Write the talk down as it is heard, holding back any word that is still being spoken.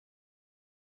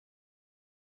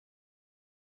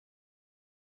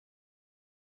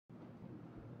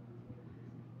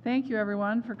Thank you,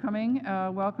 everyone, for coming.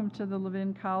 Welcome to the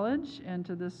Levin College and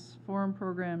to this forum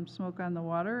program, Smoke on the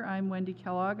Water. I'm Wendy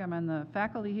Kellogg. I'm on the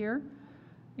faculty here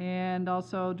and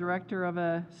also director of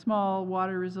a small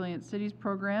water resilient cities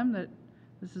program.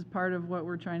 This is part of what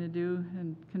we're trying to do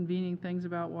in convening things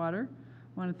about water.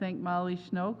 I want to thank Molly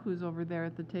Schnoke, who's over there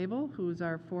at the table, who's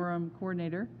our forum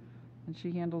coordinator, and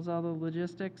she handles all the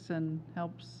logistics and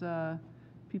helps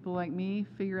people like me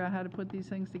figure out how to put these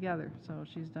things together. So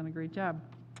she's done a great job.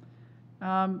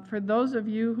 For those of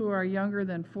you who are younger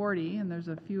than 40, and there's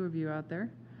a few of you out there,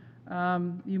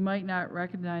 you might not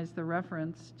recognize the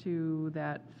reference to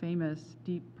that famous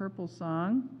Deep Purple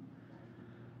song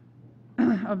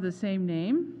of the same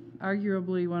name,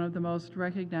 arguably one of the most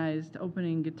recognized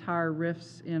opening guitar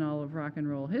riffs in all of rock and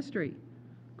roll history.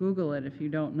 Google it if you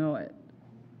don't know it.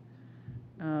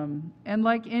 And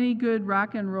like any good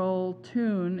rock and roll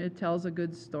tune, it tells a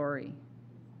good story.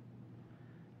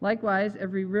 Likewise,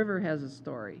 every river has a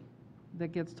story that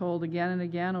gets told again and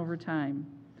again over time.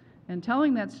 And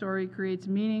telling that story creates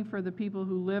meaning for the people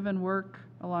who live and work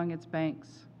along its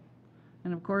banks.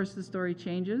 And of course, the story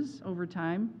changes over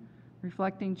time,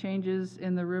 reflecting changes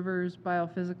in the river's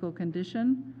biophysical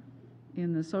condition,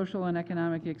 in the social and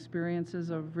economic experiences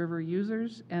of river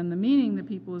users, and the meaning that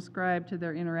people ascribe to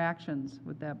their interactions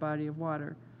with that body of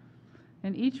water.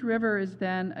 And each river is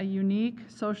then a unique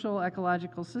social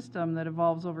ecological system that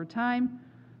evolves over time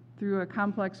through a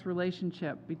complex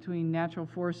relationship between natural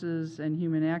forces and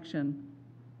human action.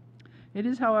 It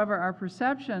is, however, our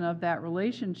perception of that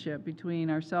relationship between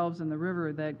ourselves and the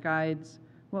river that guides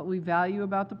what we value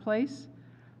about the place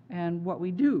and what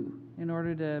we do in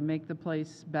order to make the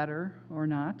place better or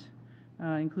not,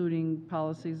 including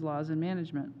policies, laws, and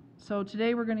management. So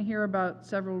today we're going to hear about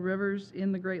several rivers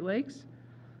in the Great Lakes,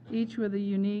 each with a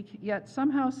unique yet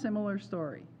somehow similar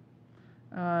story.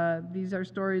 These are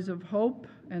stories of hope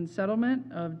and settlement,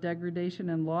 of degradation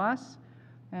and loss,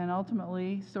 and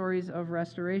ultimately stories of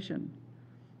restoration.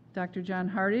 Dr. John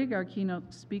Hardig, our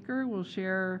keynote speaker, will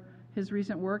share his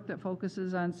recent work that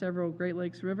focuses on several Great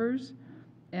Lakes rivers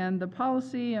and the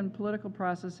policy and political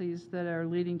processes that are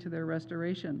leading to their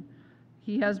restoration.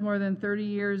 He has more than 30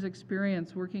 years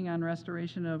experience working on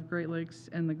restoration of Great Lakes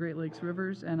and the Great Lakes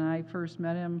rivers, and I first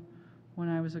met him when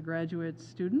I was a graduate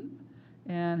student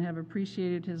and have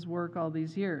appreciated his work all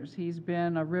these years. He's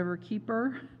been a river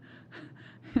keeper,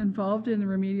 involved in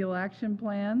remedial action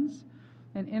plans,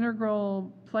 an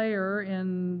integral player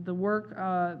in the work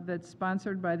that's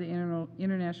sponsored by the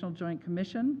International Joint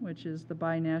Commission, which is the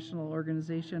binational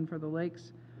organization for the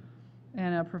lakes,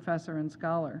 and a professor and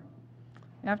scholar.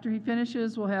 After he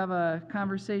finishes, we'll have a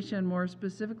conversation more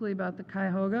specifically about the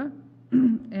Cuyahoga,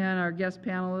 and our guest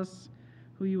panelists,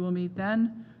 who you will meet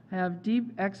then, have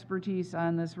deep expertise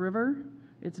on this river,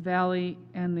 its valley,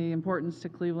 and the importance to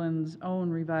Cleveland's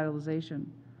own revitalization.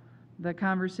 The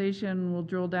conversation will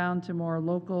drill down to more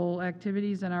local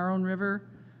activities in our own river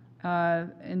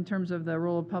in terms of the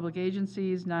role of public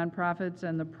agencies, nonprofits,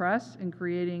 and the press in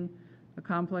creating a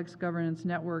complex governance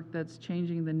network that's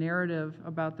changing the narrative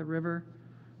about the river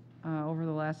over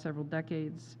the last several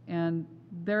decades. And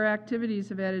their activities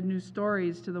have added new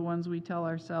stories to the ones we tell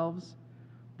ourselves,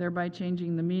 thereby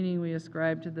changing the meaning we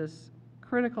ascribe to this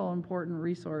critical, important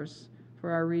resource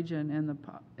for our region and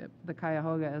the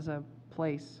Cuyahoga as a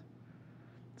place.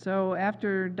 So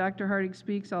after Dr. Hardig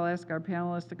speaks, I'll ask our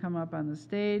panelists to come up on the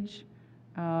stage.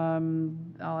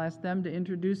 I'll ask them to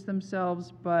introduce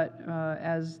themselves, but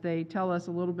as they tell us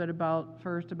a little bit about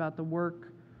the work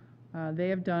they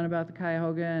have done about the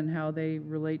Cuyahoga and how they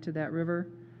relate to that river.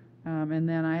 And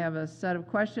then I have a set of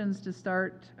questions to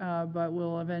start, but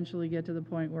we'll eventually get to the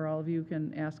point where all of you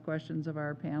can ask questions of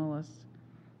our panelists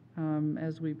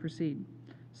as we proceed.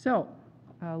 So,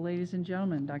 ladies and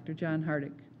gentlemen, Dr. John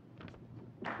Hardig.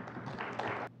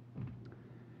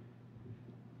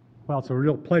 Well, it's a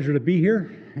real pleasure to be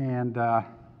here and to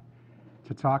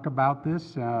talk about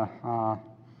this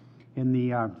in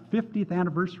the 50th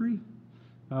anniversary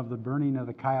of the burning of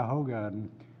the Cuyahoga. And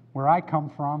where I come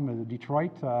from, in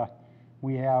Detroit,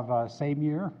 we have same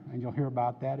year, and you'll hear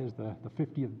about that, is the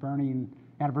 50th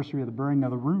anniversary of the burning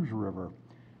of the Rouge River.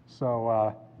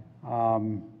 So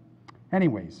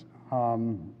anyways,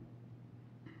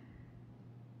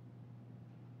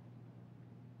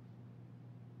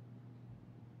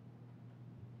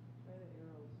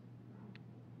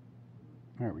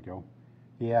 there we go.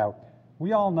 Yeah,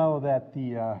 we all know that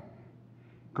the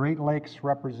Great Lakes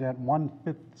represent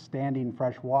 1/5 standing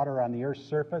fresh water on the Earth's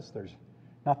surface. There's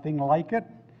nothing like it,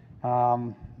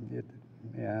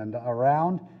 and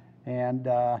around. And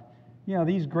you know,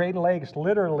 these Great Lakes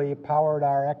literally powered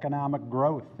our economic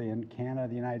growth in Canada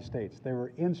and the United States. They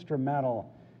were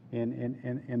instrumental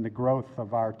in the growth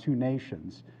of our two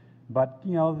nations. But,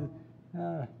 you know,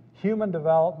 human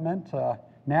development,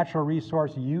 natural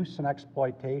resource use and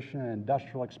exploitation, and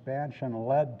industrial expansion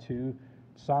led to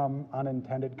some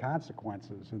unintended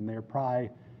consequences, and they're probably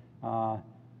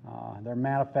they're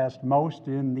manifest most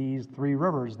in these three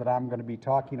rivers that I'm going to be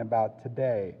talking about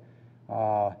today.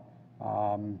 The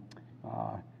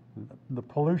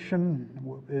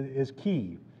pollution is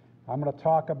key. I'm going to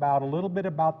talk about a little bit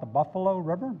about the Buffalo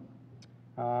River,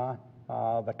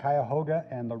 the Cuyahoga,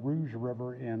 and the Rouge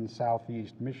River in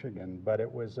southeast Michigan. But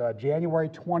it was January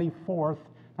 24th,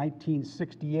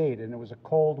 1968, and it was a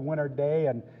cold winter day,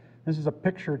 and this is a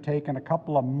picture taken a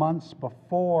couple of months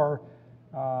before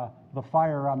the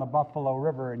fire on the Buffalo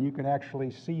River, and you can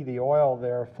actually see the oil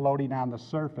there floating on the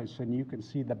surface, and you can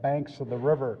see the banks of the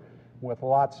river with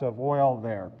lots of oil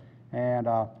there. And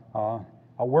a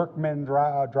workman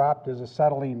dropped his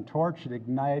acetylene torch. It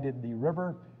ignited the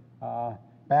river.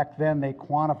 Back then they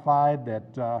quantified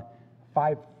that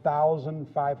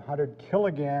 5,500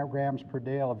 kilograms per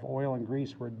day of oil and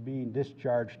grease were being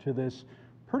discharged to this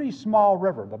pretty small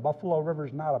river. The Buffalo River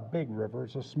is not a big river,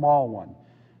 it's a small one.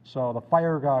 So the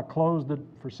fire closed it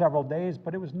for several days,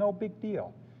 but it was no big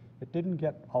deal. It didn't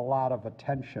get a lot of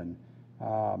attention.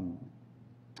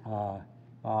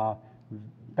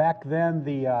 Back then,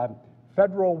 the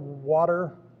Federal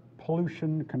Water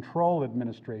Pollution Control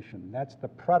Administration, that's the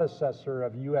predecessor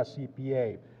of US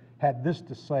EPA, had this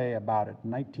to say about it in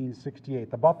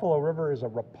 1968. The Buffalo River is a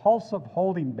repulsive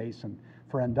holding basin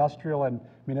for industrial and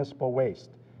municipal waste.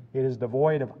 It is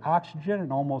devoid of oxygen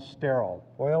and almost sterile.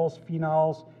 Oils,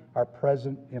 phenols are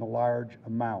present in large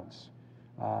amounts.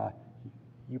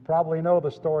 You probably know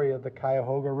the story of the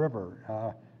Cuyahoga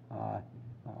River.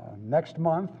 Next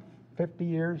month, 50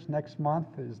 years, next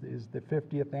month is the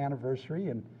 50th anniversary,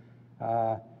 and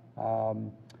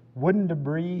wooden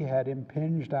debris had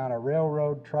impinged on a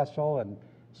railroad trestle, and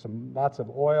lots of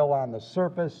oil on the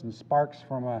surface, and sparks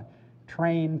from a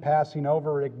train passing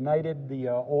over ignited the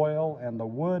oil and the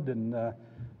wood, and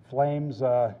flames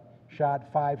shot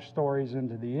 5 stories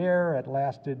into the air. It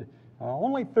lasted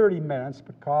only 30 minutes,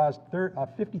 but caused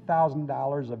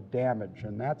 $50,000 of damage,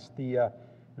 and that's the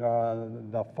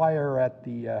fire at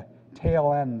the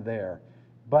tail end there.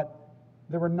 But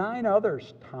there were 9 other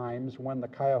times when the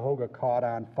Cuyahoga caught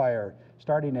on fire,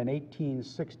 starting in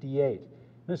 1868.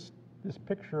 This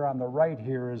picture on the right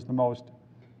here is the most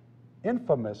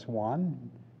infamous one,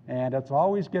 and it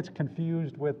always gets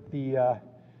confused with the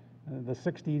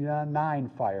 69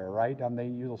 fire, right?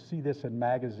 You'll see this in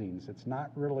magazines. It's not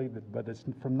really, but it's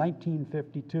from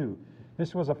 1952.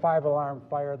 This was a 5-alarm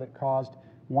fire that caused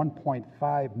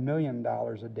 $1.5 million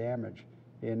of damage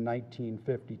in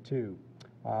 1952.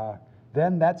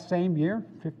 Then that same year,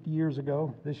 50 years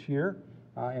ago this year,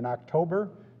 in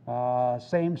October,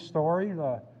 same story,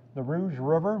 the Rouge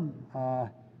River,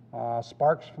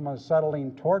 sparks from a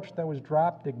acetylene torch that was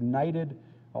dropped ignited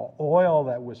oil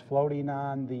that was floating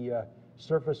on the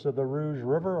surface of the Rouge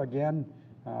River. Again,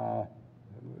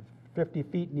 50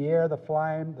 feet in the air, the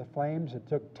flames. It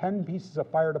took 10 pieces of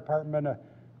fire department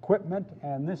equipment,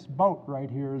 and this boat right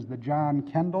here is the John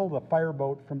Kendall, the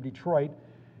fireboat from Detroit,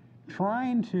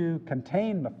 trying to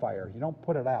contain the fire. You don't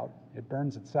put it out, it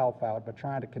burns itself out, but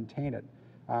trying to contain it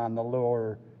on the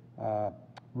lower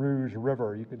Rouge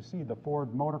River. You can see the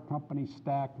Ford Motor Company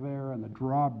stack there and the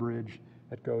drawbridge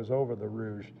that goes over the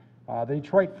Rouge. The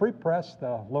Detroit Free Press,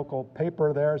 the local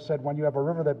paper there, said when you have a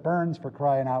river that burns, for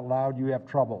crying out loud, you have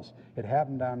troubles. It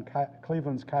happened on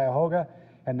Cleveland's Cuyahoga,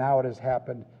 and now it has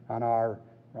happened on our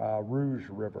Rouge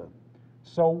River.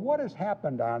 So what has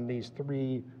happened on these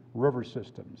 3 river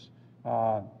systems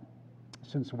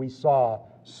since we saw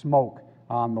smoke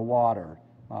on the water?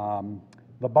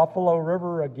 The Buffalo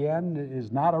River, again,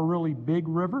 is not a really big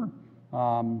river.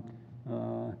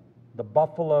 The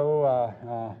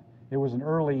Buffalo, it was an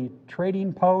early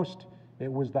trading post.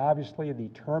 It was obviously the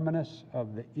terminus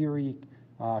of the Erie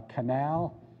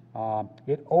Canal.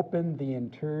 It opened the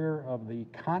interior of the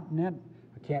continent.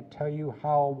 I can't tell you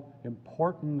how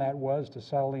important that was to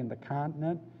settling the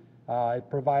continent. It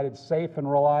provided safe and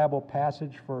reliable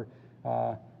passage for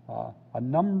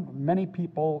many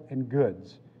people and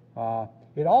goods.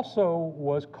 It also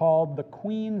was called the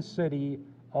Queen City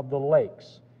of the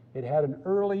Lakes. It had an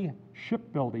early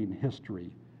shipbuilding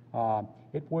history.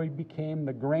 It became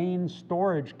the grain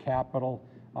storage capital,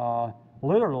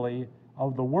 literally,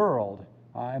 of the world,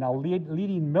 and a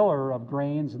leading miller of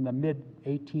grains in the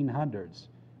mid-1800s.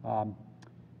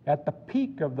 At the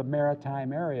peak of the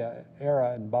maritime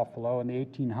era in Buffalo in the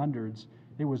 1800s,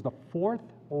 it was the fourth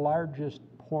largest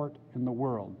port in the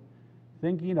world.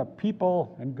 Thinking of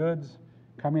people and goods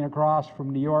coming across from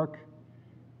New York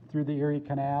through the Erie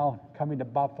Canal, coming to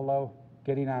Buffalo,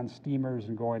 getting on steamers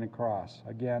and going across.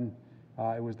 Again,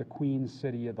 it was the Queen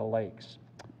City of the Lakes.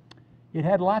 It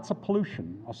had lots of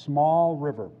pollution, a small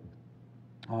river.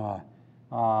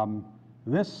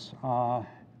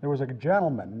 There was a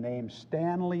gentleman named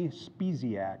Stanley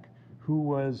Spiesiak who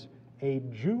was a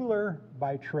jeweler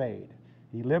by trade.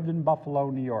 He lived in Buffalo,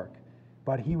 New York,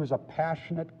 but he was a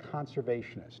passionate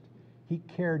conservationist. He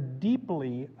cared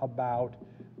deeply about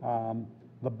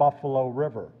the Buffalo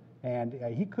River, and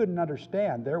he couldn't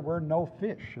understand there were no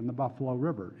fish in the Buffalo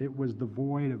River. It was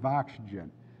devoid of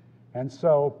oxygen. And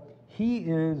so he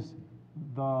is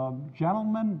the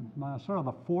gentleman, sort of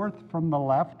the fourth from the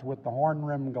left with the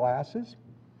horn-rimmed glasses.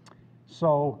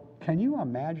 So can you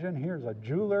imagine, here's a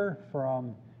jeweler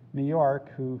from New York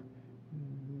who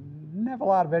didn't have a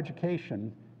lot of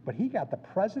education, but he got the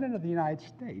President of the United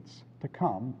States to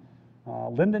come,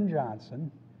 Lyndon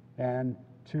Johnson, and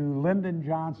to Lyndon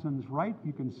Johnson's right,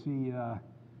 you can see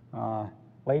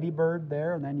Lady Bird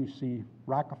there, and then you see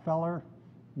Rockefeller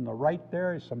on the right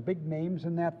there. There's some big names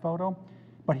in that photo.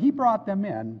 But he brought them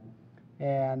in,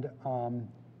 and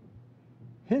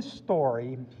his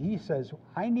story, he says,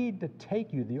 I need to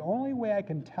take you. The only way I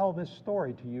can tell this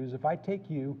story to you is if I take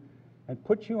you and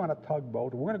put you on a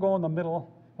tugboat. We're going to go in the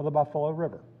middle of the Buffalo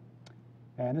River.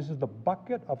 And this is the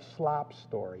bucket of slop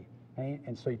story.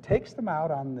 And so he takes them out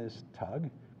on this tug,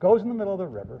 goes in the middle of the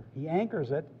river, he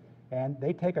anchors it, and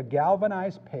they take a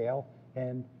galvanized pail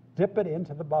and dip it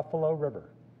into the Buffalo River.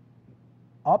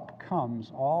 Up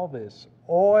comes all this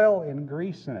oil and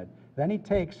grease in it. Then he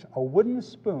takes a wooden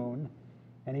spoon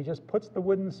and he just puts the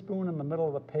wooden spoon in the middle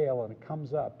of the pail, and it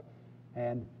comes up,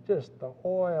 and just the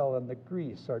oil and the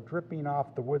grease are dripping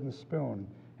off the wooden spoon.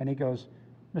 And he goes,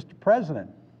 Mr.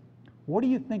 President, what do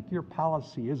you think your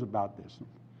policy is about this?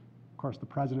 Of course, the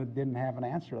president didn't have an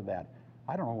answer to that.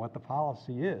 I don't know what the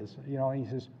policy is. You know, and he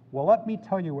says, well, let me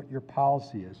tell you what your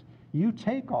policy is. You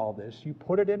take all this, you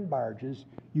put it in barges,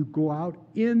 you go out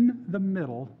in the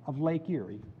middle of Lake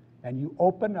Erie, and you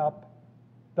open up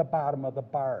the bottom of the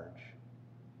barge,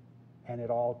 and it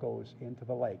all goes into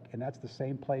the lake. And that's the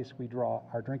same place we draw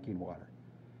our drinking water.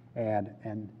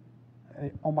 And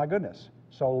oh my goodness.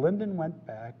 So Lyndon went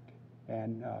back,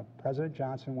 and President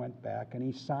Johnson went back, and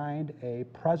he signed a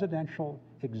presidential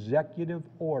executive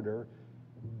order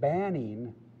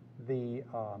banning the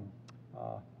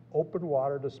open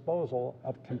water disposal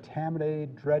of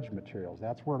contaminated dredge materials.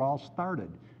 That's where it all started,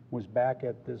 was back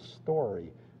at this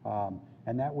story.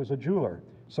 And that was a jeweler.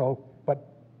 So, but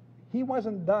he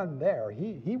wasn't done there.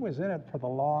 He was in it for the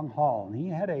long haul, and he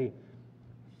had a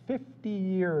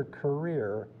 50-year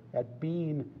career at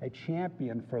being a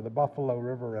champion for the Buffalo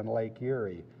River and Lake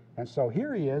Erie. And so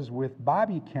here he is with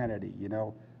Bobby Kennedy, you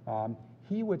know.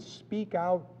 He would speak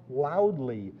out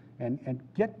loudly and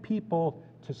get people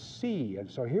to see. And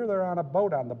so here they're on a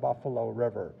boat on the Buffalo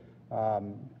River,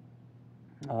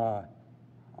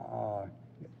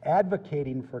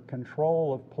 advocating for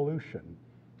control of pollution.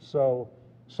 So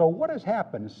what has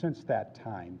happened since that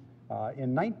time?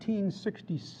 In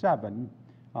 1967,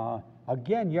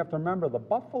 again, you have to remember the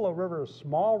Buffalo River is a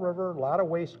small river, a lot of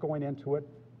waste going into it,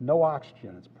 no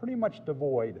oxygen. It's pretty much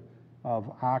devoid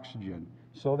of oxygen.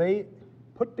 So they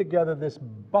put together this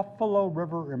Buffalo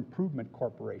River Improvement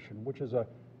Corporation, which is a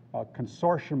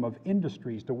consortium of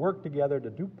industries to work together to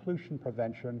do pollution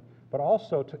prevention, but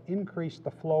also to increase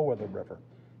the flow of the river.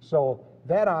 So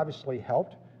that obviously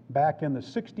helped. Back in the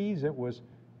 60s, it was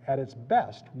at its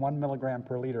best 1 milligram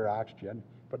per liter oxygen,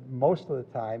 but most of the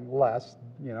time less,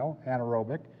 you know,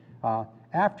 anaerobic.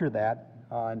 After that,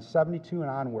 in 72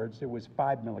 and onwards, it was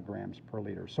 5 milligrams per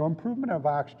liter. So improvement of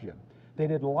oxygen. They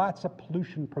did lots of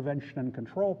pollution prevention and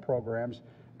control programs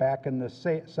back in the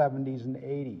 70s and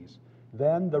 80s.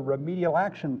 Then the Remedial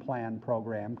Action Plan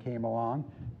program came along,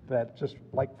 that just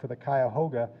like for the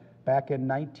Cuyahoga, back in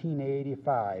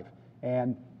 1985.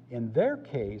 And in their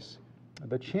case,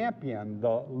 the champion,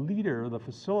 the leader, the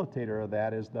facilitator of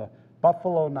that is the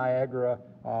Buffalo Niagara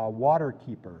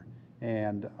Waterkeeper.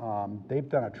 And they've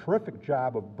done a terrific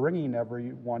job of bringing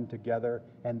everyone together.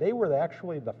 And they were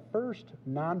actually the first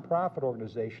nonprofit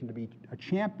organization to be a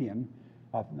champion,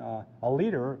 a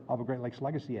leader of a Great Lakes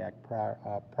Legacy Act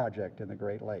project in the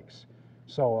Great Lakes.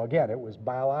 So again, it was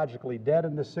biologically dead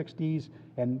in the 60s.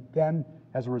 And then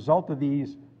as a result of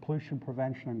these pollution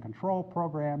prevention and control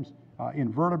programs,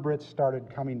 invertebrates started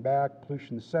coming back,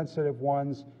 pollution sensitive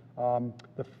ones.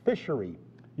 The fishery,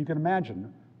 you can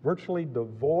imagine, virtually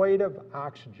devoid of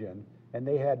oxygen, and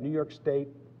they had New York State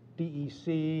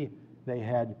DEC, they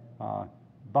had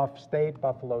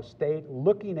Buffalo State,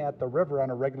 looking at the river on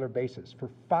a regular basis. For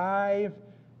 5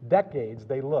 decades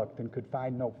they looked and could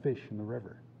find no fish in the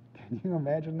river. Can you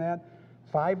imagine that?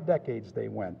 5 decades they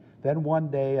went. Then one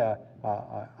day a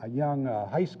young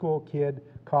high school kid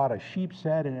caught a sheep's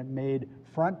head, and it made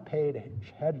front page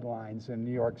headlines in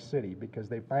New York City because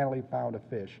they finally found a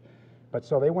fish. But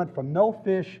so they went from no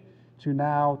fish to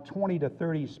now 20 to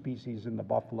 30 species in the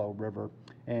Buffalo River,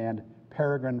 and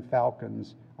peregrine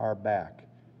falcons are back.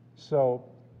 So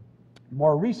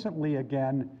more recently,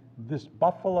 again, this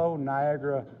Buffalo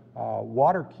Niagara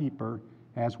waterkeeper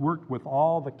has worked with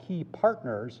all the key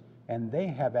partners, and they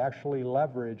have actually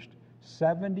leveraged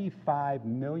 $75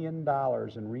 million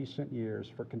in recent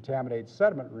years for contaminated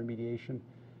sediment remediation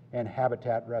and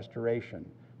habitat restoration.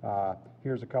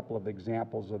 Here's a couple of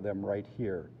examples of them right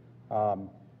here.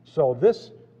 So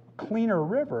this cleaner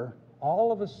river,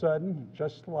 all of a sudden,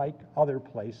 just like other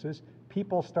places,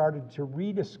 people started to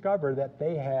rediscover that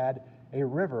they had a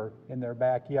river in their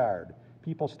backyard.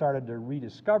 People started to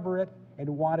rediscover it and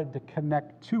wanted to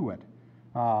connect to it.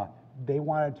 They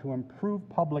wanted to improve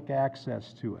public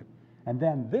access to it. And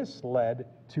then this led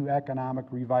to economic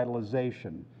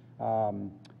revitalization.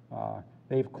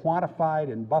 They've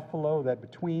quantified in Buffalo that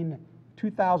between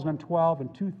 2012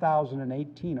 and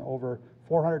 2018, over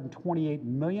 $428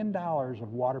 million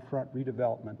of waterfront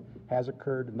redevelopment has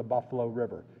occurred in the Buffalo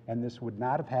River. And this would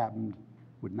not have happened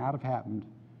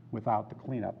without the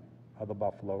cleanup of the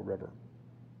Buffalo River.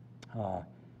 I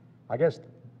guess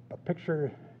a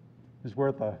picture is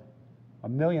worth a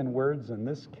million words in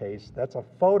this case. That's a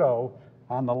photo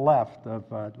on the left of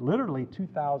literally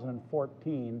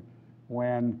 2014,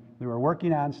 when they were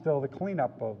working on still the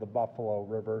cleanup of the Buffalo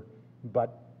River,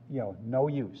 but no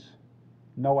use,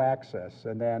 no access.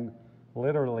 And then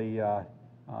literally a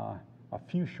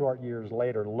few short years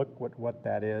later, look what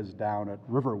that is down at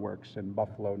Riverworks in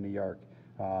Buffalo, New York.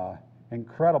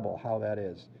 Incredible how that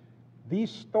is.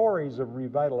 These stories of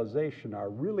revitalization are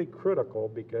really critical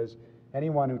because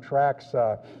anyone who tracks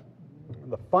the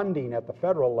funding at the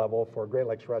federal level for Great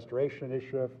Lakes Restoration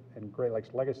Initiative and Great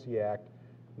Lakes Legacy Act,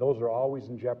 those are always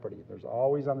in jeopardy. There's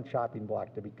always on the chopping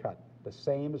block to be cut. The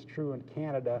same is true in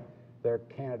Canada, their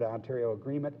Canada-Ontario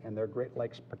Agreement and their Great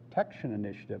Lakes Protection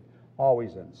Initiative,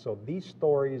 always in. So these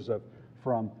stories of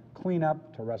from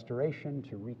cleanup to restoration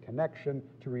to reconnection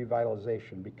to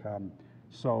revitalization become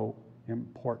so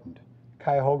important.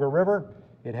 Cuyahoga River,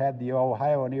 it had the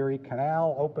Ohio and Erie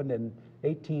Canal, opened in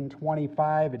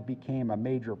 1825. It became a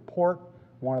major port,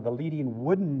 one of the leading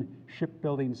wooden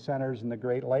shipbuilding centers in the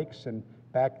Great Lakes, and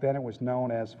back then it was known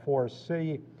as Forest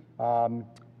City.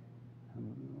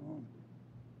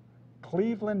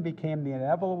 Cleveland became the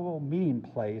inevitable meeting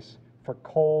place for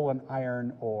coal and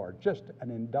iron ore, just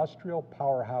an industrial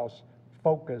powerhouse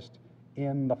focused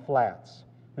in the flats.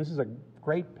 This is a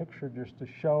great picture just to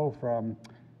show from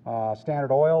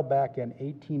Standard Oil back in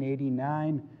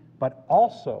 1889, but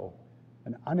also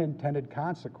an unintended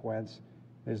consequence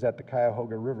is that the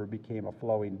Cuyahoga River became a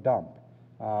flowing dump.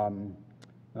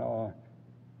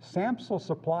 Samsel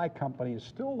Supply Company is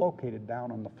still located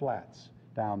down on the flats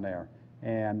down there,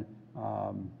 and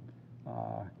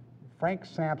Frank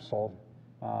Samsel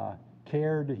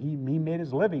cared, he made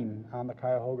his living on the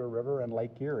Cuyahoga River and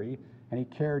Lake Erie, and he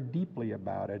cared deeply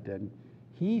about it, and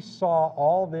he saw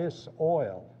all this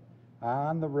oil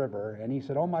on the river, and he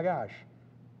said, oh my gosh,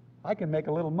 I can make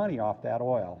a little money off that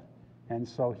oil. And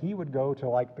so he would go to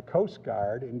like the Coast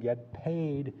Guard and get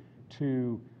paid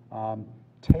to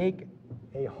take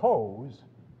a hose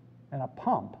and a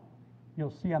pump. You'll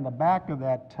see on the back of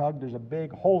that tug there's a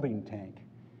big holding tank,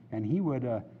 and he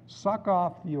would suck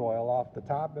off the oil off the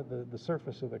top of the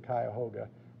surface of the Cuyahoga,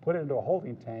 put it into a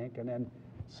holding tank, and then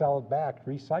sell it back,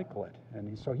 recycle it.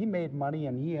 And so he made money,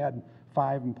 and he had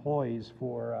 5 employees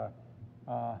for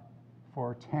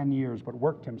 10 years, but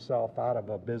worked himself out of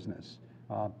a business.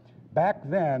 Back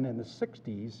then, in the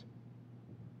 60s,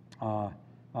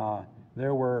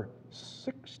 there were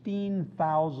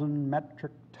 16,000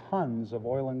 metric tons of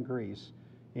oil and grease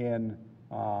in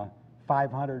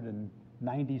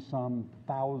 590-some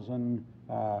thousand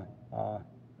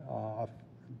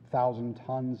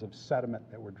tons of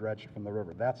sediment that were dredged from the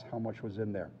river. That's how much was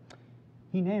in there.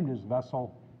 He named his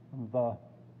vessel the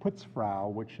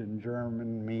Putzfrau, which in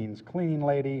German means cleaning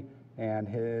lady, and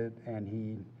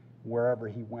he, wherever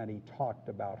he went, he talked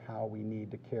about how we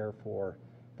need to care for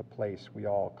the place we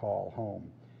all call home.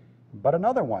 But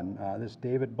another one, this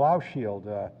David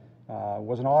Blauschild,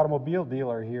 was an automobile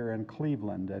dealer here in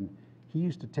Cleveland, and he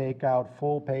used to take out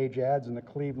full-page ads in the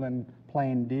Cleveland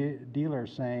Plain Dealer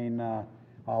saying,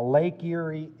 Lake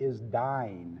Erie is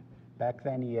dying. Back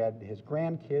then he had his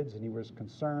grandkids and he was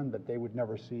concerned that they would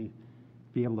never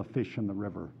be able to fish in the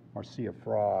river or see a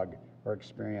frog or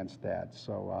experience that.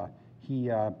 So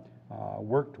he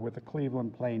worked with the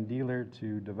Cleveland Plain Dealer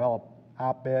to develop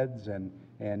op-eds and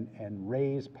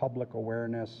raise public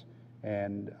awareness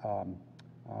and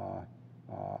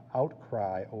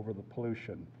outcry over the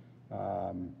pollution.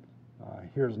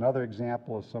 Here's another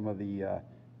example of some of the,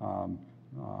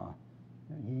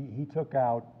 he took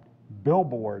out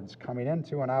billboards coming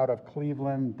into and out of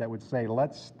Cleveland that would say,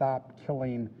 let's stop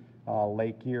killing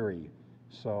Lake Erie.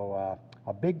 So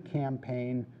a big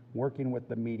campaign working with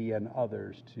the media and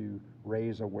others to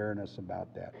raise awareness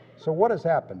about that. So what has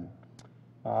happened?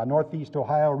 Northeast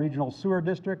Ohio Regional Sewer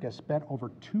District has spent over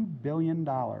 $2 billion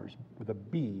with a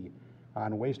B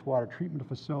on wastewater treatment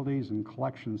facilities and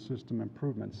collection system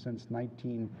improvements since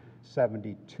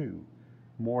 1972.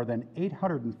 More than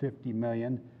 $850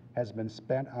 million has been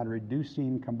spent on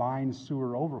reducing combined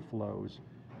sewer overflows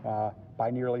by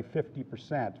nearly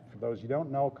 50%. For those who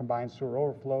don't know, combined sewer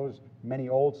overflows, many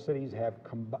old cities have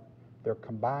they're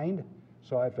combined.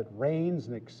 So if it rains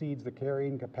and exceeds the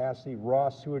carrying capacity, raw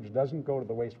sewage doesn't go to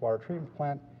the wastewater treatment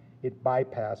plant, it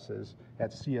bypasses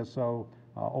at CSO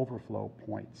overflow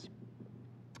points.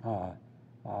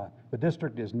 The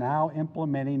district is now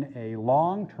implementing a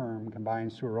long-term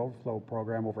combined sewer overflow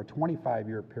program over a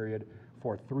 25-year period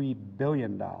for $3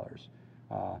 billion.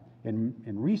 In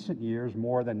recent years,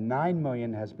 more than $9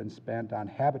 million has been spent on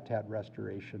habitat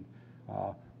restoration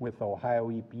with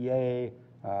Ohio EPA,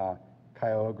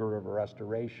 Cuyahoga River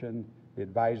Restoration, the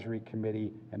Advisory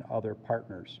Committee, and other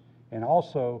partners. And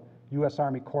also, U.S.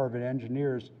 Army Corps of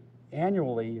Engineers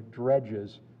annually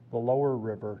dredges the lower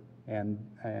river and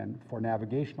for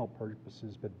navigational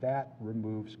purposes, but that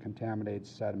removes contaminated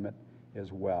sediment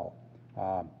as well.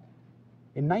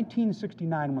 In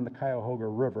 1969, when the Cuyahoga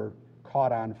River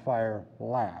caught on fire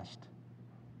last,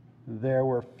 there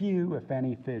were few, if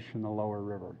any, fish in the lower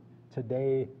river.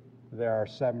 Today, there are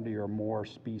 70 or more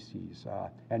species,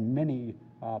 and many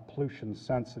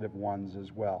pollution-sensitive ones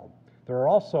as well. There are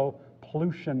also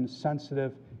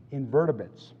pollution-sensitive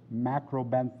invertebrates,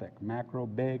 macrobenthic, macro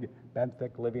big,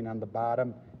 benthic living on the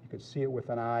bottom. You can see it with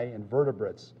an eye,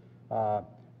 invertebrates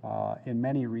in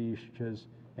many reaches,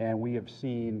 and we have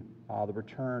seen the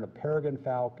return of peregrine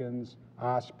falcons,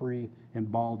 osprey, and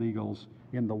bald eagles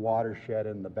in the watershed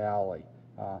in the valley.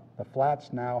 The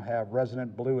flats now have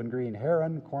resident blue and green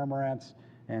heron, cormorants,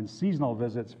 and seasonal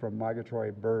visits from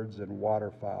migratory birds and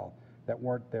waterfowl that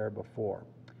weren't there before.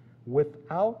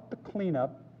 Without the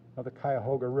cleanup of the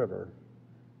Cuyahoga River,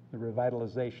 the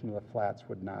revitalization of the flats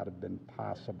would not have been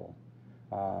possible.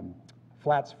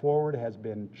 Flats Forward has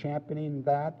been championing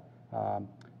that,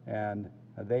 and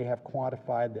they have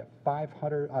quantified that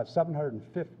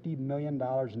 $750 million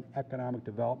in economic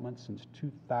development since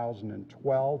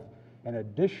 2012, an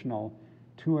additional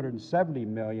 $270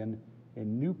 million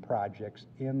in new projects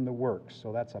in the works.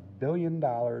 So that's $1 billion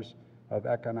of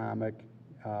economic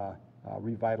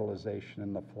revitalization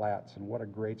in the flats, and what a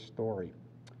great story.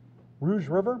 Rouge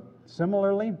River,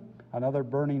 similarly, another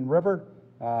burning river.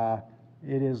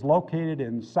 It is located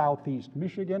in southeast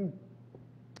Michigan.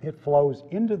 It flows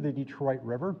into the Detroit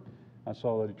River.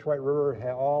 So the Detroit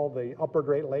River, all the upper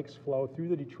Great Lakes flow through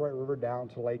the Detroit River down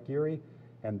to Lake Erie,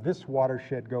 and this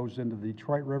watershed goes into the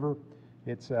Detroit River.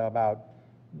 It's about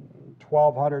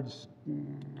 1,200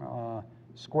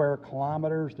 square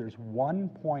kilometers. There's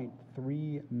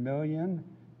 1.3 million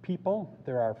people.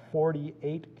 There are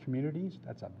 48 communities.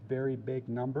 That's a very big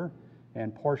number,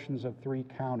 and portions of 3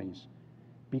 counties.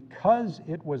 Because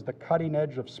it was the cutting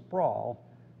edge of sprawl,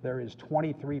 there is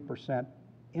 23%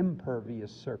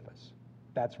 impervious surface.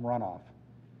 That's runoff.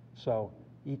 So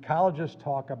ecologists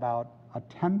talk about a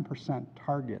 10%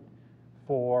 target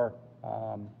for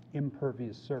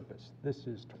impervious surface. This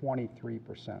is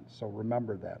 23%, so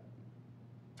remember that.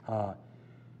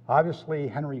 Obviously,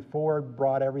 Henry Ford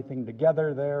brought everything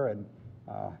together there and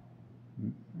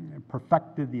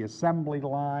perfected the assembly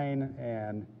line,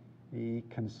 and he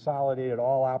consolidated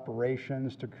all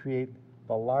operations to create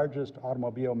the largest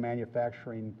automobile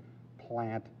manufacturing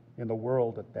plant in the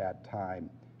world at that time,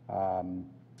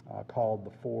 called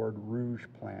the Ford Rouge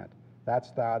plant.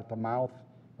 That's at the mouth.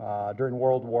 During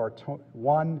World War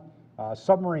I,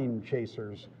 submarine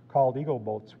chasers called Eagle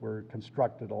boats were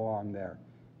constructed along there.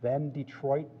 Then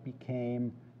Detroit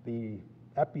became the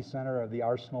epicenter of the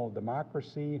arsenal of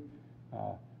democracy.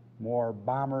 More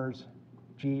bombers,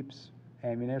 jeeps,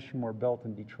 ammunition were built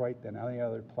in Detroit than any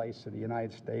other place in the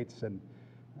United States, and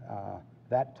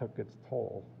that took its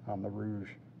toll on the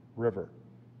Rouge River.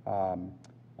 Um,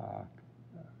 uh,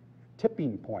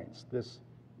 Tipping points, this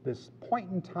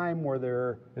point in time where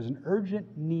there is an urgent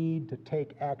need to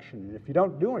take action. And if you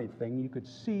don't do anything, you could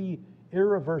see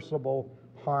irreversible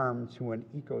harm to an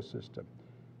ecosystem.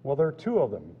 Well, there are two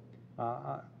of them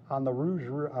on the Rouge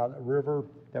River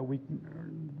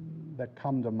that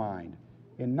come to mind.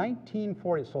 In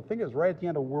 1940, so think it was right at the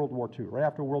end of World War II, right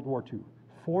after World War II,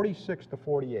 46 to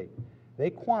 48,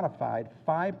 they quantified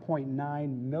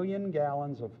 5.9 million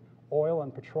gallons of oil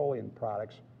and petroleum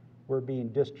products were being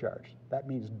discharged. That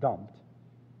means dumped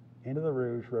into the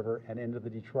Rouge River and into the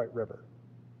Detroit River.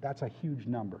 That's a huge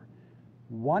number.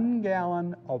 1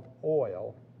 gallon of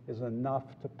oil is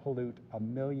enough to pollute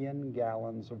 1 million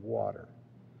gallons of water.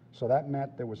 So that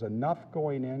meant there was enough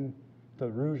going in the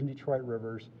Rouge and Detroit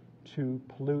rivers to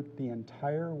pollute the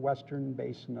entire western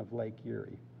basin of Lake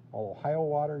Erie. All Ohio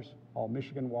waters, all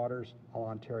Michigan waters, all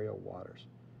Ontario waters.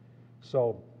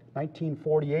 So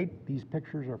 1948, these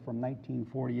pictures are from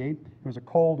 1948. It was a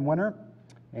cold winter,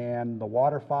 and the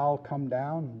waterfowl come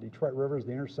down. Detroit River is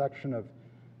the intersection of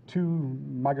two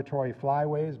migratory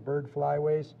flyways, bird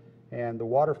flyways, and the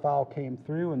waterfowl came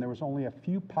through, and there was only a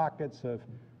few pockets of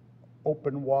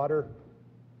open water.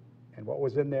 And what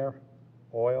was in there?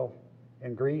 Oil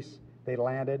and grease. They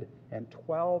landed, and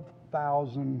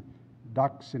 12,000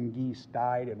 ducks and geese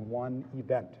died in one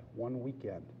event, one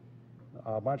weekend.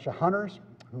 A bunch of hunters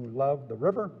who loved the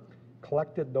river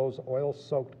collected those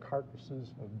oil-soaked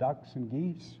carcasses of ducks and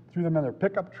geese, threw them in their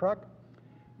pickup truck,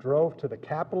 drove to the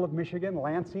capital of Michigan,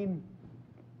 Lansing,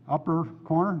 upper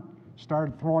corner,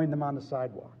 started throwing them on the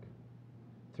sidewalk,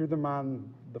 threw them on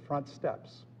the front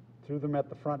steps, threw them at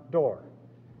the front door,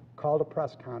 called a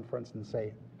press conference and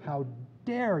say, how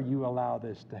dare you allow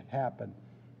this to happen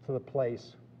to the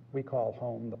place we call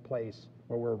home, the place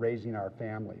where we're raising our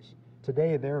families.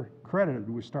 Today, they're credited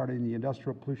with starting the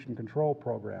Industrial Pollution Control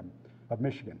Program of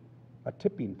Michigan, a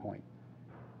tipping point.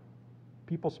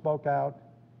 People spoke out,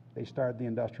 they started the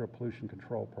Industrial Pollution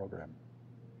Control Program.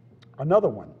 Another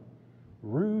one,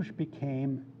 Rouge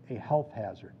became a health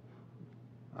hazard.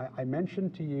 I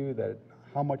mentioned to you that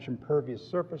how much impervious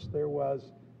surface there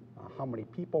was, how many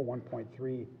people,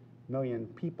 1.3 million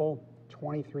people,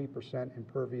 23%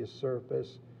 impervious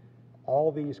surface,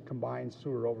 all these combined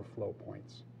sewer overflow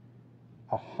points.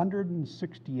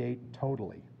 168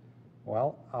 totally.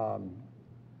 Well,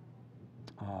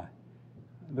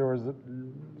 there was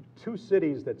two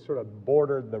cities that sort of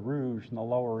bordered the Rouge in the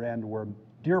lower end were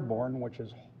Dearborn, which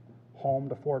is home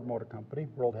to Ford Motor Company,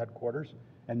 world headquarters,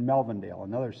 and Melvindale,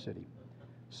 another city.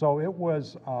 So it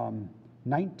was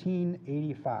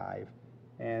 1985,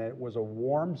 and it was a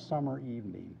warm summer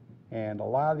evening, and a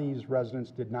lot of these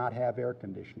residents did not have air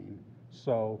conditioning,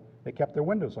 so they kept their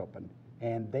windows open.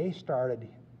 And they started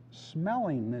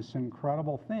smelling this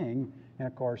incredible thing. And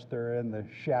of course, they're in the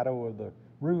shadow of the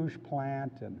Rouge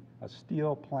plant and a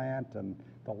steel plant and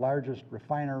the largest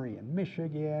refinery in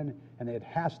Michigan. And it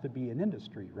has to be an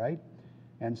industry, right?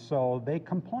 And so they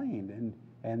complained,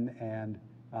 and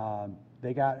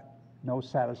they got no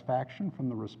satisfaction from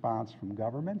the response from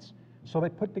governments. So they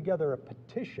put together a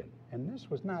petition. And this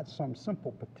was not some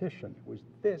simple petition. It was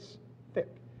this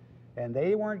thick. And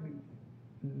they weren't,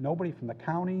 nobody from the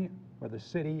county or the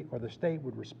city or the state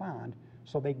would respond,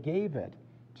 so they gave it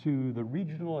to the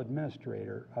regional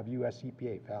administrator of US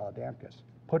EPA, Val Adamkus,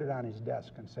 put it on his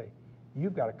desk and say,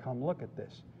 you've got to come look at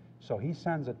this. So he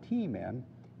sends a team in,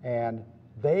 and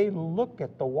they look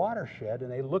at the watershed,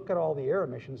 and they look at all the air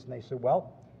emissions, and they say,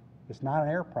 well, it's not an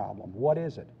air problem. What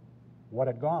is it? What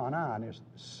had gone on is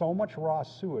so much raw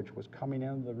sewage was coming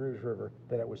into the Rouge River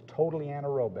that it was totally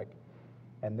anaerobic.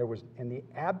 And there was, in the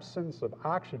absence of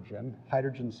oxygen,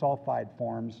 hydrogen sulfide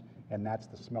forms, and that's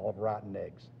the smell of rotten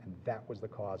eggs. And that was the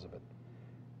cause of it.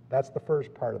 That's the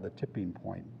first part of the tipping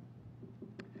point.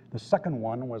 The second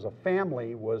one was a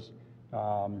family was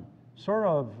sort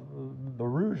of, the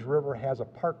Rouge River has a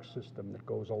park system that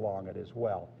goes along it as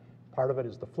well. Part of it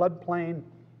is the floodplain.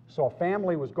 So a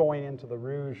family was going into the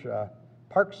Rouge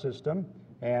park system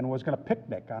and was going to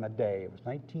picnic on a day. It was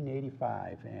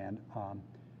 1985, and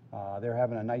they were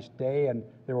having a nice day, and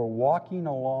they were walking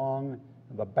along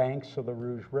the banks of the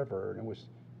Rouge River, and it was,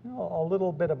 you know, a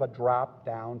little bit of a drop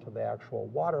down to the actual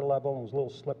water level, and it was a little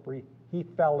slippery. He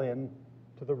fell in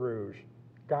to the Rouge,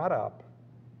 got up,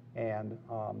 and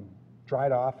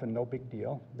dried off, and no big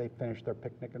deal. They finished their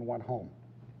picnic and went home.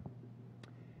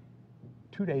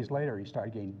 2 days later, he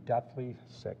started getting deathly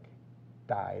sick,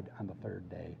 died on the third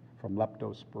day from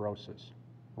leptospirosis,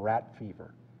 rat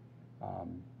fever.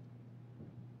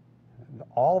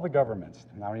 All the governments,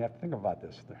 now you have to think about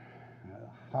this,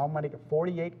 how many,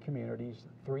 48 communities,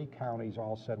 3 counties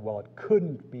all said, well, it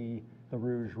couldn't be the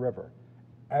Rouge River.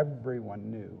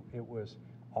 Everyone knew it was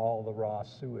all the raw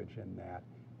sewage in that.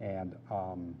 And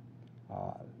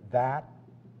that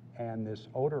and this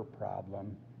odor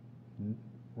problem,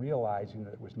 realizing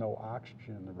that there was no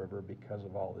oxygen in the river because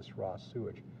of all this raw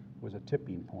sewage, was a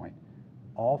tipping point.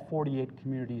 All 48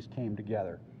 communities came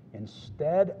together.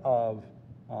 Instead of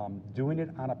doing it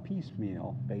on a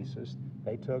piecemeal basis,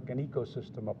 they took an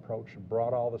ecosystem approach and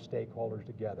brought all the stakeholders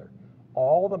together.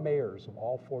 All the mayors of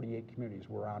all 48 communities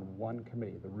were on one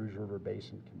committee, the Rouge River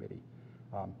Basin Committee.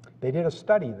 They did a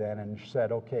study then and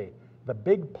said, okay, the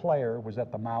big player was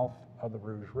at the mouth of the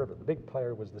Rouge River. The big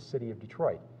player was the city of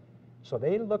Detroit. So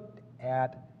they looked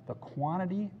at the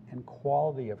quantity and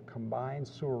quality of combined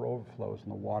sewer overflows in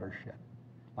the watershed,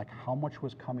 like how much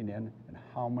was coming in and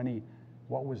how many,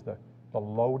 what was the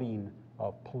loading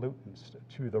of pollutants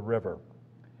to the river.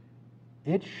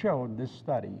 It showed, this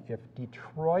study, if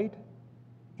Detroit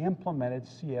implemented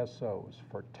CSOs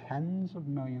for tens of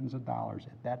millions of dollars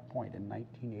at that point in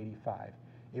 1985,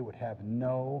 it would have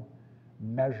no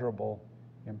measurable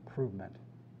improvement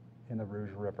in the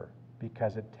Rouge River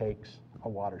because it takes a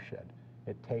watershed.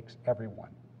 It takes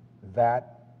everyone.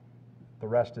 That, the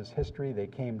rest is history. They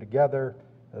came together,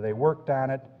 they worked on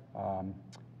it.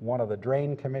 One of the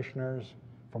drain commissioners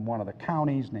from one of the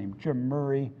counties named Jim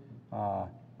Murray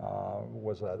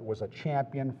was a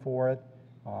champion for it.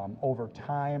 Over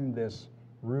time, this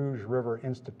Rouge River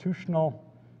institutional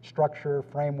structure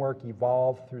framework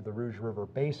evolved through the Rouge River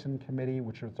Basin Committee,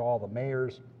 which was all the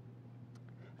mayors.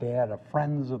 They had a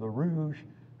Friends of the Rouge,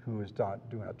 who is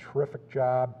doing a terrific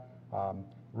job.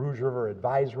 Rouge River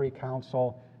Advisory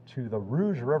Council, to the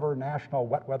Rouge River National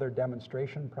Wet Weather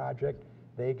Demonstration Project.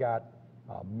 They got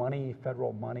money,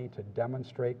 federal money, to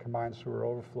demonstrate combined sewer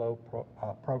overflow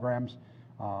programs.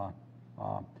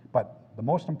 But the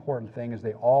most important thing is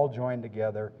they all joined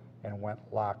together and went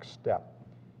lockstep.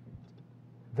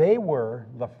 They were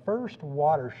the first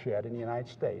watershed in the United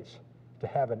States to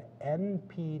have an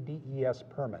NPDES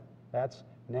permit. That's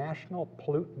National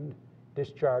Pollutant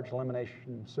Discharge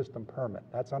Elimination System permit.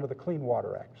 That's under the Clean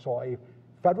Water Act. So a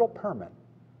federal permit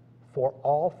for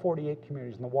all 48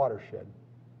 communities in the watershed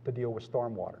to deal with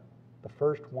stormwater. The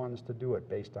first ones to do it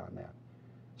based on that.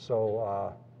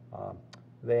 So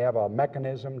they have a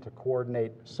mechanism to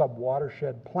coordinate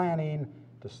sub-watershed planning,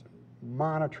 to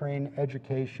monitoring,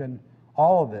 education,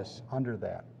 all of this under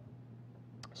that.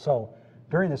 So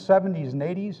during the 70s and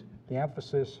 80s, the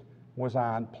emphasis was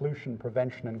on pollution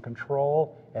prevention and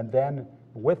control, and then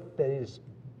with these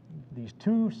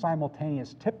two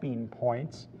simultaneous tipping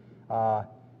points,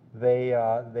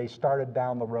 they started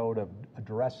down the road of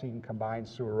addressing combined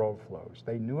sewer overflows.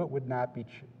 They knew it would not be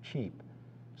cheap.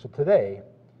 So today,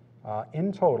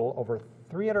 in total, over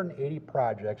 380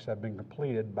 projects have been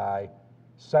completed by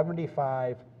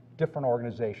 75 different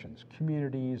organizations,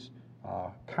 communities,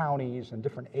 counties, and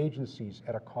different agencies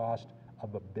at a cost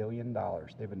of $1 billion.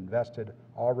 They've invested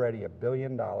already $1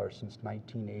 billion since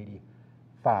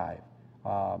 1985.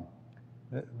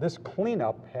 This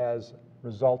cleanup has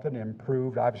resulted in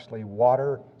improved, obviously,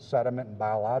 water, sediment, and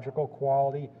biological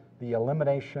quality. The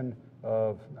elimination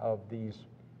of these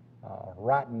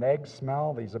rotten egg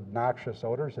smell, these obnoxious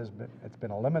odors, it's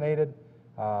been eliminated.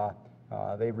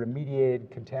 They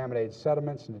remediated contaminated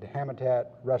sediments and did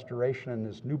habitat restoration in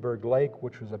this Newburgh Lake,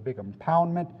 which was a big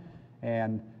impoundment.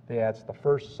 And that's the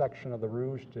first section of the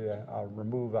Rouge to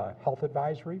remove a health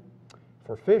advisory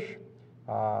for fish.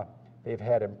 They've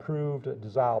had improved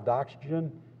dissolved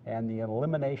oxygen and the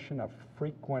elimination of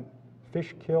frequent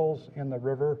fish kills in the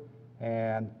river.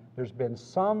 And there's been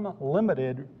some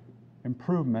limited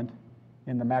improvement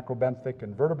in the macrobenthic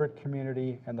invertebrate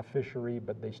community and the fishery,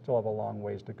 but they still have a long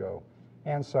ways to go.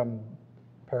 And some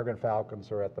peregrine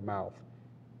falcons are at the mouth.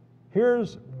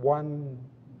 Here's one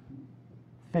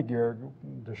figure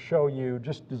to show you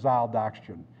just dissolved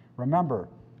oxygen. Remember,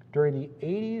 during the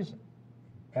 80s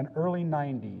and early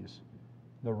 90s,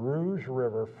 the Rouge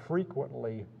River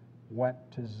frequently went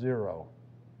to zero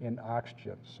in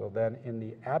oxygen. So then in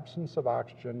the absence of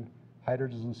oxygen,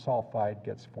 hydrogen sulfide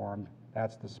gets formed.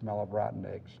 That's the smell of rotten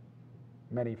eggs.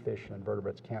 Many fish and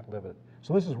invertebrates can't live it.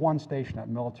 So this is one station at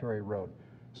Military Road.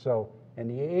 So in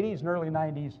the 80s and early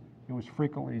 90s, it was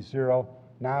frequently zero.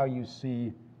 Now you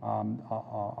see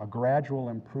a gradual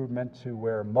improvement to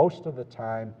where most of the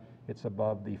time it's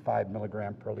above the 5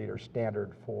 milligram per liter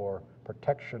standard for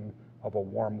protection of a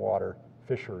warm water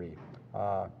fishery.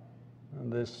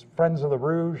 This Friends of the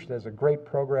Rouge, there's a great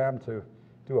program to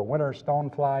do a winter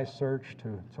stonefly search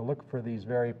to look for these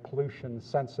very pollution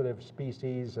sensitive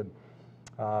species, and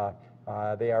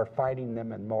They are finding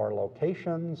them in more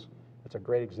locations. It's a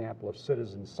great example of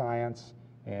citizen science,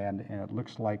 and it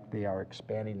looks like they are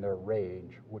expanding their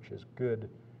range, which is good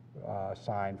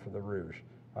sign for the Rouge.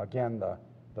 Again,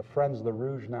 the Friends of the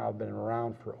Rouge now have been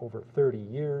around for over 30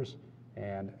 years,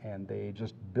 and they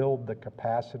just build the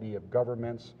capacity of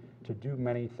governments to do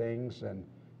many things, and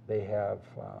they have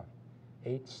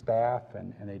 8 staff,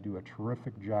 and they do a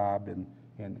terrific job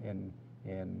in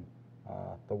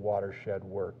the watershed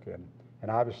work. And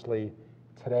obviously,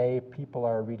 today people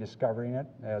are rediscovering it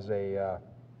as a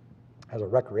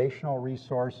recreational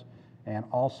resource, and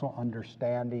also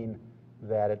understanding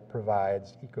that it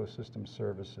provides ecosystem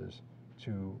services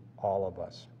to all of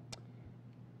us.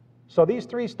 So these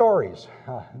 3 stories,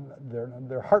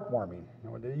 they're heartwarming.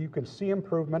 You can see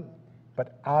improvement,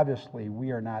 but obviously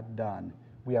we are not done.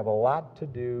 We have a lot to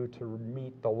do to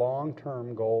meet the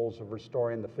long-term goals of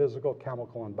restoring the physical,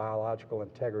 chemical, and biological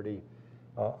integrity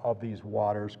of these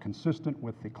waters, consistent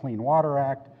with the Clean Water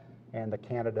Act and the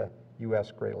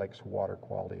Canada-U.S. Great Lakes Water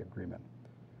Quality Agreement.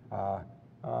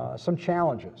 Some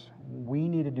challenges. We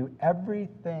need to do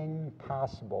everything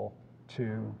possible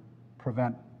to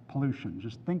prevent pollution.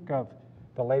 Just think of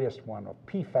the latest one of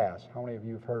PFAS. How many of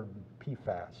you have heard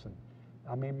PFAS? And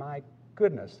I mean, my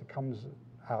goodness, it comes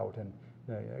out, and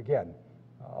again,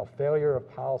 a failure of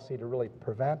policy to really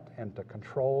prevent and to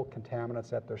control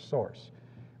contaminants at their source.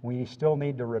 We still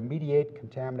need to remediate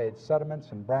contaminated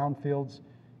sediments and brownfields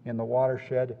in the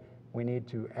watershed. We need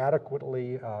to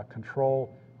adequately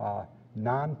control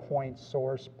non-point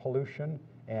source pollution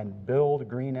and build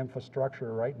green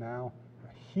infrastructure right now.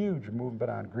 A huge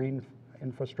movement on green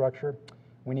infrastructure.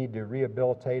 We need to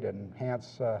rehabilitate and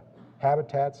enhance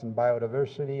habitats and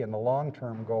biodiversity, and the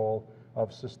long-term goal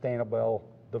of sustainable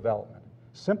development.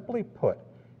 Simply put,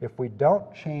 if we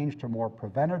don't change to more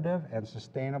preventative and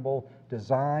sustainable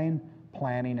design,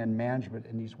 planning, and management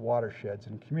in these watersheds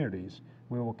and communities,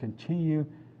 we will continue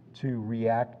to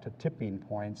react to tipping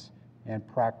points and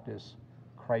practice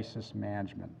crisis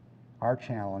management. Our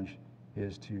challenge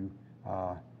is to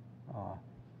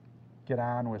get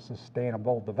on with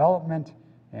sustainable development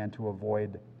and to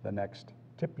avoid the next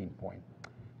tipping point.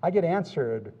 I get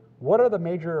answered, what are the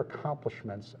major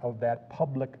accomplishments of that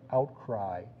public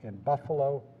outcry in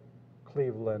Buffalo,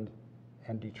 Cleveland,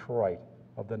 and Detroit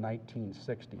of the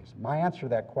 1960s? My answer to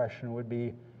that question would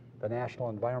be the National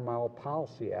Environmental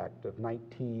Policy Act of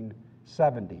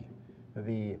 1970,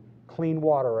 the Clean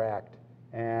Water Act,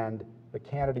 and the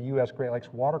Canada-U.S. Great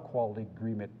Lakes Water Quality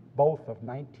Agreement, both of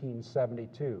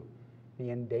 1972, the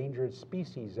Endangered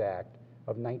Species Act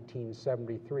of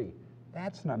 1973.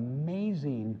 That's an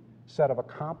amazing set of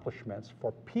accomplishments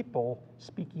for people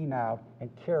speaking out and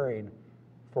caring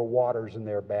for waters in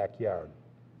their backyard.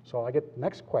 So I get the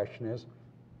next question is,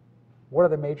 what are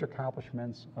the major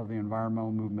accomplishments of the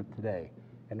environmental movement today?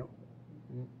 And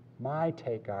my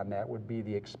take on that would be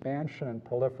the expansion and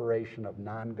proliferation of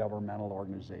non-governmental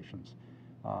organizations.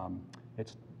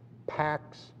 It's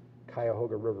PACS,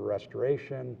 Cuyahoga River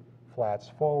Restoration,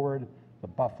 Flats Forward, the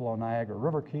Buffalo Niagara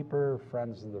Riverkeeper,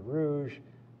 Friends of the Rouge,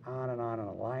 on, an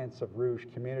Alliance of Rouge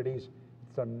Communities.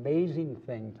 It's an amazing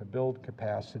thing to build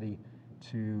capacity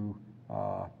to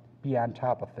be on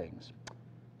top of things.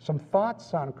 Some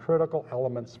thoughts on critical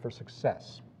elements for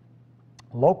success.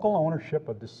 Local ownership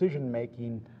of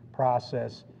decision-making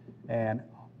process and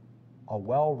a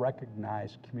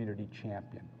well-recognized community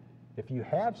champion. If you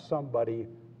have somebody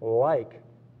like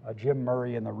Jim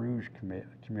Murray in the Rouge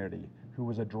community, who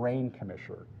was a drain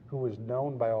commissioner, who was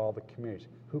known by all the communities,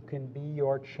 who can be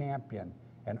your champion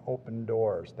and open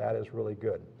doors, that is really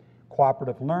good.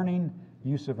 Cooperative learning,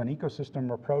 use of an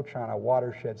ecosystem approach on a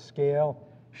watershed scale,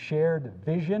 shared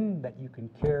vision that you can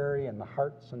carry in the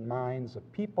hearts and minds of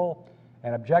people,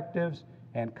 and objectives,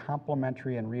 and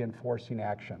complementary and reinforcing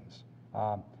actions.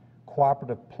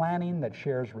 Cooperative planning that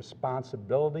shares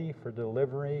responsibility for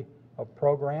delivery of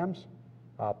programs,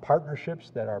 partnerships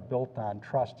that are built on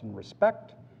trust and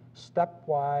respect,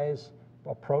 stepwise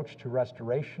approach to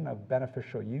restoration of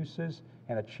beneficial uses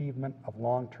and achievement of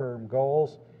long-term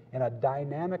goals, and a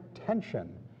dynamic tension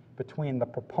between the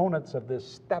proponents of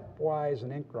this stepwise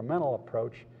and incremental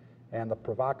approach and the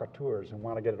provocateurs who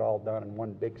want to get it all done in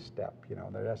one big step. You know,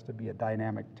 there has to be a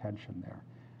dynamic tension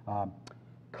there.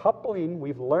 Coupling,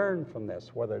 we've learned from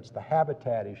this, whether it's the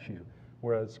habitat issue,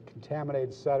 whether it's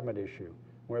contaminated sediment issue,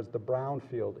 whether it's the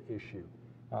brownfield issue,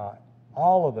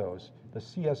 all of those, the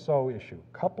CSO issue,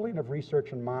 coupling of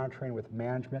research and monitoring with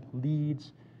management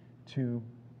leads to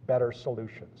better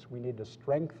solutions. We need to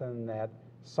strengthen that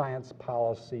science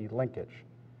policy linkage.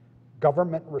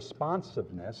 Government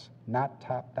responsiveness, not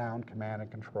top-down command and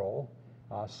control,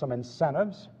 some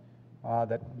incentives,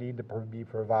 that need to be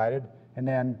provided, and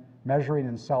then measuring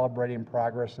and celebrating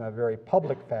progress in a very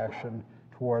public fashion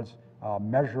towards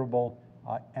measurable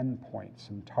endpoints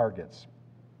and targets.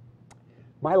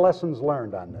 My lessons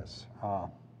learned on this.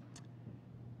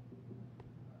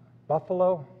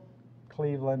 Buffalo,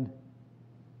 Cleveland,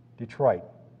 Detroit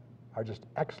are just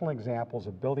excellent examples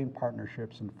of building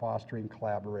partnerships and fostering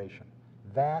collaboration.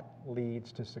 That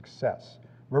leads to success.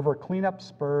 River cleanup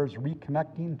spurs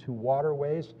reconnecting to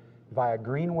waterways via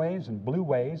greenways and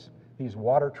blueways, these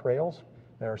water trails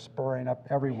that are spurring up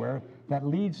everywhere. That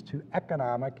leads to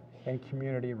economic and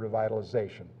community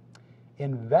revitalization.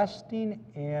 Investing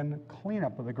in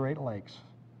cleanup of the Great Lakes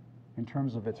in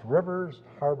terms of its rivers,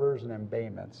 harbors, and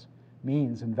embayments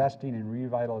means investing in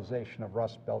revitalization of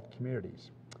Rust Belt communities.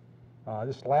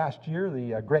 This last year,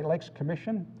 the Great Lakes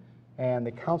Commission and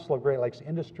the Council of Great Lakes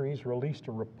Industries released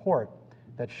a report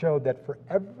that showed that for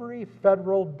every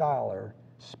federal dollar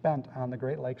spent on the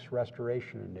Great Lakes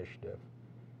Restoration Initiative,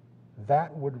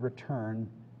 that would return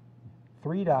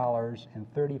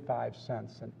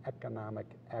 $3.35 in economic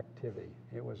activity.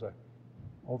 It was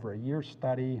over a year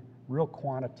study, real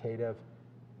quantitative,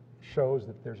 shows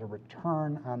that there's a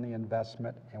return on the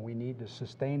investment, and we need to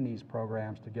sustain these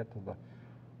programs to get to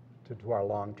our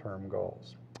long-term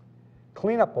goals.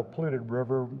 Cleanup of polluted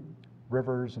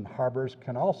rivers and harbors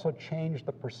can also change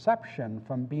the perception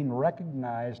from being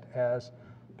recognized as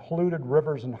polluted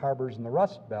rivers and harbors in the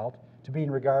Rust Belt to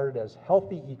being regarded as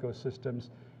healthy ecosystems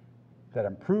that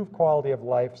improve quality of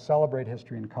life, celebrate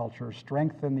history and culture,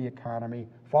 strengthen the economy,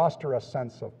 foster a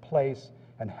sense of place,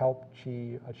 and help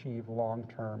achieve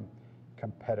long-term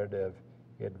competitive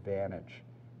advantage.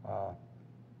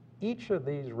 Each of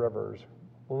these rivers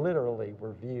literally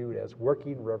were viewed as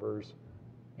working rivers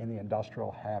in the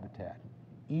industrial habitat.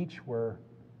 Each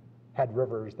had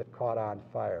rivers that caught on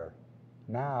fire.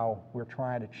 Now we're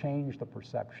trying to change the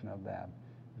perception of them.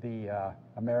 The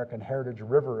American Heritage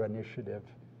River Initiative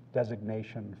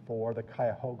designation for the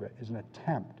Cuyahoga is an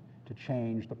attempt to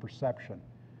change the perception.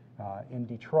 In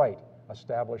Detroit,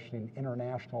 establishing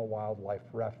International Wildlife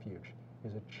Refuge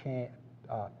is an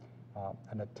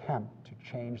attempt to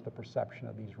change the perception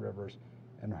of these rivers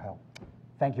and health.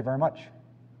 Thank you very much.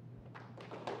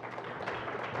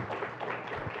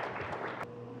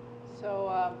 So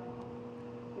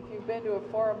if you've been to a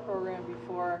forum program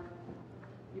before,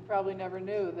 you probably never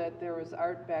knew that there was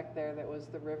art back there that was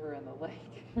the river and the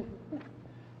lake.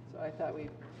 So I thought we'd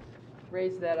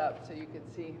raise that up so you could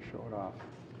see. Show it off.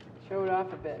 Show it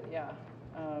off a bit, yeah.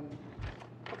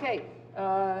 Okay,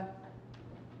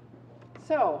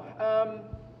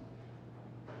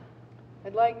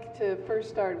 I'd like to first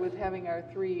start with having our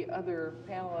three other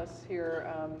panelists here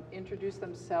introduce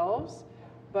themselves,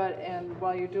 and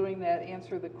while you're doing that,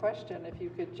 answer the question. If you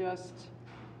could just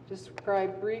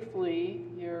describe briefly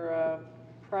your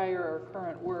prior or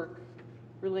current work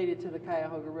related to the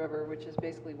Cuyahoga River, which is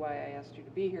basically why I asked you to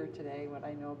be here today, what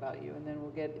I know about you, and then we'll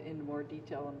get into more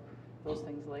detail on those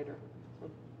things later. So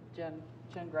Jen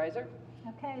Greiser.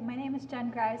 Okay, my name is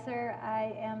Jen Greiser.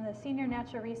 I am the Senior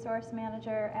Natural Resource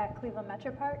Manager at Cleveland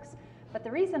Metro Parks. But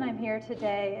the reason I'm here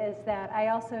today is that I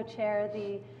also chair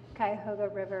the Cuyahoga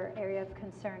River Area of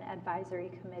Concern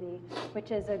Advisory Committee,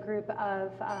 which is a group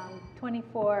of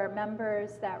 24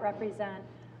 members that represent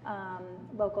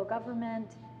local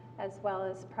government, as well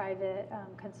as private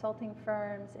consulting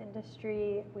firms,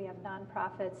 industry. We have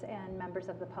nonprofits and members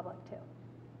of the public too.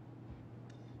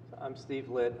 I'm Steve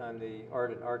Litt. I'm the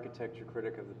art and architecture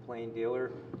critic of the Plain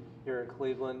Dealer here in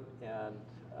Cleveland, and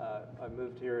I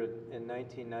moved here in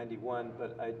 1991,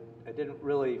 but I didn't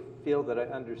really feel that I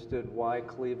understood why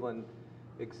Cleveland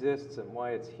exists and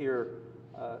why it's here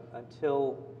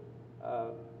until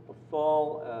the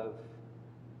fall of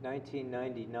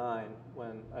 1999,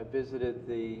 when I visited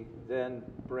the then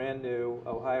brand new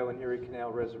Ohio and Erie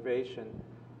Canal Reservation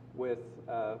with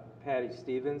Patty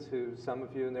Stevens, who some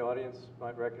of you in the audience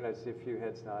might recognize, see a few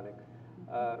heads nodding.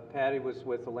 Patty was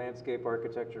with a landscape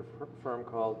architecture firm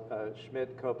called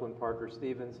Schmidt, Copeland, Parker,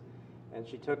 Stevens, and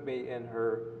she took me in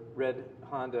her red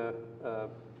Honda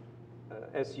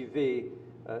SUV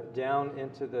down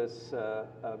into this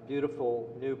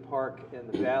beautiful new park in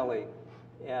the valley,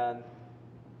 and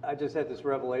I just had this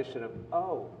revelation of,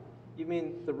 oh, you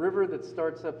mean the river that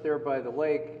starts up there by the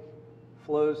lake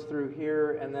flows through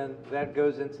here, and then that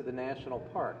goes into the national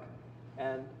park.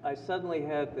 And I suddenly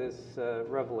had this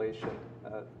revelation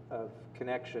of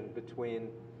connection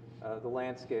between the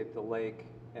landscape, the lake,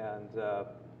 and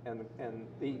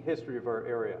the history of our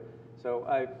area. So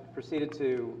I proceeded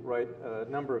to write a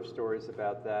number of stories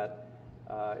about that.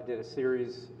 I did a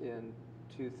series in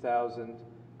 2000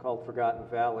 called Forgotten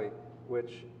Valley,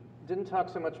 which didn't talk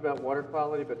so much about water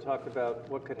quality, but talked about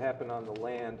what could happen on the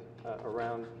land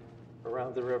around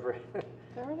the river.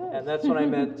 There it is. And that's when I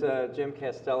met Jim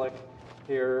Kastelic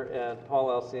here, and Paul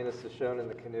Alcinas is shown in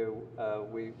the canoe.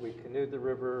 We canoed the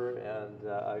river, and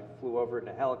I flew over it in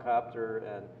a helicopter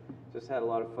and just had a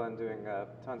lot of fun doing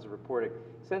tons of reporting.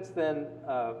 Since then,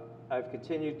 I've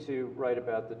continued to write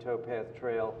about the towpath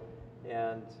trail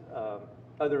and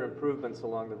other improvements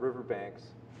along the riverbanks.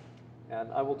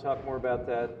 And I will talk more about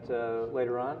that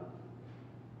later on.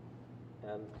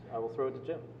 And I will throw it to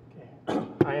Jim. Okay.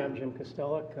 Hi, I'm Jim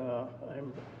Kastelic.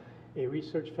 I'm a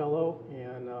research fellow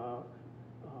and a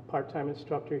part-time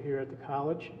instructor here at the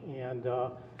college. And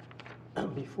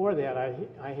before that,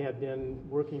 I had been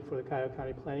working for the Cuyahoga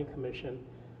County Planning Commission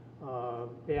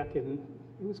back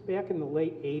in the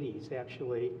late 80s,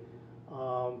 actually,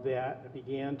 that I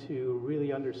began to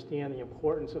really understand the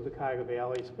importance of the Cuyahoga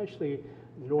Valley, especially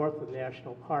north of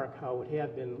National Park, how it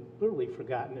had been literally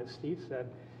forgotten, as Steve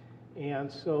said. And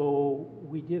so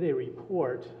we did a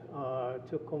report,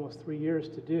 took almost 3 years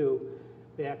to do,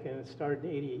 it started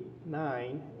in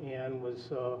 '89 and was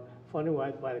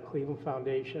funded by the Cleveland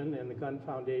Foundation and the Gunn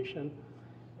Foundation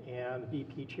and the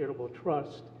BP Charitable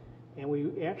Trust. And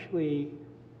we actually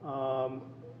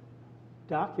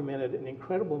documented an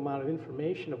incredible amount of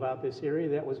information about this area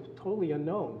that was totally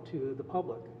unknown to the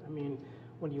public. I mean,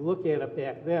 when you look at it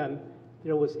back then,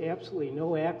 there was absolutely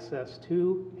no access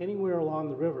to anywhere along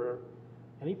the river,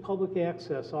 any public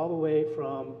access all the way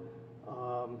from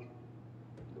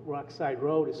Rockside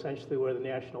Road, essentially where the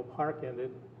National Park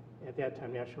ended, at that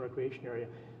time National Recreation Area.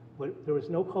 But there was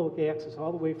no public access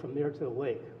all the way from there to the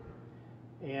lake.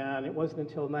 And it wasn't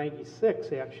until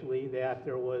 '96, actually, that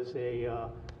there was a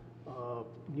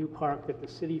new park that the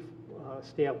city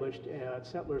established at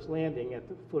Settlers Landing at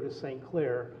the foot of St.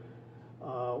 Clair,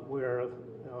 where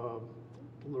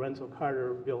Lorenzo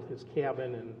Carter built his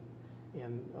cabin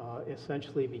and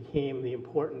essentially became the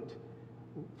important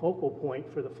focal point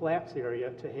for the Flats area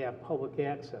to have public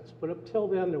access. But up till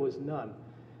then, there was none.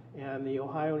 And the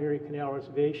Ohio and Erie Canal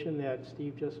Reservation that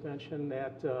Steve just mentioned,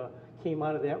 that came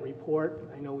out of that report.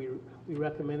 I know we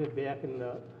recommended back in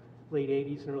the late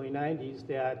 80s and early 90s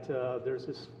that there's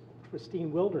this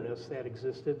pristine wilderness that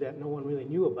existed that no one really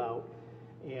knew about.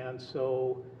 And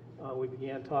so we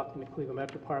began talking to Cleveland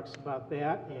Metro Parks about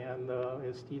that, and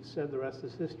as Steve said, the rest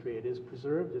is history. It is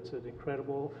preserved, it's an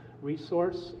incredible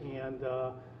resource, and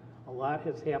a lot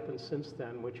has happened since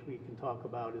then, which we can talk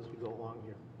about as we go along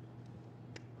here.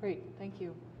 Great, thank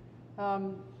you.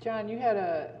 John, you had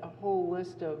a whole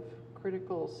list of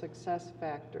critical success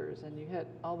factors, and you hit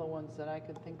all the ones that I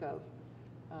could think of.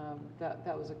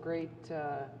 That was a great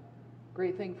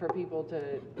thing for people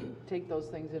to take those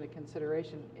things into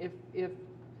consideration. If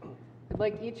I'd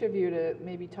like each of you to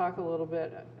maybe talk a little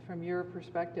bit from your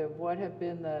perspective. What have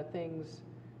been the things,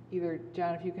 either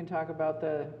John, if you can talk about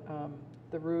the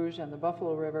Rouge and the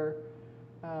Buffalo River,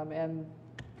 and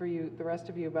for you, the rest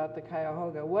of you, about the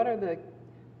Cuyahoga. What are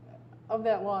of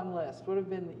that long list, what have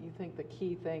been, you think, the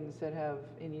key things that have,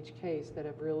 in each case, that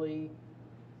have really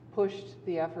pushed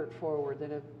the effort forward,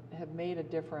 that have made a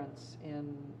difference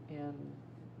in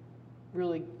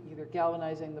really either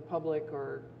galvanizing the public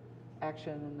or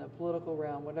action in the political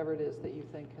realm, whatever it is that you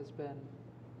think has been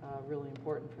really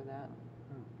important for that?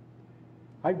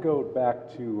 I'd go back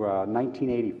to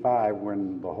 1985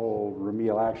 when the whole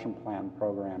Remedial Action Plan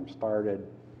program started,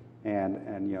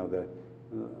 and you know,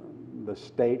 the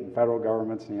state and federal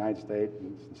governments in the United States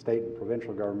and state and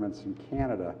provincial governments in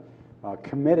Canada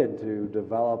committed to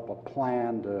develop a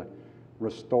plan to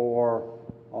restore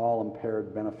all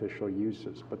impaired beneficial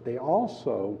uses. But they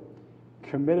also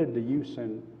committed to use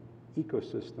an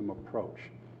ecosystem approach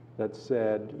that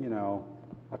said, you know,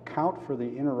 account for the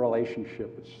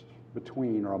interrelationships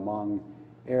between or among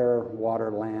air,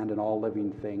 water, land, and all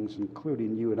living things,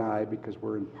 including you and I, because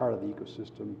we're in part of the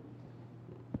ecosystem.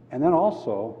 And then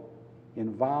also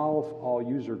involve all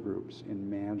user groups in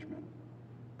management.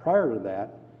 Prior to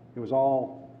that, it was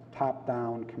all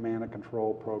top-down command and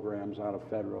control programs out of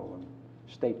federal and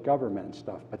state government and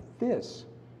stuff. But this,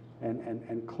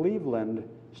 and Cleveland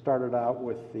started out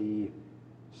with the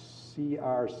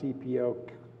CRCPO,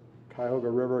 Cuyahoga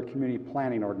River Community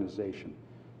Planning Organization.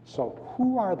 So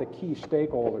who are the key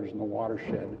stakeholders in the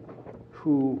watershed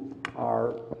who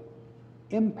are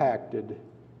impacted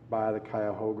by the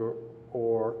Cuyahoga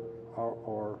or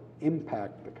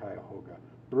impact the Cuyahoga?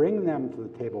 Bring them to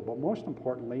the table, but most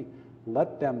importantly,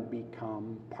 let them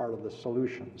become part of the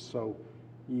solution. So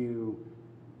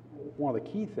one of the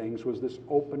key things was this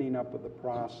opening up of the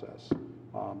process.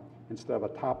 Instead of a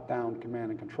top-down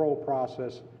command and control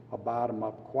process, a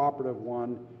bottom-up cooperative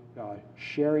one,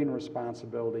 sharing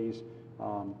responsibilities,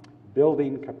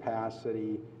 building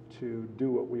capacity to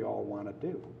do what we all want to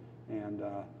do,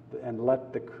 and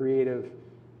let the creative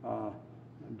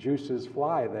juices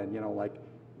fly. Then, like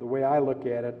the way I look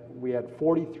at it, we had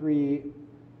 43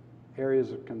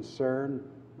 areas of concern.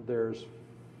 There's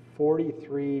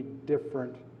 43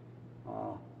 different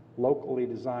locally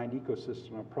designed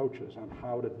ecosystem approaches on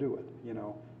how to do it,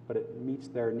 but it meets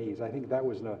their needs. I think that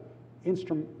was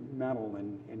instrumental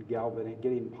in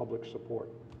getting public support.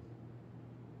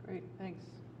 Great, thanks.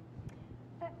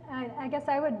 I guess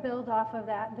I would build off of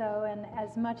that, though, and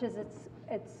as much as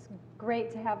it's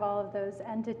great to have all of those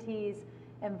entities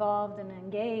involved and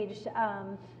engaged,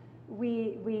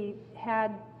 we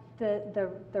had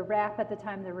the RAP at the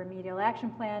time, the Remedial Action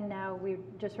Plan. Now we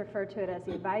just refer to it as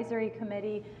the Advisory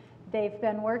Committee. They've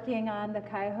been working on the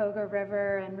Cuyahoga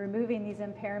River and removing these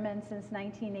impairments since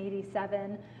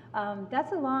 1987.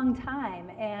 That's a long time,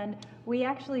 and we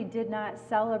actually did not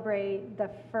celebrate the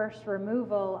first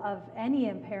removal of any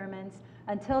impairments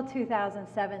until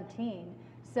 2017,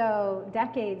 so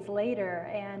decades later.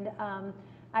 And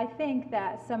I think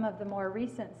that some of the more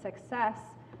recent success,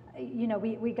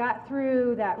 we got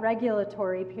through that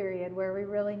regulatory period where we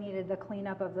really needed the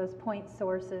cleanup of those point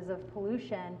sources of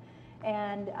pollution.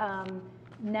 And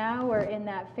now we're in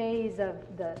that phase of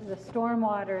the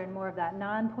stormwater and more of that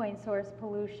non-point source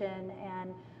pollution,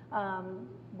 and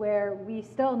where we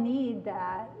still need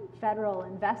that federal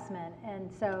investment.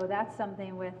 And so that's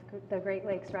something with the Great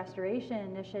Lakes Restoration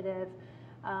Initiative,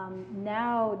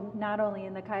 now not only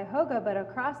in the Cuyahoga but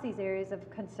across these areas of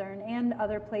concern and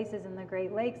other places in the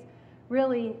Great Lakes,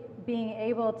 really being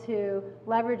able to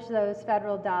leverage those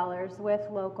federal dollars with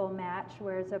local match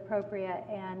where it's appropriate,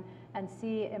 and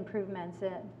see improvements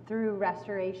through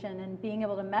restoration, and being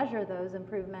able to measure those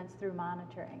improvements through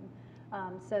monitoring.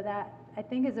 So that, I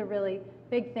think, is a really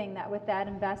big thing, that with that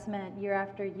investment year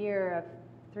after year of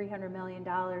 $300 million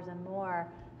and more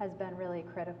has been really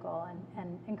critical,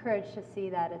 and encouraged to see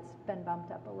that it's been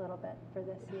bumped up a little bit for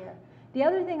this year. The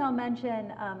other thing I'll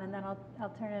mention, and then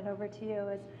I'll turn it over to you,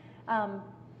 is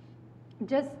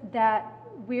just that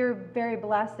we're very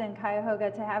blessed in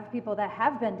Cuyahoga to have people that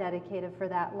have been dedicated for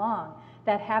that long,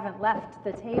 that haven't left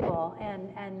the table,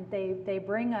 and they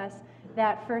bring us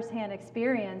that firsthand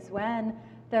experience when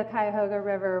the Cuyahoga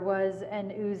River was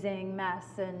an oozing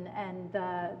mess, and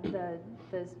the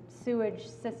sewage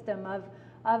system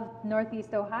of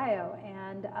Northeast Ohio,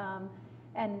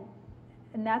 and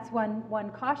that's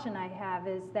one caution I have,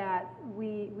 is that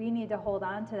we need to hold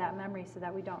on to that memory so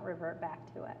that we don't revert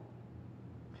back to it.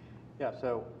 Yeah,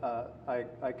 so I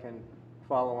can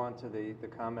follow on to the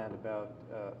comment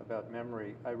about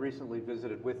memory. I recently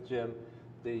visited with Jim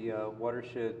the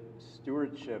Watershed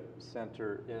Stewardship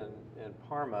Center in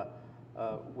Parma,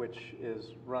 which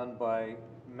is run by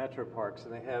Metro Parks,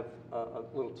 and they have a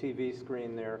little TV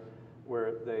screen there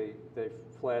where they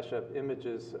flash up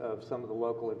images of some of the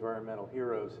local environmental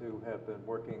heroes who have been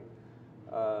working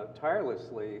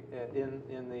tirelessly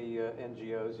in the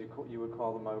NGOs. You would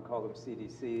call them, I would call them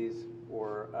CDCs,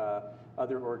 or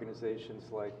other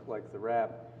organizations like the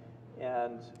RAP.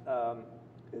 And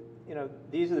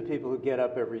these are the people who get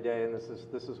up every day, and this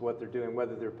is what they're doing,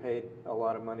 whether they're paid a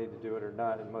lot of money to do it or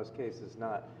not. In most cases,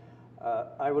 not.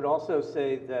 I would also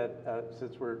say that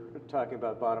since we're talking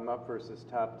about bottom up versus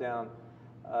top down,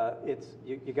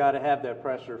 you got to have that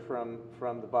pressure from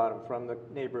the bottom, from the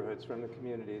neighborhoods, from the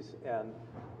communities, and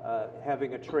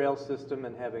having a trail system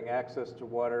and having access to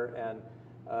water and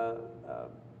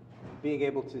being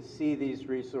able to see these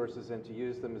resources and to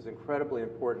use them is incredibly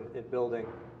important in building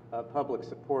public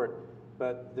support.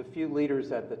 But the few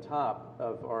leaders at the top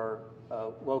of our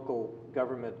local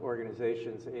government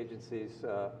organizations, agencies,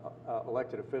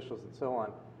 elected officials, and so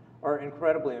on, are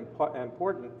incredibly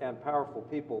important and powerful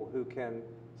people who can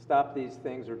stop these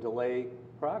things or delay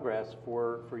progress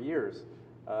for years.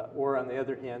 Or on the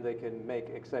other hand, they can make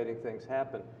exciting things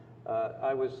happen.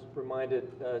 I was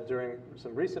reminded during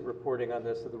some recent reporting on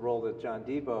this of the role that John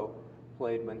Debo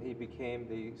played when he became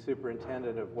the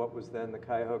superintendent of what was then the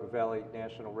Cuyahoga Valley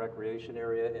National Recreation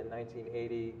Area in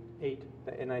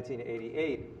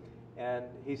 1988. And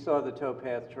he saw the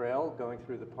towpath trail going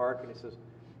through the park, and he says,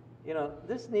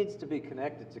 this needs to be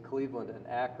connected to Cleveland and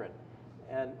Akron.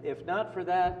 And if not for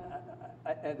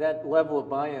that level of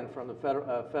buy-in from the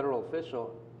federal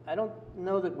official, I don't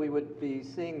know that we would be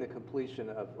seeing the completion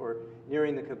of, or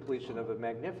nearing the completion of, a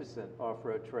magnificent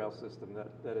off-road trail system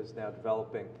that is now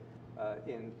developing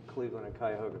in Cleveland and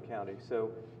Cuyahoga County.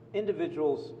 So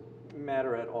individuals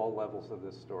matter at all levels of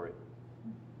this story.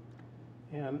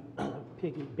 And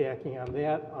piggybacking on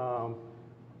that,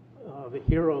 the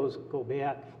heroes go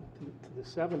back to the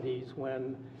 70s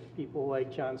when people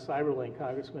like John Seiberling,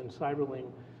 Congressman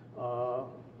Seiberling,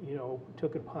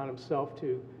 took it upon himself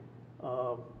to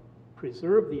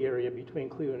preserve the area between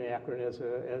Cleveland and Akron as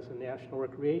a national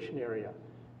recreation area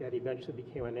that eventually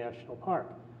became a national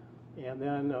park. And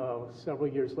then several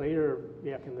years later,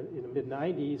 back in the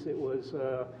mid-90s, it was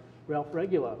Ralph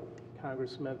Regula,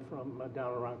 congressman from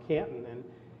down around Canton, and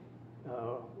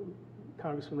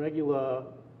Congressman Regula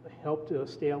helped to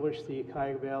establish the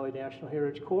Cuyahoga Valley National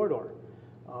Heritage Corridor.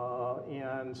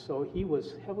 And so he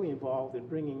was heavily involved in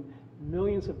bringing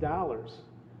millions of dollars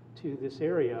to this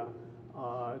area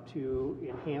to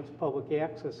enhance public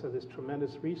access to this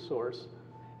tremendous resource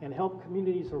and help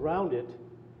communities around it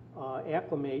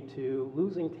acclimate to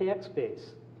losing tax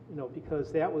base.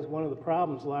 Because that was one of the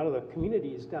problems. A lot of the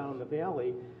communities down in the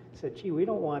valley said, gee, we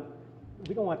don't want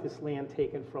this land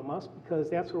taken from us because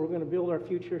that's where we're going to build our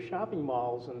future shopping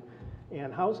malls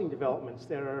and housing developments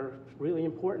that are really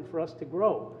important for us to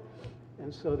grow.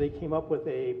 And so they came up with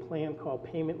a plan called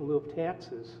payment in lieu of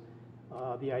taxes.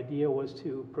 The idea was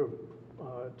to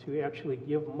actually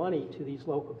give money to these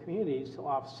local communities to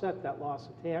offset that loss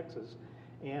of taxes.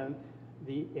 And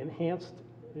the enhanced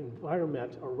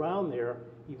environment around there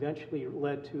eventually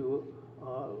led to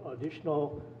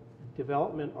additional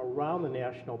development around the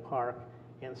national park,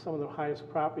 and some of the highest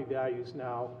property values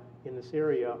now in this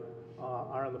area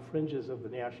are on the fringes of the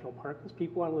national park because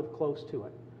people want to live close to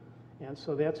it. And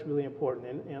so that's really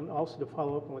important. And also to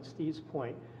follow up on what Steve's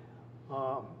point,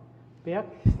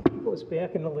 it was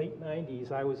back in the late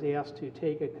 90s, I was asked to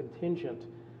take a contingent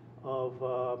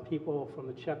of people from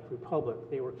the Czech Republic,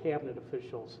 they were cabinet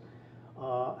officials,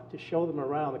 to show them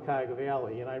around the Cuyahoga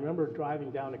Valley. And I remember driving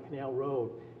down to Canal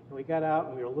Road, and we got out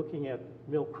and we were looking at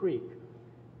Mill Creek.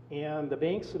 And the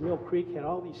banks of Mill Creek had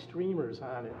all these streamers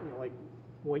on it, like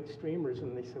white streamers,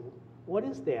 and they said, what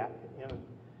is that? And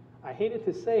I hated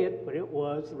to say it, but it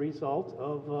was the result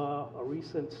of a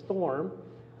recent storm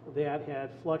that had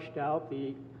flushed out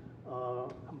the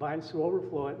combined sewer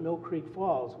overflow at Mill Creek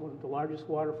Falls, one of the largest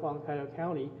waterfall in Cuyahoga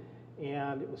County,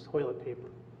 and it was toilet paper.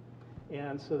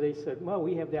 And so they said, well,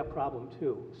 we have that problem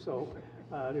too. So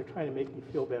they're trying to make me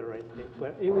feel better, I think.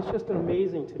 But it was just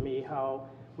amazing to me how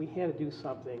we had to do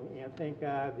something, and thank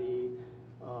God the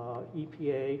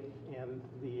EPA and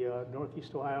the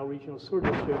Northeast Ohio Regional Sewer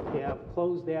District have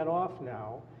closed that off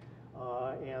now,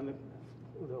 and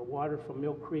the water from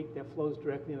Mill Creek that flows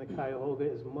directly into Cuyahoga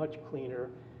is much cleaner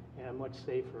and much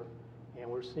safer, and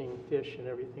we're seeing fish and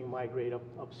everything migrate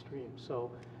upstream. So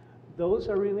those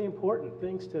are really important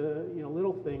things to,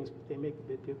 little things, but they make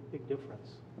a big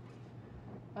difference.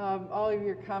 All of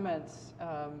your comments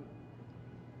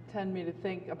tend me to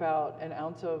think about an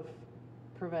ounce of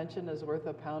prevention is worth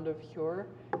a pound of cure.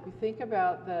 You think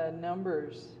about the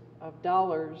numbers of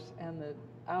dollars and the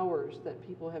hours that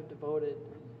people have devoted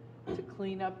to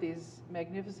clean up these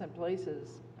magnificent places,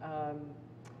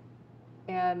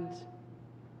 and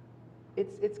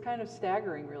it's kind of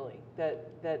staggering, really,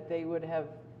 that they would have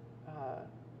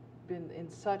been in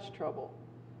such trouble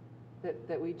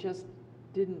that we just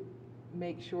didn't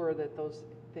make sure that those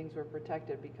things were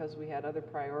protected because we had other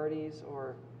priorities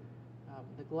or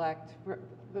neglect, for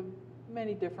the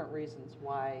many different reasons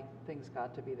why things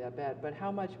got to be that bad. But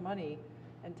how much money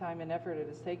and time and effort it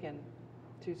has taken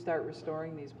to start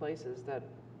restoring these places that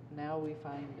now we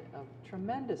find of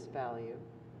tremendous value,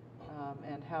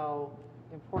 and how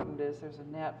important it is, there's a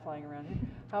gnat flying around here,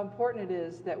 how important it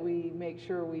is that we make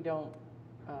sure we don't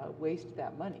waste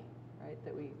that money, right?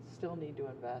 That we still need to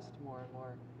invest more and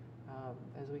more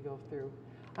as we go through.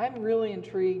 I'm really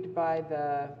intrigued by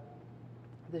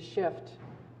the shift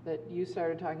that you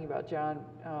started talking about, John,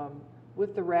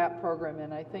 with the RAP program,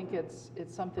 and I think it's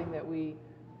something that we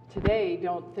today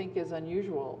don't think is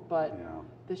unusual, but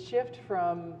the shift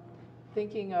from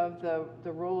thinking of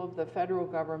the role of the federal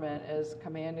government as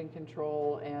command and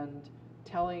control and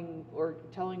telling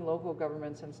local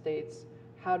governments and states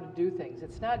how to do things.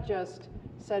 It's not just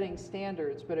setting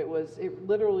standards, but it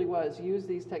literally was use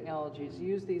these technologies,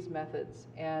 use these methods.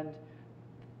 And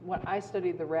when I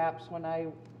studied the RAPs when I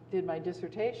did my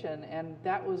dissertation, and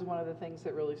that was one of the things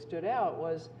that really stood out,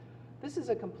 was this is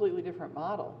a completely different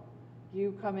model.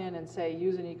 You come in and say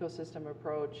use an ecosystem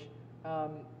approach,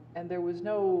 and there was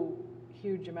no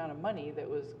huge amount of money that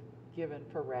was given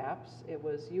for RAPs. It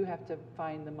was you have to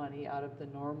find the money out of the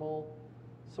normal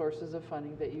sources of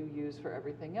funding that you use for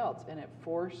everything else. And it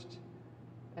forced,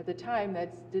 at the time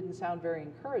that didn't sound very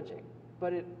encouraging,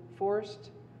 but it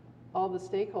forced all the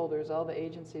stakeholders, all the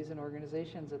agencies and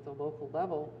organizations at the local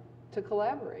level to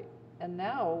collaborate. And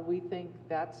now we think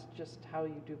that's just how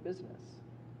you do business.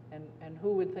 and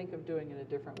who would think of doing it a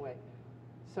different way?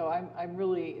 So I'm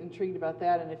really intrigued about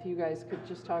that, and if you guys could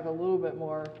just talk a little bit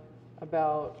more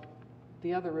about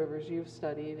the other rivers you've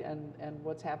studied and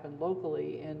what's happened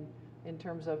locally in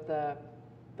terms of the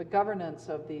governance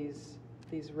of these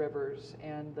rivers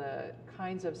and the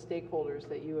kinds of stakeholders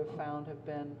that you have found have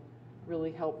been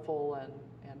really helpful and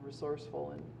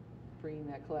resourceful in bringing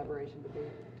that collaboration to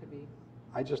be.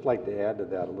 I'd just like to add to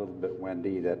that a little bit,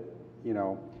 Wendy, that, you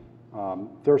know,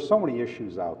 there are so many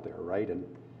issues out there, right?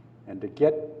 And to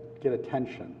get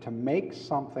attention, to make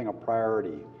something a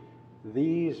priority,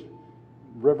 these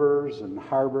rivers and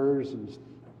harbors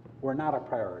were not a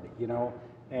priority, you know,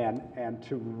 and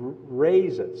to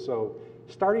raise it. So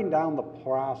starting down the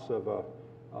process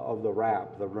of the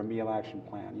RAP, the Remedial Action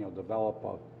Plan, you know, develop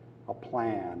a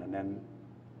plan and then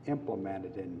implement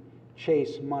it and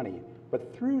chase money.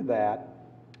 But through that,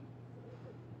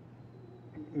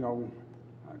 you know,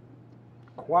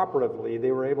 cooperatively,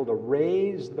 they were able to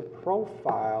raise the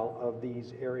profile of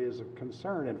these areas of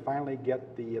concern and finally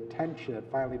get the attention it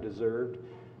finally deserved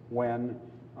when,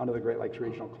 under the Great Lakes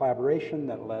Regional Collaboration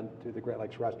that led to the Great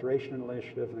Lakes Restoration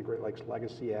Initiative and the Great Lakes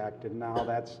Legacy Act, and now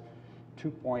that's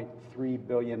 $2.3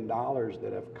 billion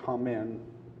that have come in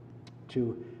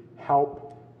to help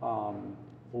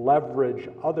leverage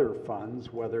other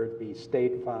funds, whether it be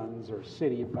state funds or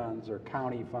city funds or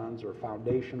county funds or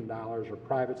foundation dollars or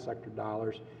private sector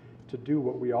dollars, to do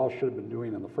what we all should have been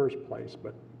doing in the first place.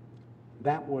 But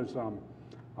that was,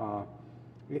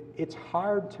 it's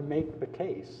hard to make the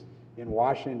case in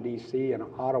Washington, D.C. and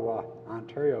Ottawa,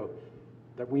 Ontario,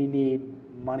 that we need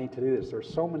money to do this. There's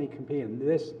so many competing.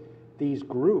 These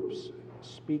groups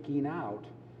speaking out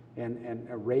and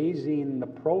raising the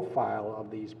profile of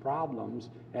these problems,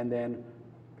 and then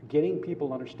getting people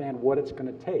to understand what it's going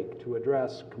to take to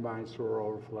address combined sewer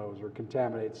overflows or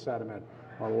contaminated sediment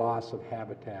or loss of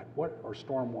habitat, or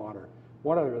stormwater,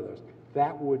 what are those?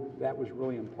 That was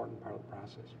really an important part of the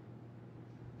process.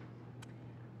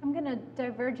 I'm going to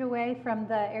diverge away from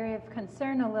the area of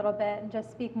concern a little bit and just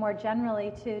speak more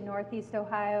generally to Northeast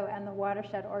Ohio and the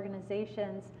watershed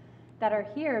organizations that are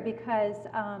here, because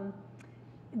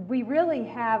we really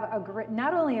have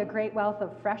not only a great wealth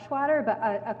of fresh water, but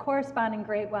a corresponding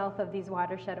great wealth of these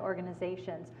watershed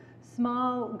organizations.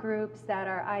 Small groups that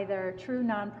are either true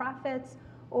nonprofits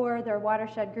or they're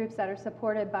watershed groups that are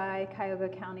supported by Cuyahoga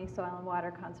County Soil and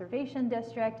Water Conservation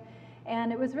District.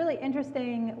 And it was really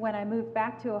interesting when I moved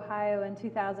back to Ohio in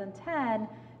 2010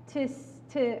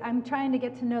 I'm trying to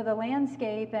get to know the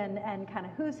landscape and kind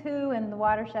of who's who in the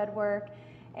watershed work,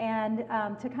 and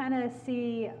to kind of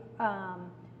see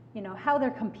you know, how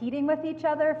they're competing with each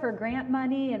other for grant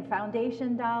money and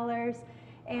foundation dollars.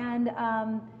 And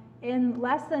in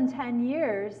less than 10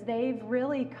 years, they've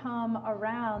really come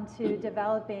around to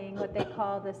developing what they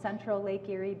call the Central Lake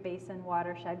Erie Basin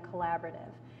Watershed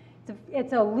Collaborative.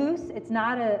 It's a loose, it's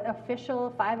not an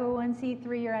official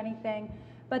 501c3 or anything,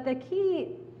 but the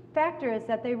key factor is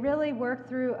that they really work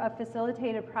through a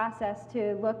facilitated process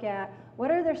to look at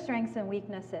what are their strengths and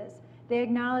weaknesses. They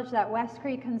acknowledge that West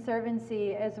Creek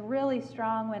Conservancy is really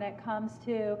strong when it comes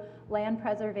to land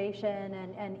preservation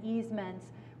and easements,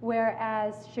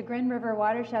 whereas Chagrin River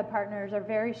Watershed Partners are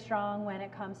very strong when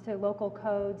it comes to local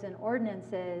codes and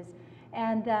ordinances.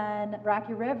 And then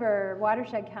Rocky River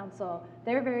Watershed Council,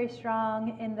 they're very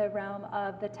strong in the realm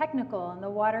of the technical and the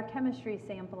water chemistry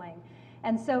sampling.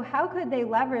 And so how could they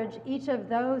leverage each of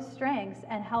those strengths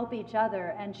and help each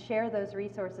other and share those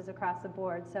resources across the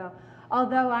board? So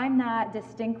although I'm not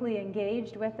distinctly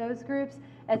engaged with those groups,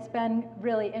 it's been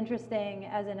really interesting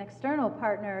as an external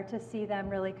partner to see them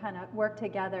really kind of work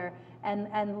together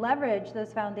and leverage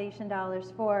those foundation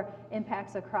dollars for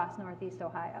impacts across Northeast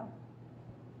Ohio.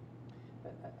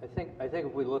 I think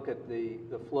if we look at the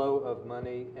flow of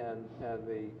money and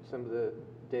some of the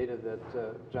data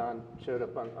that John showed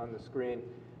up on the screen,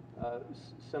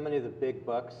 so many of the big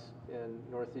bucks in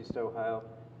Northeast Ohio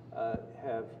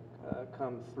have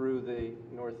come through the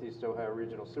Northeast Ohio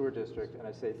Regional Sewer District, and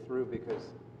I say through because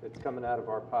it's coming out of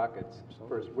our pockets.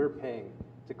 First, we're paying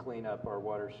to clean up our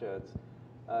watersheds,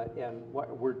 and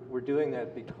we're doing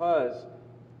that because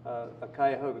a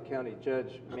Cuyahoga County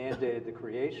judge mandated the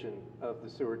creation of the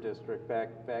sewer district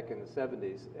back in the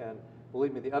 70s, and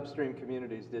believe me, the upstream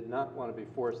communities did not want to be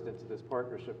forced into this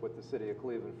partnership with the city of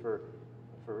Cleveland for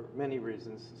many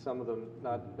reasons, some of them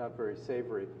not very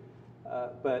savory.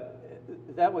 But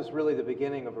that was really the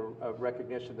beginning of a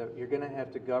recognition that you're going to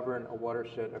have to govern a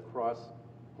watershed across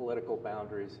political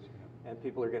boundaries, and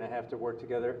people are going to have to work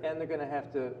together, and they're going to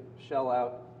have to shell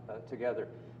out together.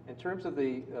 In terms of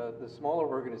the smaller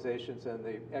organizations and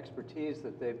the expertise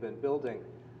that they've been building,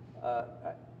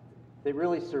 they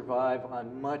really survive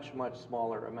on much, much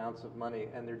smaller amounts of money,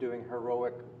 and they're doing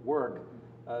heroic work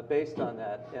based on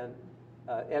that. And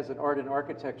as an art and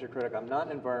architecture critic, I'm not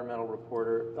an environmental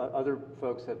reporter. Other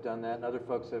folks have done that, and other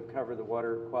folks have covered the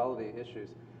water quality issues.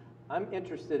 I'm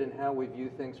interested in how we view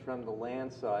things from the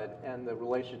land side and the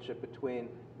relationship between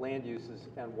land uses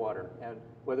and water, and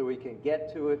whether we can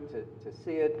get to it, to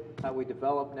see it, how we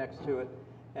develop next to it.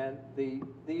 And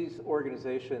these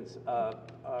organizations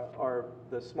are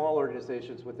the small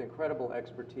organizations with incredible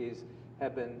expertise,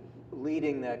 have been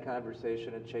leading that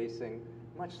conversation and chasing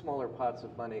much smaller pots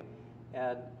of money.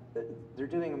 And they're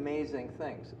doing amazing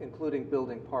things, including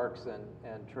building parks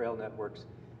and trail networks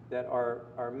that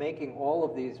are making all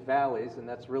of these valleys, and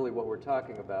that's really what we're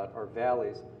talking about, are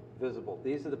valleys, visible.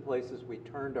 These are the places we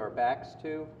turned our backs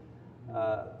to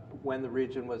when the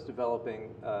region was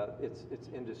developing its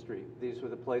industry. These were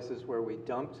the places where we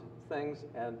dumped things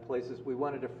and places we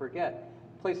wanted to forget.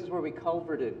 Places where we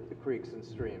culverted the creeks and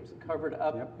streams, covered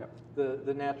up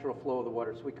the natural flow of the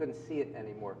water so we couldn't see it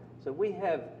anymore. So we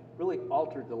have really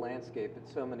altered the landscape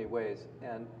in so many ways,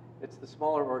 and it's the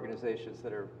smaller organizations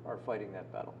that are fighting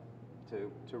that battle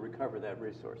to recover that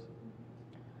resource.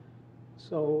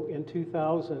 So in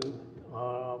 2000,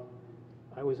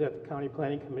 I was at the County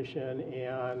Planning Commission,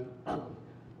 and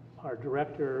our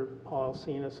director, Paul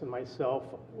Cenas, and myself,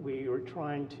 we were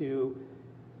trying to,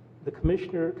 the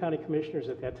county commissioners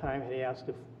at that time had asked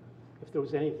if there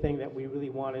was anything that we really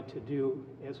wanted to do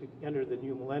as we entered the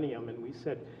new millennium, and we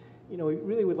said, you know, we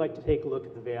really would like to take a look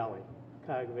at the valley,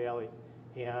 Cuyahoga Valley.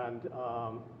 And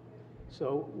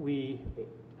so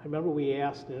I remember we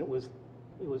asked, and it was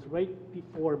right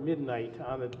before midnight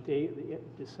on the day,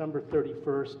 December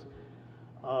 31st,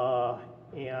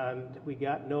 and we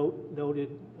got a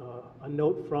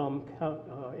note from,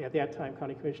 at that time,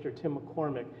 County Commissioner Tim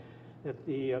McCormick, that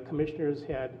the commissioners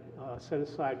had set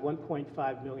aside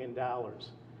 $1.5 million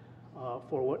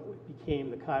for what became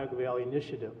the Cuyahoga Valley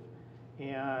Initiative.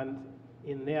 And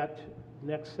in that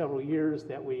next several years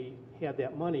that we had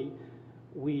that money,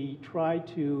 we tried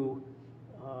to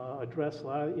address a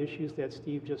lot of the issues that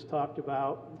Steve just talked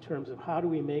about in terms of how do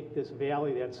we make this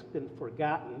valley that's been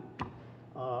forgotten,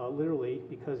 literally,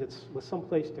 because it was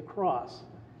someplace to cross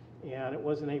and it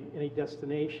wasn't any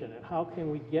destination. And how can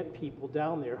we get people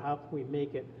down there? How can we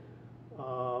make it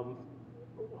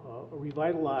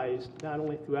revitalized, not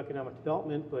only through economic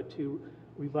development, but to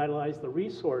revitalize the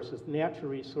resources, the natural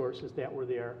resources that were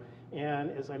there.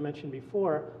 And as I mentioned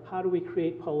before, how do we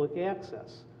create public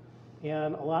access?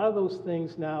 And a lot of those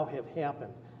things now have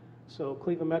happened. So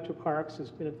Cleveland Metro Parks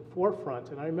has been at the forefront.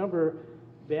 And I remember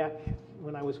back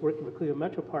when I was working with Cleveland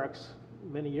Metro Parks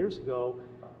many years ago,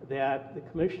 that the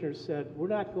commissioners said, we're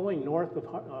not going north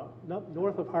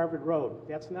of Harvard Road.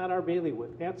 That's not our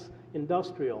bailiwick. That's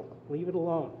industrial. Leave it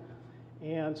alone.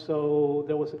 And so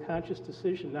there was a conscious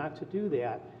decision not to do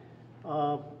that.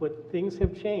 But things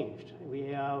have changed. We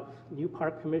have new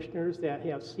park commissioners that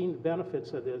have seen the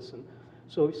benefits of this. And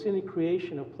so we've seen the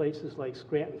creation of places like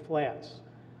Scranton Flats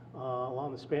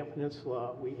along the Scranton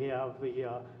Peninsula. We have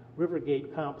the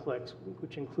Rivergate Complex,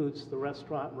 which includes the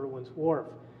restaurant Merwin's Wharf.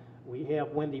 We have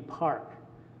Wendy Park.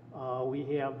 We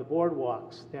have the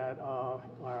boardwalks that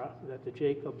the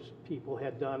Jacobs people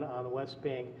had done on the West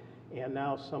Bank, and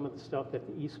now some of the stuff that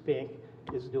the East Bank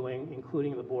is doing,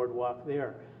 including the boardwalk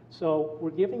there. So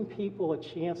we're giving people a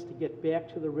chance to get back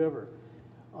to the river.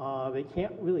 They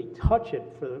can't really touch it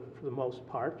for the most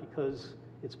part because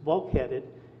it's bulkheaded,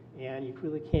 and you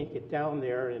really can't get down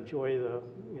there and enjoy the,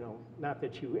 not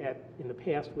that you in the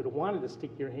past would have wanted to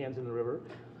stick your hands in the river,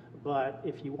 but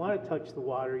if you want to touch the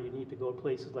water, you need to go to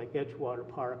places like Edgewater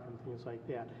Park and things like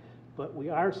that. But we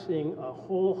are seeing a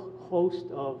whole host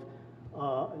of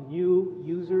new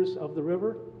users of the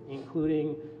river,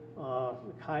 including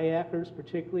kayakers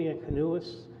particularly, and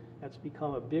canoeists. That's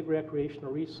become a big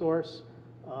recreational resource.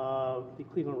 The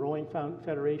Cleveland Rowing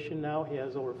Federation now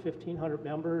has over 1,500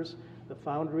 members. The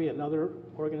Foundry, another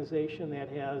organization that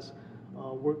has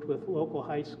worked with local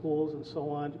high schools and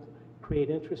so on to create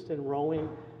interest in rowing.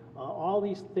 All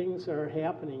these things are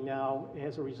happening now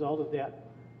as a result of that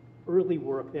early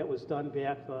work that was done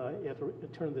back at the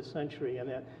turn of the century, and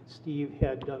that Steve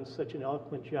had done such an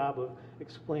eloquent job of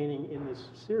explaining in this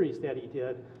series that he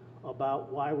did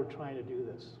about why we're trying to do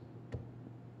this.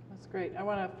 That's great. I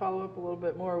want to follow up a little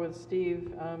bit more with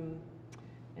Steve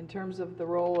in terms of the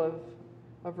role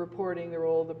of reporting, the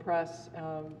role of the press.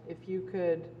 If you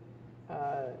could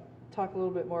talk a little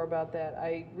bit more about that.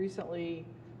 I recently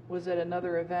was at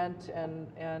another event,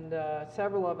 and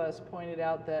several of us pointed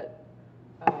out that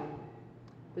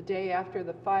the day after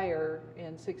the fire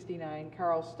in '69,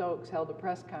 Carl Stokes held a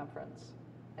press conference,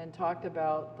 and talked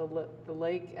about the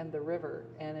lake and the river,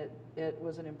 and it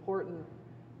was an important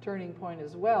turning point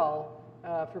as well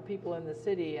for people in the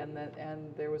city, and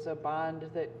there was a bond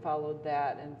that followed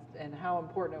that, and how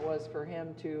important it was for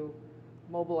him to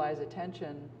mobilize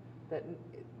attention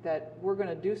that we're going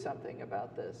to do something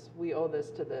about this. We owe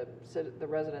this to the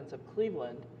residents of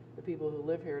Cleveland, the people who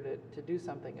live here, to do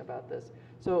something about this.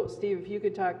 So Steve,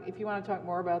 if you want to talk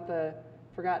more about the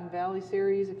Forgotten Valley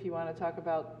series, if you want to talk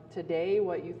about today,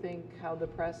 what you think, how the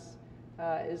press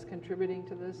is contributing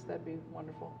to this, that'd be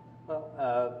wonderful.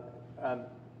 Well, I'm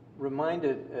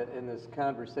reminded in this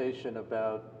conversation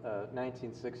about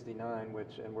 1969,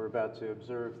 and we're about to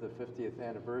observe the 50th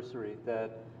anniversary,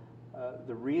 that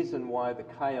the reason why the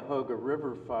Cuyahoga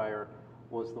River fire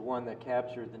was the one that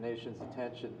captured the nation's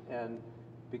attention and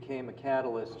became a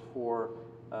catalyst for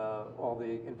all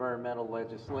the environmental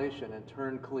legislation and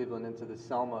turned Cleveland into the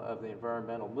Selma of the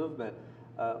environmental movement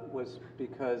was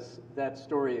because that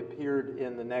story appeared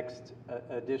in the next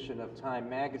edition of Time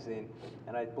magazine,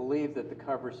 and I believe that the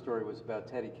cover story was about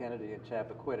Teddy Kennedy and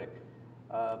Chappaquiddick.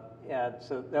 And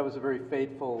so that was a very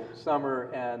fateful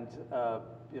summer, and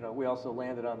we also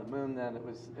landed on the moon then.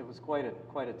 It was quite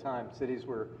a time. Cities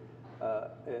were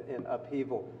in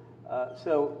upheaval.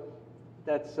 So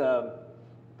that's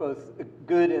both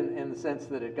good in the sense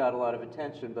that it got a lot of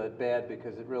attention, but bad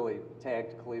because it really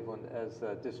tagged Cleveland as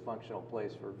a dysfunctional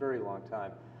place for a very long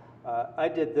time. I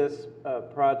did this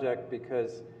project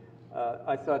because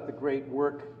I thought the great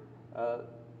work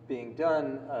being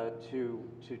done to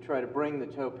try to bring the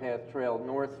towpath trail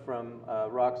north from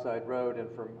Rockside Road and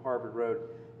from Harvard Road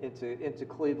into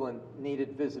Cleveland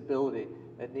needed visibility.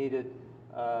 It needed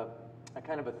a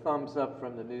kind of a thumbs up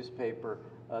from the newspaper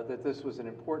that this was an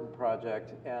important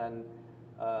project and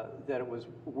that it was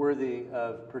worthy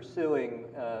of pursuing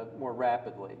more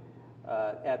rapidly.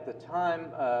 At the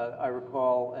time, I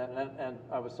recall, and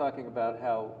I was talking about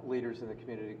how leaders in the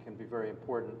community can be very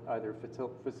important, either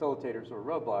facilitators or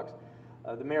roadblocks.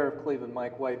 The mayor of Cleveland,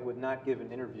 Mike White, would not give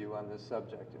an interview on this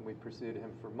subject, and we pursued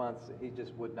him for months. He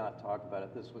just would not talk about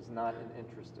it. This was not an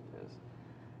interest of his.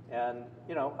 And,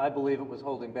 I believe it was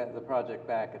holding back the project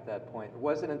back at that point. It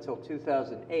wasn't until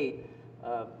 2008,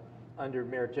 under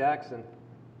Mayor Jackson,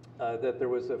 that there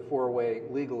was a four-way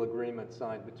legal agreement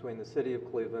signed between the city of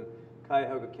Cleveland,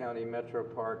 Cuyahoga County Metro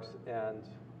Parks, and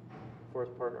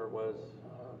fourth partner was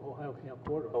Ohio Canal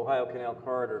Corridor. Ohio Canal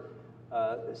Corridor,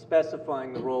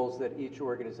 specifying the roles that each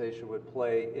organization would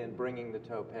play in bringing the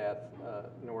towpath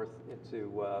north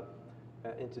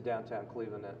into downtown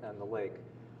Cleveland and the lake.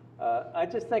 I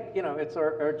just think, it's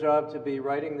our job to be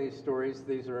writing these stories.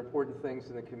 These are important things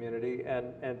in the community,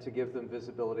 and to give them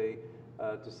visibility,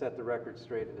 to set the record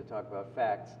straight and to talk about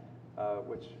facts,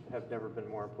 which have never been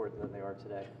more important than they are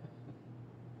today.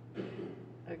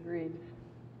 Agreed.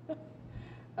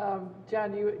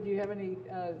 John, do you have any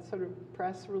sort of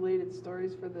press-related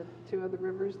stories for the two other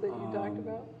rivers that you talked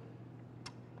about?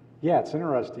 Yeah, it's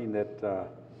interesting that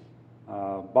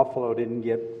Buffalo didn't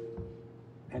get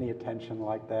any attention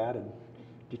like that, and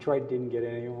Detroit didn't get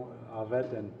any of it,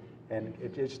 and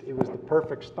it was the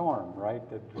perfect storm, right?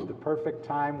 The perfect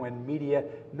time when media,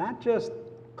 not just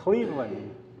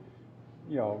Cleveland,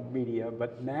 media,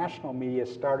 but national media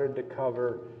started to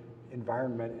cover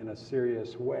environment in a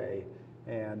serious way.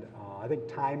 And I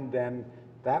think Time then,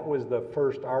 that was the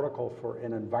first article for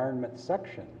an environment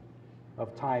section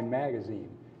of Time magazine,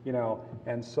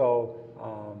 and so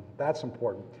that's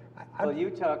important. Well, you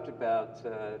talked about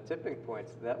tipping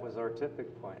points. That was our tipping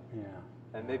point. Yeah.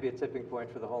 And maybe a tipping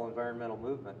point for the whole environmental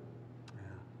movement.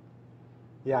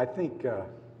 Yeah, I think a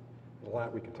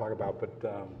lot we could talk about,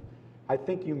 but I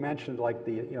think you mentioned like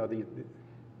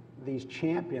these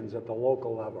champions at the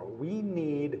local level. We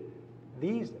need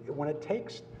these, when it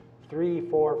takes 3,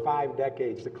 4, 5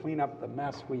 decades to clean up the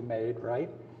mess we made, right?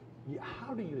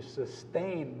 How do you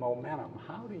sustain momentum?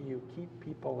 How do you keep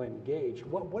people engaged?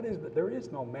 What is there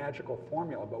is no magical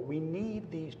formula, but we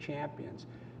need these champions,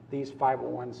 these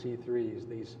 501c3s,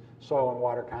 these soil and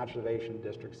water conservation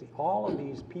districts, all of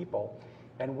these people,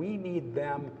 and we need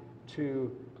them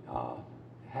to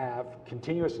have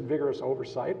continuous and vigorous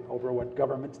oversight over what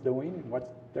government's doing and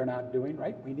what they're not doing,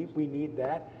 right? We need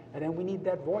that, and then we need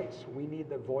that voice. We need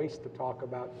the voice to talk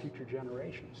about future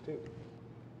generations too.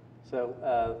 So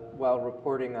while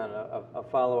reporting on a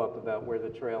follow-up about where the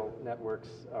trail networks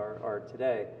are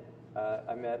today,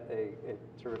 I met a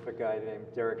terrific guy named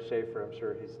Derek Schaefer. I'm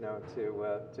sure he's known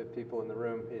to people in the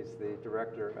room. He's the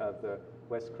director of the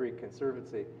West Creek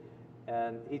Conservancy.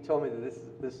 And he told me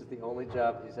that this is the only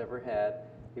job he's ever had.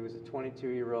 He was a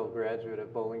 22-year-old graduate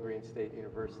of Bowling Green State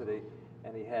University,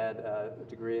 and he had a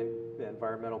degree in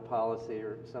environmental policy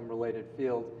or some related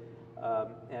field,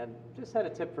 and just had a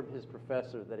tip from his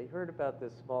professor that he heard about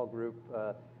this small group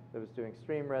that was doing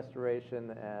stream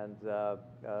restoration and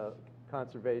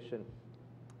conservation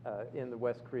in the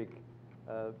West Creek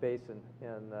basin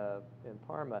in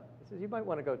Parma. He says, you might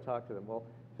want to go talk to them. Well,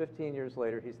 15 years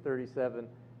later, he's 37,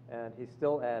 and he's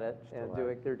still at it,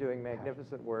 they're doing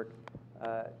magnificent work.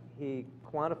 He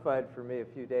quantified for me a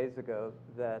few days ago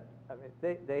that, I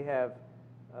mean, they have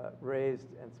raised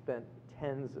and spent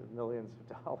tens of millions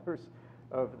of dollars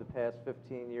over the past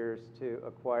 15 years to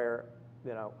acquire,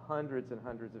 hundreds and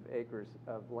hundreds of acres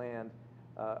of land,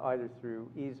 either through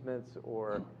easements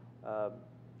or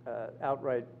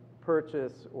outright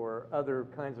purchase or other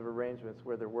kinds of arrangements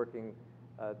where they're working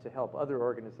to help other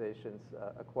organizations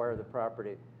acquire the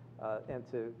property and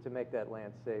to make that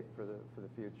land safe for the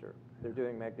future. They're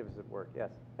doing magnificent work, yes.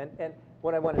 And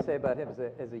what I want to say about him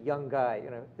as a young guy,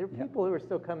 there are people who are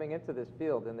still coming into this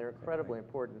field, and they're incredibly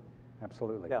important.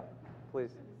 Absolutely. Yeah, please.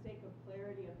 For the sake of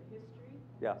clarity of the history,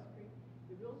 Yeah.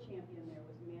 the real champion there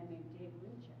was a man named Dave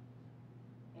Lynchek.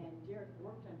 And Derek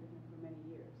worked under him for many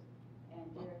years. And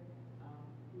Derek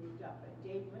moved up. But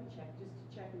Dave Lynchek, just to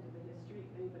check into the history,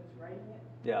 if anybody's writing it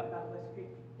Yeah. about West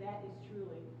Creek, that is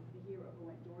truly the hero who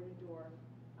went door to door.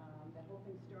 That whole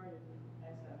thing started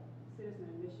as a citizen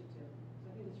initiative. So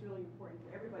I think it's really important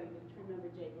for everybody to remember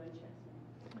Dave Lynchek's name.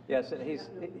 Yes, and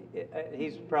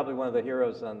he's probably one of the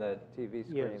heroes on the TV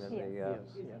screen. Yes. And the,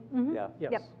 Yes. yeah.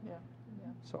 Yes. Yeah.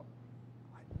 So,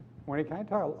 Wendy, can I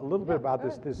talk a little bit about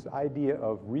this idea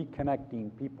of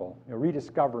reconnecting people,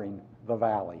 rediscovering the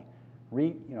valley,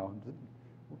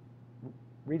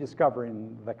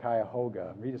 rediscovering the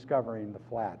Cuyahoga, rediscovering the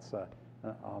flats.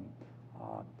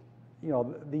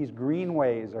 These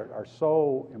greenways are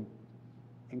so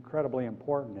incredibly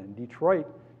important. In Detroit,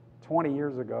 20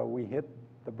 years ago, we hit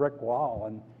the brick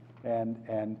wall,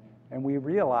 and we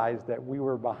realized that we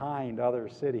were behind other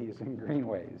cities in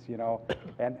greenways,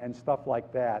 and stuff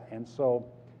like that. And so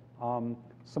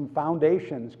some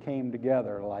foundations came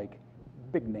together, like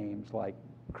big names like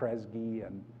Kresge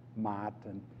and Mott,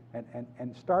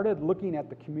 and started looking at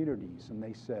the communities. And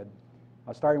they said,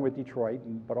 starting with Detroit,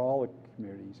 but all the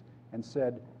communities, and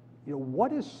said,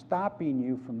 what is stopping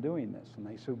you from doing this? And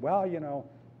they said, well,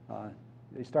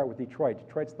 they start with Detroit.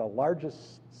 Detroit's the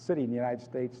largest city in the United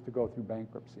States to go through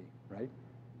bankruptcy, right?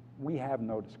 We have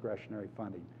no discretionary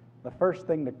funding. The first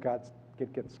thing that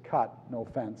gets cut, no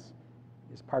offense,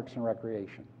 is Parks and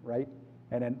Recreation, right?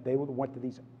 And then they went to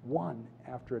these one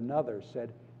after another,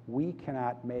 said, we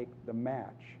cannot make the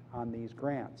match on these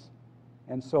grants.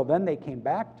 And so then they came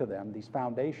back to them, these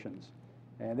foundations,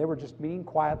 and they were just meeting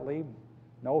quietly,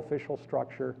 no official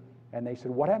structure. And they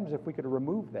said, what happens if we could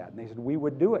remove that? And they said, we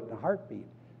would do it in a heartbeat.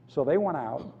 So they went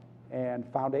out, and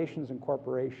foundations and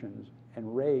corporations,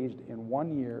 and raised in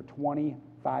 1 year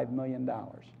 $25 million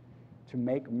to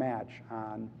make match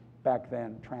on, back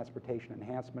then, transportation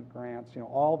enhancement grants,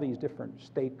 all these different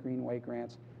state greenway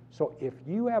grants. So if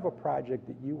you have a project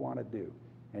that you want to do,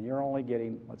 and you're only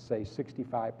getting, let's say,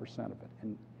 65% of it,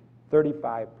 and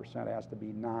 35% has to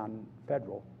be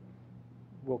non-federal,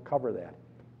 we'll cover that.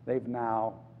 They've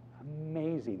now,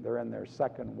 amazing, they're in their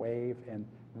second wave, and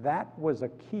that was a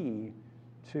key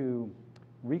to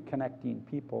reconnecting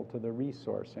people to the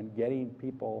resource and getting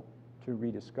people to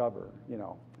rediscover, and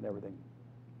everything.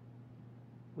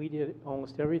 We did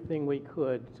almost everything we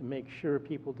could to make sure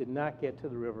people did not get to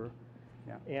the river.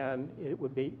 Yeah. And it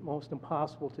would be most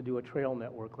impossible to do a trail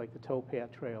network like the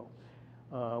Towpath Trail.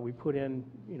 We put in,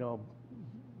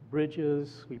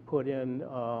 bridges. We put in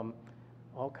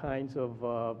all kinds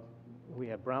of, we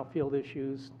had brownfield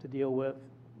issues to deal with,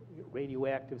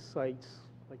 radioactive sites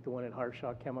like the one at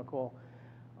Harshaw Chemical.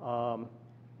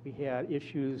 We had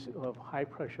issues of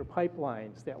high-pressure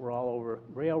pipelines that were all over,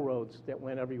 railroads that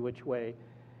went every which way.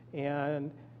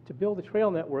 And to build a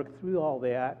trail network through all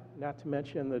that, not to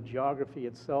mention the geography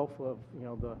itself of,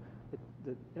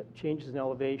 the changes in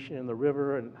elevation in the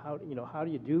river, and how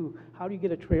do you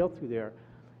get a trail through there?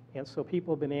 And so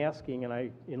people have been asking,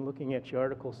 and in looking at your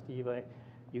article, Steve,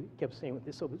 you kept saying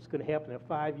this is going to happen in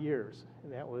 5 years,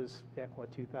 and that was back,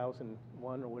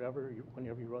 2001 or whatever,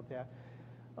 whenever you wrote that.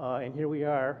 And here we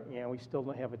are, and we still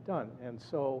don't have it done. And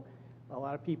so a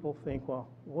lot of people think, well,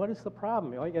 what is the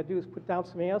problem? All you got to do is put down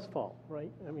some asphalt, right?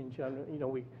 I mean, John,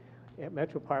 we at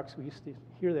Metro Parks, we used to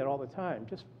hear that all the time.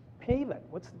 Just pave it.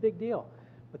 What's the big deal?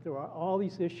 But there are all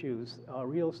these issues,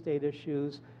 real estate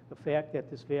issues, the fact that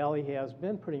this valley has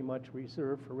been pretty much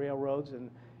reserved for railroads and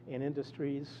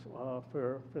industries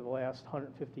for the last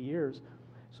 150 years.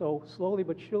 So slowly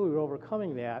but surely we're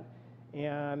overcoming that,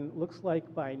 and looks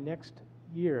like by next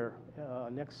year,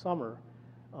 next summer,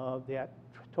 that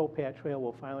towpath trail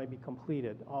will finally be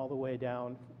completed all the way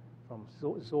down from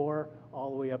Zor all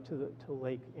the way up to the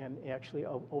lake and actually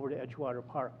over to Edgewater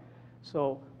Park.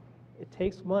 So it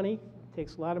takes money, it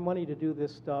takes a lot of money to do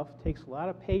this stuff, it takes a lot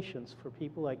of patience for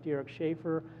people like Derek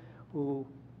Schaefer, who,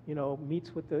 you know,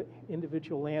 meets with the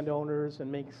individual landowners and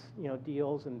makes, you know,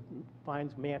 deals and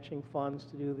finds matching funds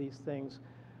to do these things.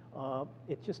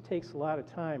 It just takes a lot of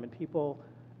time, and people,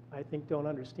 I think, don't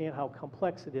understand how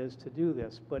complex it is to do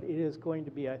this, but it is going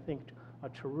to be, I think, a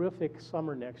terrific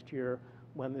summer next year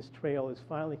when this trail is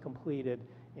finally completed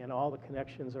and all the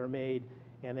connections are made,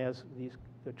 and as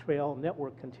the trail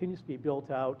network continues to be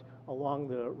built out along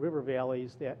the river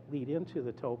valleys that lead into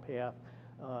the towpath,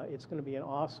 it's going to be an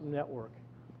awesome network.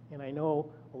 And I know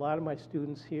a lot of my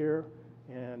students here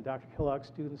and Dr. Kellogg's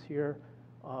students here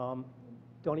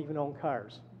don't even own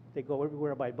cars. They go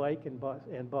everywhere by bike and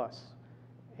bus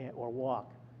or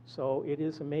walk. So it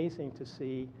is amazing to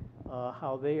see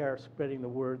how they are spreading the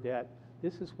word that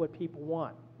this is what people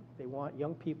want.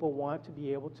 Young people want to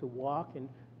be able to walk and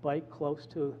bike close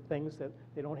to things that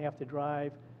they don't have to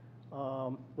drive,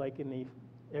 like in the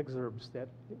exurbs that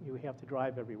you have to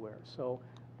drive everywhere. So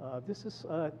this is,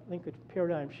 I think, a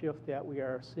paradigm shift that we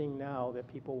are seeing now,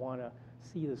 that people want to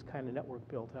see this kind of network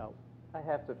built out. I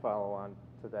have to follow on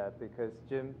to that because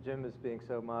Jim is being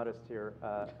so modest here.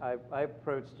 I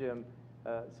approached Jim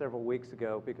several weeks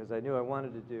ago because I knew I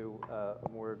wanted to do a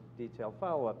more detailed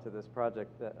follow-up to this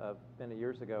project many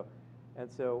years ago.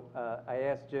 And so I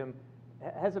asked Jim,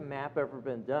 has a map ever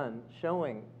been done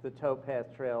showing the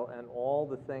towpath trail and all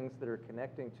the things that are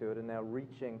connecting to it and now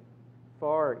reaching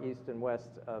far east and west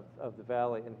of the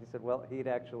valley? And he said, well, he'd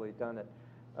actually done it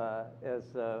as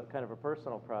kind of a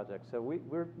personal project. So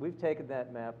we've taken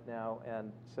that map now,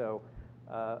 and so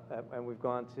and we've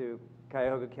gone to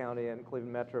Cuyahoga County and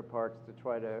Cleveland Metro Parks to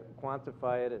try to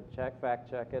quantify it and fact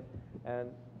check it, and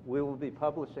we will be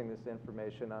publishing this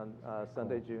information on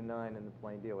Sunday, June 9 in the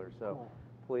Plain Dealer. So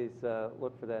please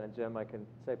look for that. And Jim, I can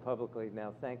say publicly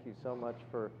now, thank you so much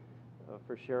for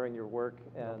sharing your work.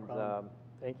 And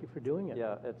thank you for doing it.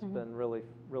 Yeah, it's been really,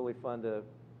 really fun to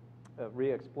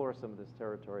re-explore some of this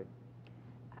territory.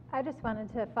 I just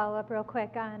wanted to follow up real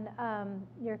quick on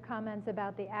your comments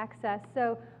about the access.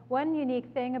 So one unique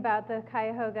thing about the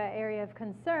Cuyahoga area of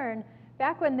concern,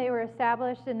 back when they were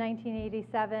established in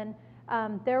 1987,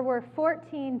 there were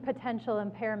 14 potential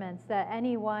impairments that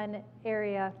any one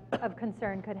area of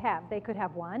concern could have. They could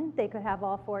have one, they could have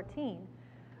all 14.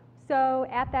 So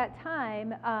at that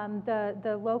time,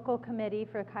 the local committee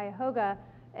for Cuyahoga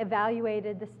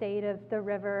evaluated the state of the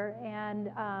river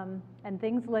and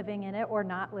things living in it or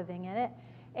not living in it,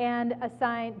 and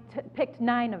picked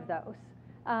 9 of those.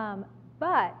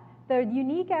 But the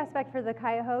unique aspect for the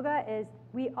Cuyahoga is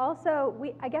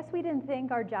I guess we didn't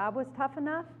think our job was tough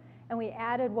enough, and we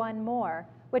added one more,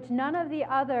 which none of the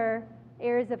other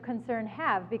areas of concern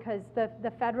have, because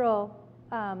the federal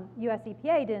US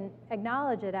EPA didn't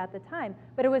acknowledge it at the time,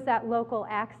 but it was that local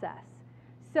access.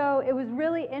 So it was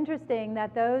really interesting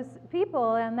that those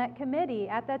people and that committee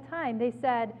at that time, they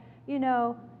said, you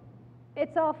know,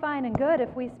 it's all fine and good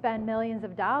if we spend millions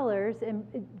of dollars in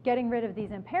getting rid of these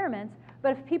impairments,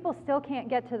 but if people still can't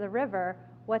get to the river,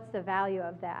 what's the value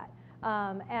of that?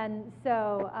 And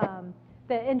so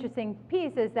the interesting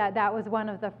piece is that that was one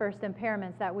of the first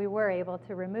impairments that we were able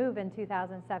to remove in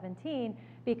 2017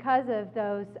 because of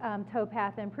those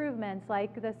towpath improvements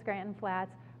like the Scranton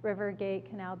Flats, River Gate,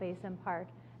 Canal Basin Park,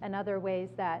 and other ways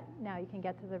that now you can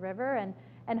get to the river.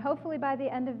 And hopefully by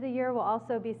the end of the year, we'll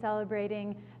also be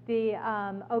celebrating the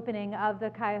opening of the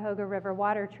Cuyahoga River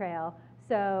Water Trail.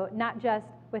 So not just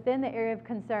within the area of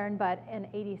concern, but an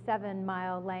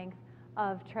 87-mile length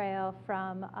of trail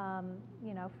from,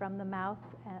 from the mouth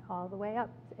and all the way up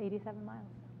to 87 miles.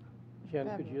 Jen,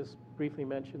 could you just briefly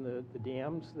mention the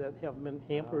dams that have been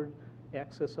hampered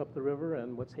access up the river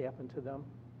and what's happened to them?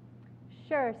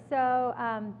 Sure. So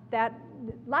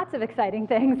lots of exciting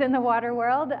things in the water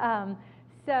world.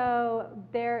 So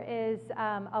there is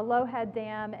a Lowhead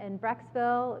Dam in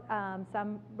Brecksville.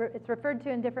 It's referred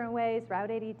to in different ways: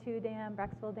 Route 82 Dam,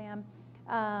 Brecksville Dam.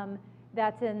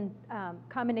 That's in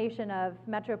combination of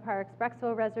Metro Parks,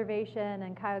 Brecksville Reservation,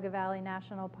 and Cuyahoga Valley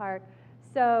National Park.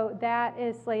 So that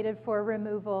is slated for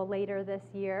removal later this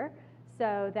year.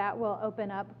 So that will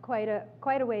open up quite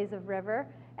a ways of river.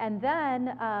 And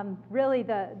then really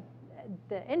the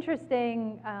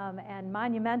interesting and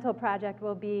monumental project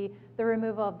will be the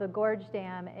removal of the Gorge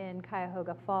Dam in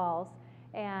Cuyahoga Falls.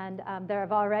 And there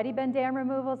have already been dam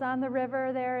removals on the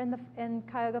river there in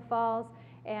Cuyahoga Falls,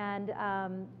 and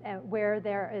where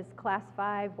there is Class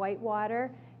 5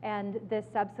 whitewater. And this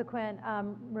subsequent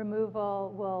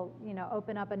removal will, you know,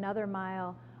 open up another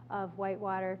mile of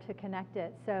whitewater to connect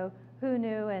it. So who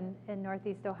knew in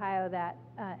Northeast Ohio that,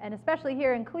 and especially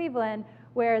here in Cleveland,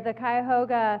 where the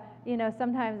Cuyahoga, you know,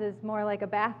 sometimes is more like a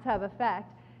bathtub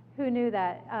effect, who knew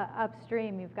that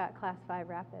upstream you've got Class 5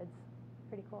 rapids?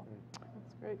 Pretty cool.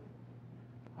 That's great.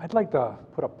 I'd like to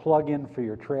put a plug in for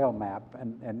your trail map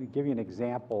and give you an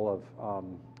example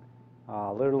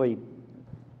of literally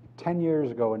 10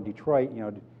 years ago in Detroit. You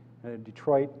know,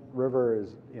 Detroit River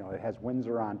is, you know, it has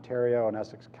Windsor, Ontario, and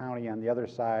Essex County on the other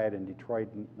side, and Detroit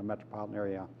and the metropolitan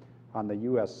area on the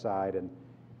U.S. side. And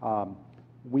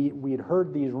we'd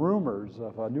heard these rumors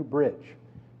of a new bridge.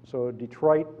 So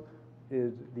Detroit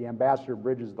is, the Ambassador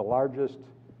Bridge is the largest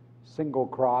single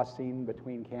crossing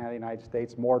between Canada and the United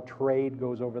States. More trade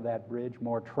goes over that bridge,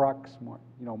 more trucks, more,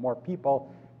 you know, more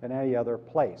people than any other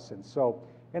place. And so,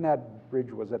 and that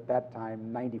bridge was at that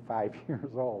time 95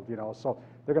 years old, you know, so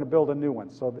they're going to build a new one.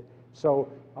 So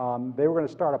they were going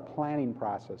to start a planning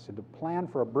process. And to plan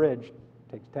for a bridge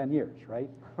takes 10 years, right?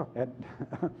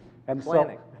 And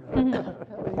Planning. So,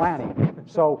 planning.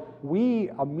 So we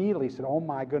immediately said, oh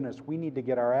my goodness, we need to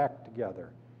get our act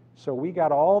together. So we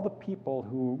got all the people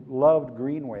who loved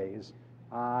greenways,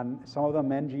 on some of them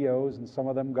NGOs and some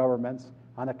of them governments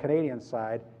on the Canadian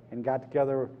side, and got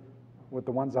together with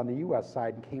the ones on the U.S.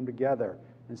 side and came together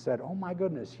and said, oh my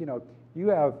goodness, you know, you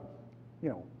have, you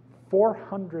know,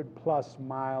 400 plus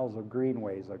miles of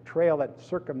greenways, a trail that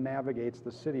circumnavigates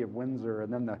the city of Windsor,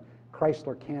 and then the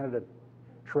Chrysler Canada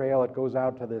Trail that goes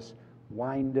out to this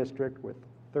wine district with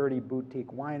 30 boutique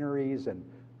wineries, and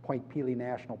Point Pelee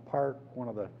National Park, one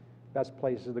of the best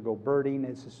places to go birding.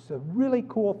 It's just a really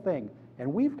cool thing.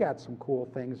 And we've got some cool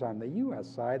things on the U.S.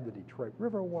 side, the Detroit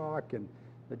River Walk and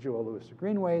the Joel Lewis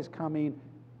Greenway is coming,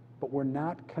 but we're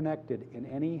not connected in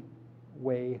any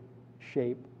way,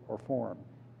 shape, or form.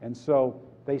 And so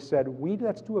they said,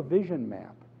 let's do a vision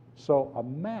map. So a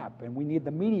map, and we need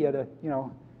the media to, you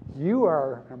know, you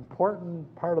are an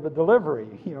important part of the delivery.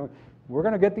 You know, we're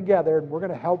going to get together and we're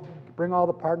going to help bring all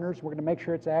the partners. We're going to make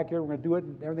sure it's accurate. We're going to do it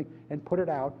and everything and put it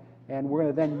out. And we're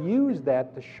going to then use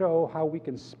that to show how we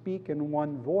can speak in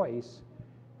one voice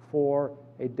for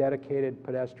a dedicated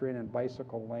pedestrian and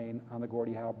bicycle lane on the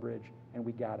Gordie Howe Bridge. And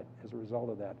we got it as a result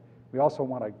of that. We also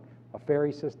want a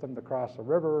ferry system to cross the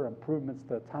river, improvements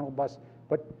to the tunnel bus.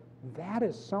 But that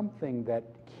is something that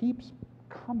keeps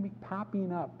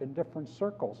popping up in different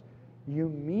circles. You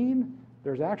mean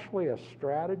there's actually a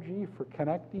strategy for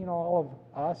connecting all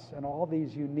of us and all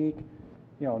these unique,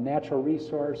 you know, natural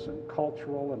resource and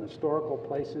cultural and historical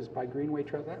places by Greenway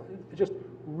Trail? It's just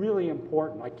really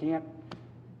important. I can't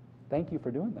thank you for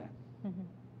doing that. Mm-hmm.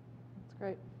 That's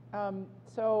great.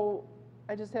 So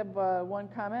I just have one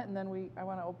comment, and then I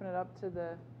want to open it up to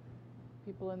the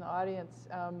people in the audience.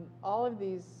 All of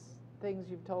these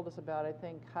things you've told us about, I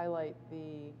think, highlight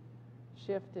the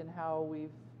shift in how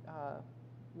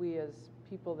we as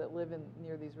people that live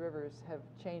near these rivers have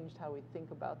changed how we think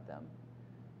about them.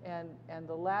 And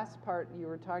the last part you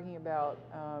were talking about,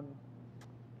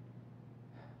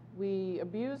 we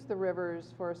abuse the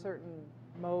rivers for a certain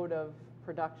mode of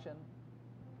production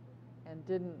and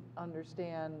didn't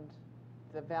understand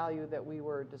the value that we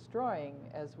were destroying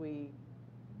as we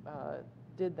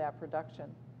did that production.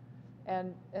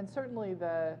 And certainly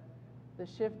the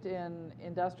shift in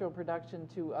industrial production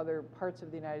to other parts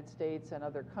of the United States and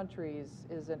other countries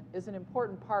is an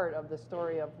important part of the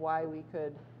story of why we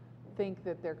could think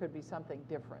that there could be something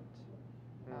different.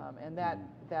 And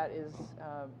that is,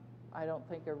 I don't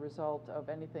think, a result of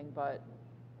anything but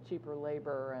cheaper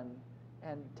labor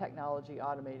and technology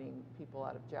automating people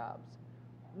out of jobs.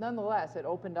 Nonetheless, it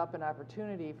opened up an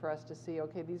opportunity for us to see,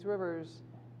 okay, these rivers,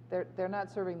 they're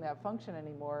not serving that function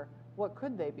anymore. What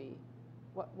could they be?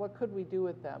 What could we do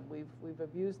with them? We've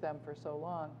abused them for so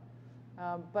long.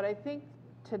 But I think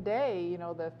today, you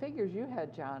know, the figures you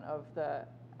had, John, of the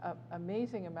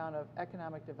amazing amount of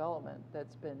economic development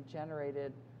that's been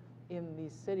generated in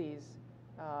these cities,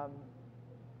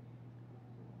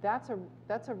 that's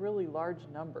a really large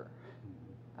number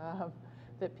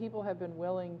that people have been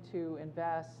willing to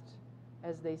invest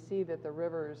as they see that the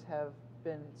rivers have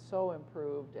been so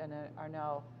improved and are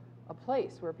now a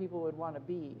place where people would want to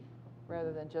be,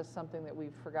 rather than just something that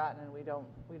we've forgotten and we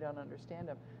don't understand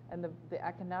them. And the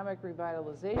economic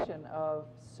revitalization of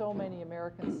so many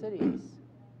American cities,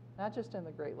 not just in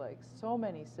the Great Lakes, so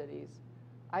many cities,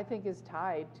 I think is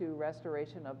tied to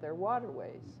restoration of their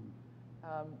waterways.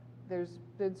 There's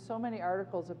been so many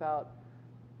articles about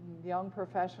young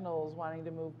professionals wanting to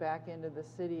move back into the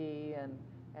city and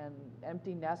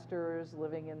empty nesters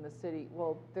living in the city.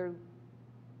 Well,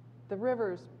 the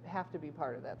rivers have to be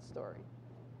part of that story.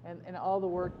 And all the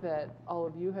work that all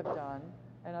of you have done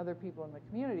and other people in the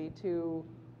community to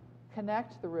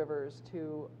connect the rivers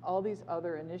to all these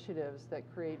other initiatives that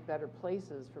create better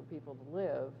places for people to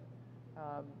live,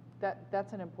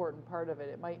 that's an important part of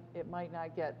it. It might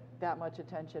not get that much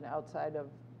attention outside of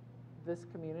this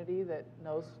community that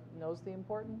knows the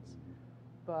importance,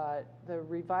 but the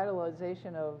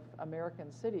revitalization of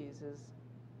American cities is,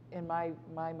 in my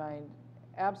mind,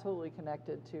 absolutely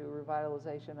connected to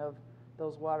revitalization of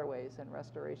those waterways and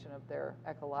restoration of their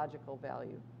ecological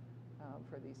value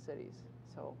for these cities.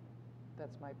 So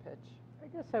that's my pitch. I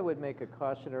guess I would make a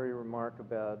cautionary remark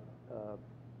about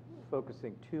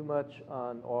focusing too much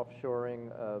on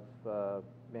offshoring of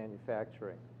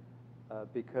manufacturing,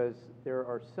 because there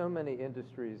are so many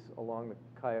industries along the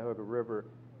Cuyahoga River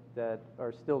that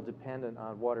are still dependent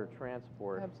on water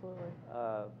transport. Absolutely.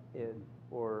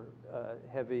 Or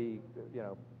heavy,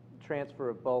 transfer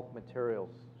of bulk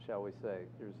materials, shall we say.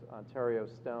 There's Ontario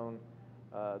Stone,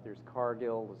 there's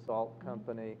Cargill, the salt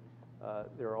company.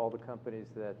 There are all the companies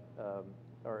that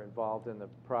are involved in the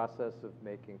process of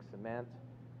making cement,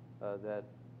 that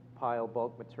pile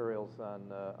bulk materials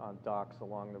on docks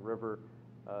along the river.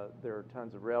 There are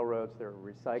tons of railroads. There are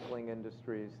recycling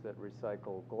industries that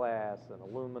recycle glass and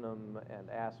aluminum and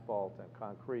asphalt and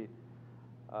concrete.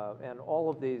 And all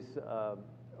of these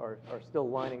are still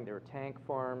lining their tank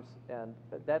farms, and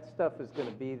that stuff is going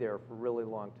to be there for a really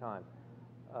long time.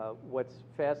 What's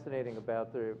fascinating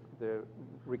about the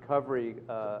recovery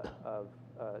of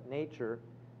nature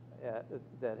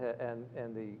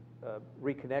and the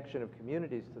reconnection of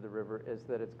communities to the river is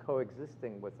that it's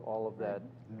coexisting with all of that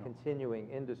continuing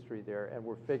industry there, and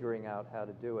we're figuring out how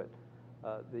to do it.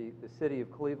 The city of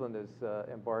Cleveland is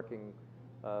embarking,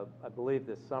 I believe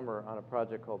this summer, on a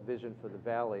project called Vision for the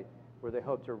Valley, where they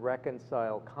hope to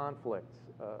reconcile conflicts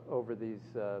over these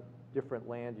different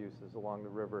land uses along the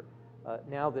river.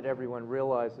 Now that everyone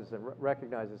realizes and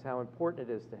recognizes how important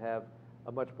it is to have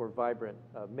a much more vibrant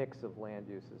mix of land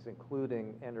uses,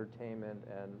 including entertainment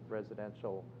and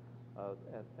residential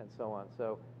and so on.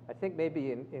 So I think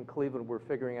maybe in Cleveland we're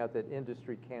figuring out that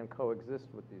industry can coexist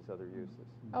with these other uses.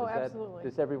 Oh, absolutely.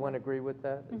 Does everyone agree with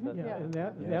that? Yeah, and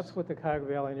Yes. that's what the Cuyahoga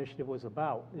Valley Initiative was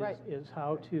about, Right. is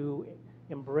how to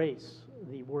embrace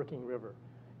the working river.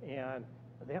 And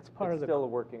that's part of It's the... still a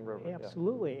working river. yeah.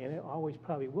 Absolutely, and it always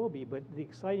probably will be, but the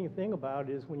exciting thing about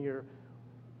it is when you're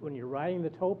riding the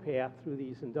towpath through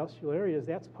these industrial areas,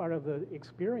 that's part of the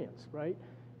experience, right?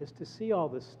 Is to see all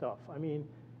this stuff. I mean,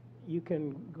 you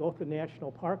can go to the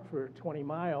national park for 20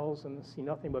 miles and see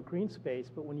nothing but green space,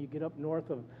 but when you get up north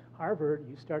of Harvard,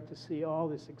 you start to see all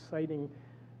this exciting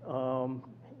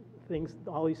things,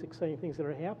 all these exciting things that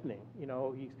are happening.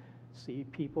 You see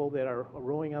people that are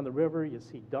rowing on the river, you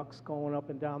see ducks going up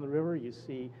and down the river, you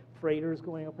see freighters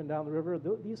going up and down the river.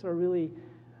 These are really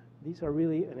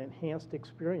an enhanced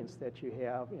experience that you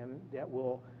have, and that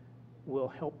will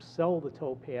help sell the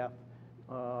towpath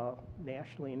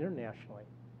nationally and internationally.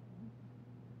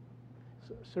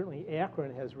 So certainly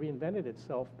Akron has reinvented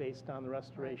itself based on the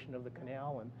restoration of the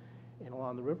canal and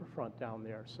along the riverfront down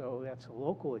there. So that's a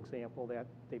local example that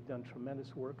they've done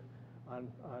tremendous work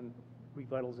on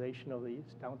revitalization of the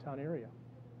downtown area.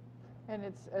 And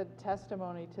it's a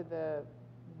testimony to the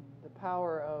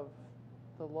power of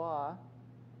the law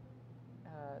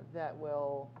that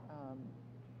will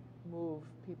move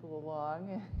people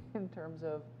along in terms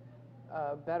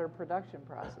of better production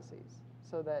processes,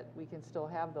 so that we can still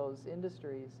have those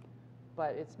industries,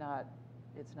 but it's not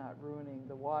ruining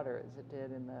the water as it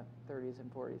did in the 30s and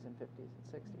 40s and 50s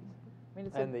and 60s. I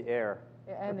mean, And the air.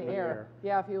 And the air.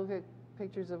 Yeah, if you look at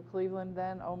pictures of Cleveland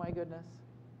then, oh my goodness.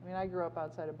 I mean, I grew up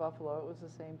outside of Buffalo. It was the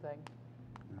same thing.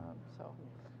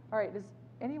 All right, does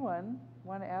anyone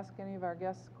want to ask any of our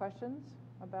guests questions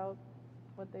about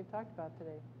what they've talked about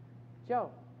today? Joe,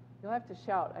 you'll have to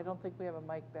shout. I don't think we have a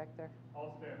mic back there.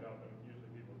 I'll stand up, and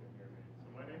usually people can hear me. So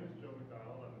my name is Joe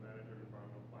McDonald. I'm the manager of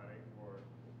environmental planning for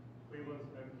Cleveland's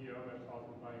MPO,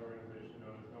 Metropolitan Planning Organization,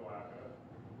 known as NOACA.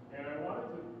 And I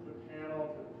wanted the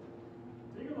panel to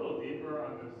dig a little deeper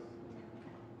on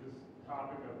this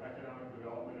topic of economic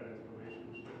development and its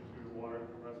relationship to water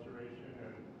restoration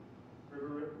and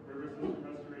river system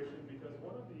restoration, because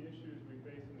one of the issues we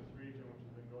face in this region, which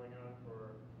has been going on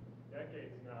for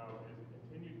decades now, is a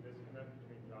continued disconnect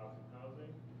between jobs and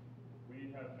housing.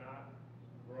 We have not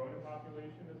grown in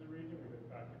population as a region. We've in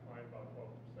fact declined about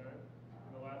 12%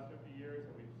 in the last 50 years,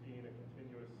 and we've seen a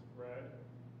continuous spread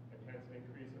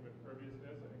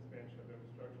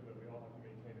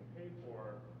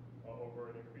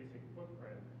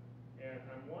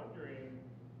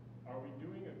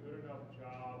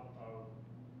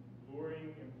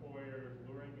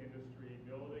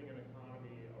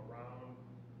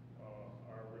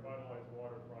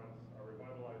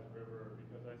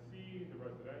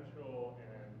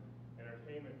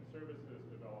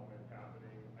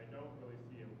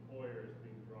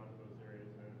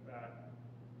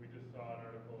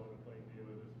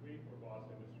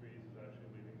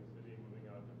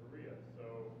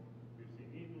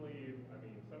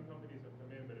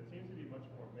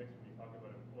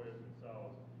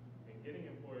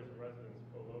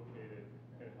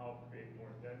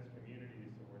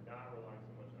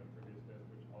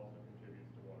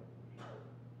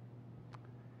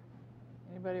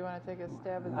Anybody want to take a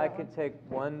stab at that I one? can take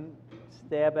one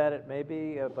stab at it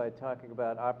maybe by talking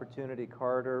about Opportunity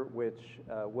Corridor, which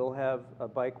will have a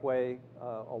bikeway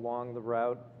along the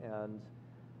route. And,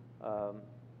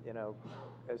 you know,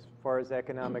 as far as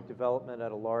economic development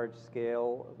at a large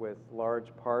scale with large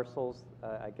parcels,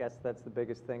 I guess that's the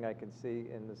biggest thing I can see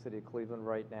in the city of Cleveland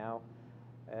right now.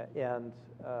 And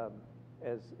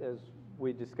as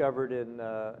we discovered in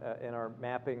our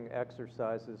mapping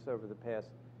exercises over the past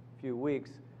few weeks,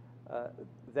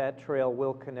 that trail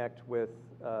will connect with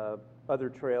other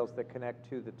trails that connect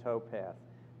to the towpath,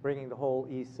 bringing the whole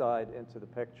east side into the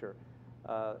picture.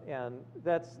 And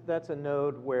that's a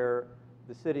node where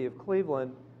the city of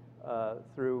Cleveland,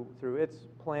 through its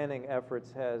planning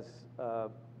efforts, has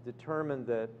determined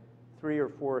that 3 or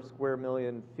 4 square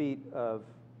million feet of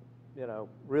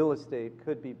real estate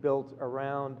could be built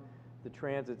around the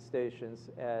transit stations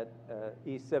at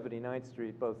East 79th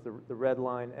Street, both the red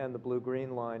line and the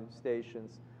blue-green line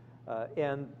stations,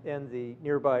 and the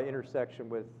nearby intersection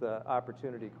with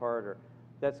Opportunity Corridor.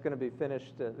 That's going to be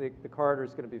finished, the corridor is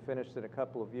going to be finished in a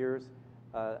couple of years.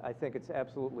 I think it's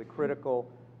absolutely critical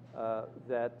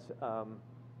that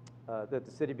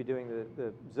the city be doing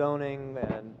the zoning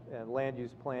and land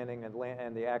use planning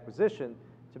and the acquisition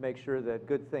to make sure that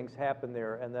good things happen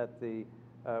there, and that the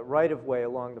right-of-way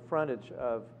along the frontage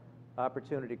of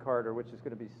Opportunity Corridor, which is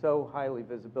going to be so highly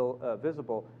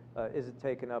visible, isn't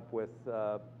taken up with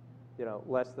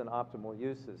less than optimal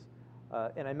uses.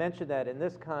 And I mention that in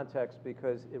this context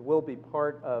because it will be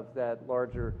part of that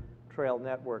larger trail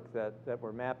network that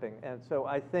we're mapping. And so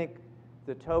I think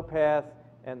the towpath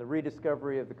and the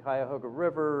rediscovery of the Cuyahoga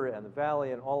River and the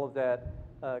valley and all of that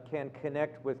can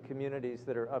connect with communities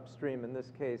that are upstream. In this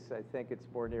case, I think it's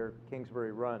more near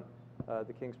Kingsbury Run,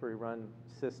 the Kingsbury Run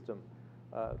system.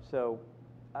 So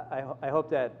I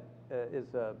hope that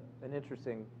is an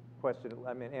interesting question,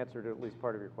 answer to at least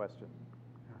part of your question.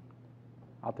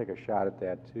 I'll take a shot at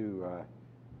that too.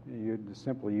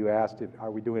 You asked,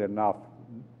 are we doing enough?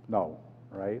 No,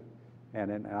 right?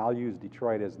 And I'll use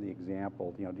Detroit as the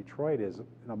example. Detroit is an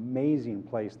amazing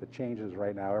place that changes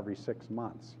right now every 6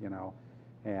 months,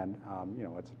 and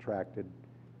it's attracted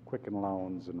Quicken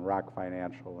Loans and Rock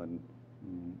Financial and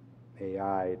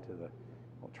AI to the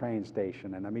train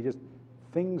station, and just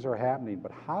things are happening.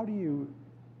 But how do you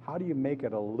make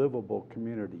it a livable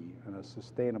community and a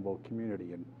sustainable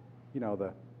community? And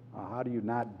how do you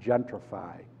not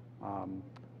gentrify?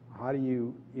 How do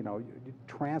you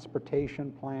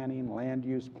transportation planning, land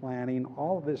use planning,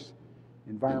 all of this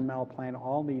environmental planning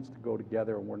all needs to go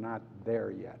together, and we're not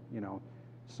there yet.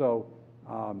 So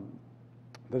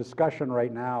the discussion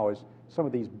right now is some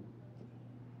of these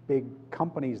big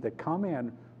companies that come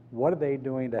in, what are they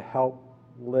doing to help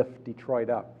lift Detroit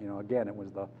up? Again, it was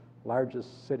the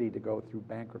largest city to go through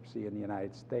bankruptcy in the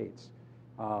United States.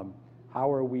 How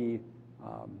are we,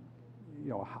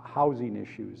 housing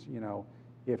issues,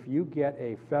 if you get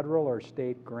a federal or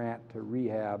state grant to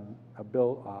rehab a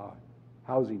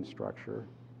housing structure,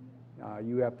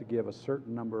 you have to give a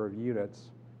certain number of units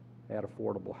at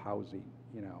affordable housing.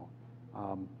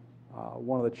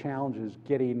 One of the challenges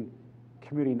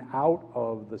commuting out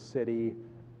of the city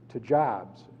to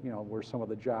jobs, where some of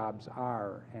the jobs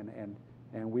are,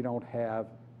 and we don't have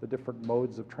the different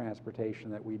modes of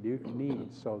transportation that we do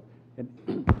need. So in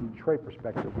Detroit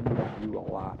perspective, we need to do a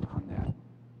lot on that.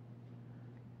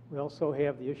 We also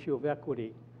have the issue of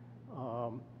equity.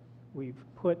 We've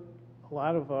put a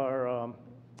lot of our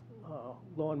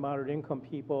low and moderate income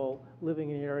people living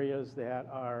in areas that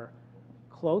are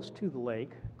close to the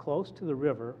lake, close to the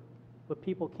river, but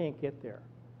people can't get there.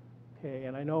 Okay,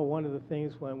 and I know one of the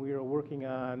things when we were working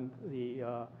on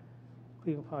the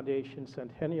Cleveland Foundation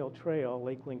Centennial Trail,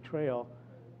 Lake Link Trail,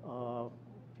 a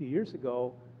few years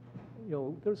ago,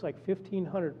 there's like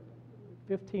 1,500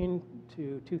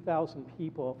 to 2,000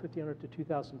 people, 1,500 to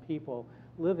 2,000 people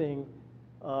living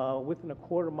within a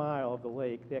quarter mile of the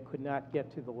lake that could not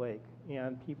get to the lake.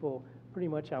 And people pretty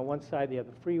much on one side they have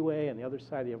the freeway, and the other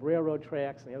side they have railroad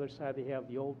tracks, and the other side they have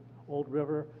the old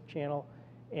river channel.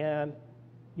 And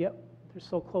yep, they're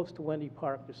so close to Wendy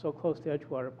Park, they're so close to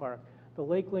Edgewater Park. The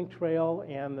Lake Link Trail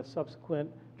and the subsequent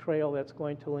trail that's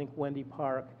going to link Wendy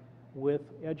Park with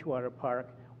Edgewater Park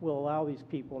will allow these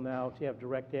people now to have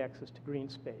direct access to green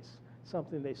space,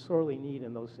 something they sorely need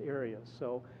in those areas.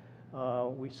 So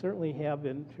we certainly have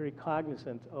been very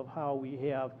cognizant of how we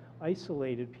have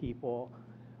isolated people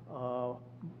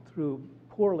through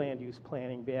poor land use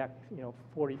planning back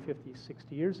 40, 50,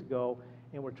 60 years ago,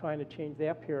 and we're trying to change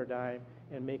that paradigm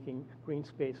and making green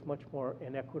space much more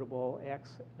inequitable,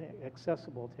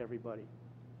 accessible to everybody.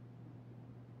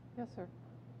 Yes, sir.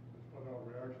 Just one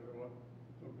reaction to what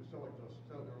Priscilla just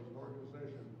said, there was an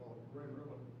organization called Green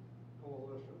Ribbon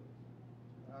Coalition,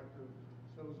 an active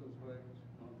citizens-based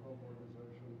nonprofit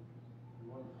organization. And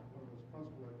one of its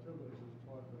principal activities is to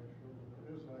try to make sure that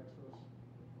there is access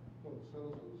for the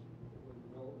citizens when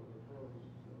development occurs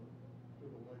to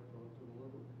the lakefront, to the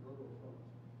riverfront.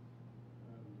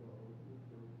 And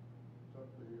check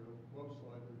the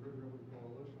website, the Green Ribbon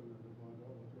Coalition, and to find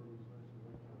out what the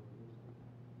organization actually is.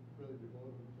 Really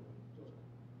devoted to just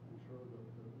ensure that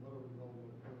whatever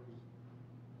development occurs,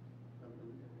 and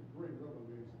Green Ribbon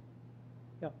means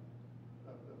Yeah.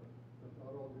 that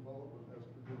not all development has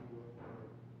to do with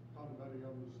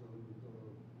condominiums and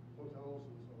hotels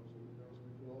and so on. So there has to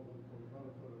be development for the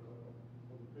benefit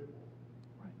of the people.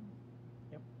 Right.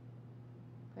 Yep.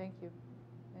 Thank you.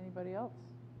 Anybody else?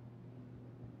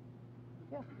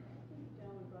 Yeah. I think the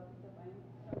gentleman brought this up. I'm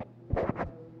from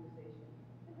the organization,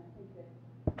 and I think that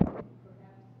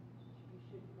perhaps you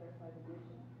should clarify the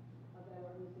mission of that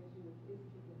organization, which is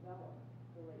to develop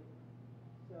the lake.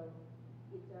 So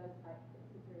it does,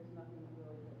 since there is nothing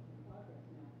really that's in progress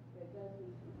now, but it does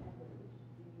need some equity.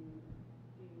 Do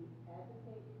you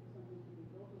advocate for something to be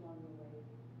built along the lake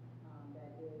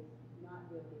that is not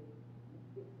really,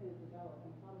 it's going to develop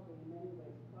and probably in many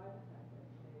ways privatize that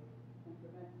space and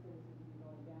prevent citizens from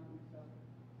going down there? So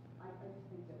I just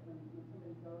think that when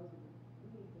somebody goes and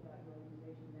reads about your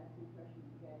organization, that's the impression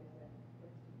you get, is that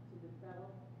it's to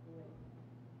develop the lake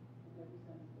in every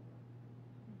sense of the word.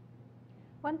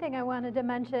 One thing I wanted to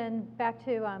mention back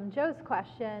to Joe's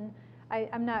question,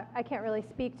 I can't really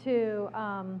speak to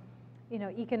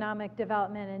economic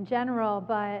development in general,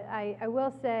 but I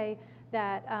will say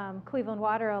that Cleveland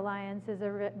Water Alliance is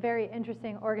a very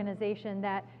interesting organization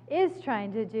that is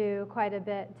trying to do quite a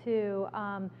bit to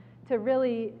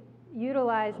really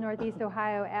utilize Northeast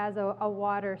Ohio as a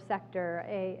water sector,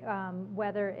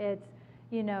 whether it's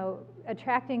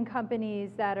attracting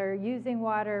companies that are using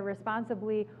water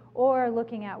responsibly, or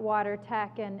looking at water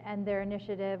tech and their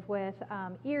initiative with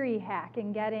Erie Hack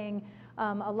and getting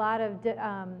a lot of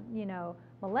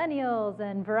millennials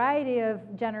and variety of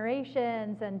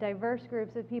generations and diverse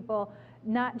groups of people,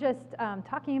 not just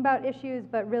talking about issues,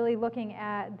 but really looking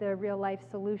at the real life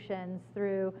solutions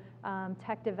through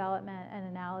tech development and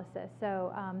analysis.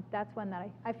 So that's one that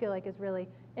I feel like is really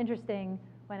interesting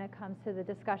when it comes to the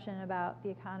discussion about the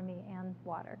economy and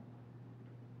water.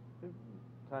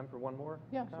 Time for one more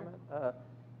comment? Sure.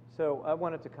 So I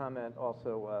wanted to comment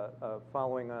also,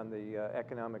 following on the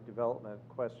economic development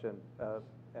question,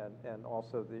 and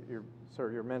also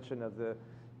your mention of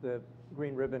the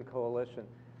Green Ribbon Coalition.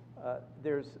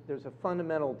 There's a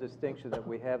fundamental distinction that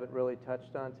we haven't really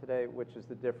touched on today, which is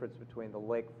the difference between the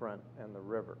lakefront and the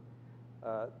river.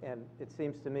 And it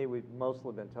seems to me we've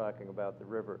mostly been talking about the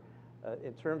river.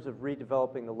 In terms of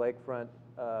redeveloping the lakefront,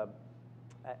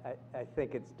 I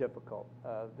think it's difficult.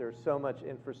 There's so much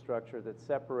infrastructure that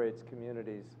separates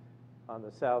communities on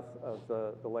the south of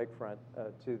the lakefront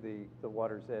to the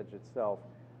water's edge itself.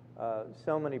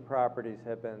 So many properties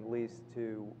have been leased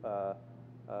to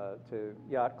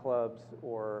yacht clubs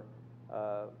or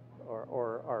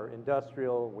are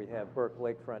industrial. We have Burke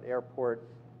Lakefront Airport.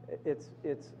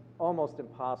 It's almost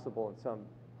impossible in some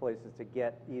places to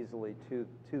get easily to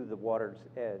the water's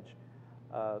edge.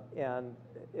 And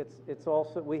it's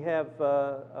also, we have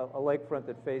a lakefront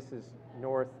that faces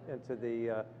north into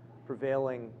the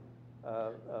prevailing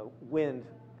wind,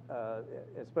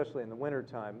 especially in the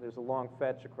wintertime. There's a long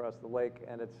fetch across the lake,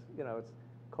 and it's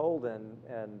cold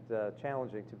and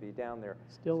challenging to be down there.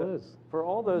 Still is. For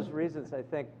all those reasons, I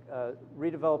think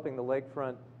redeveloping the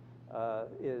lakefront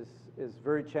is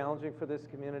very challenging for this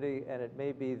community, and it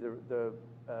may be the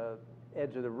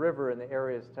edge of the river and the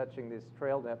areas touching this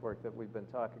trail network that we've been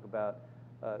talking about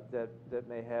that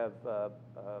may have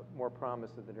more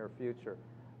promise in the near future.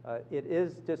 It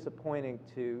is disappointing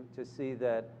to see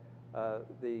that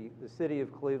the city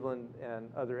of Cleveland and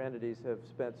other entities have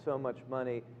spent so much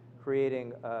money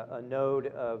creating a node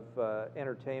of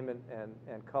entertainment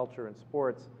and culture and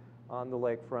sports on the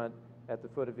lakefront at the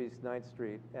foot of East 9th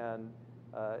Street. And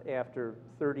after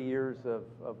 30 years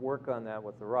of work on that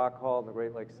with the Rock Hall and the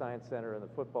Great Lakes Science Center and the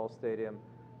football stadium,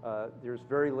 there's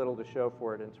very little to show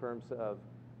for it in terms of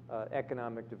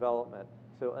economic development.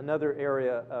 So another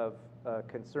area of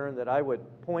concern that I would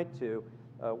point to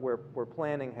where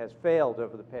planning has failed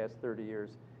over the past 30 years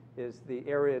is the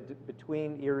area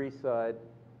between Erie Side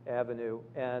Avenue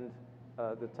and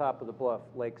the top of the bluff,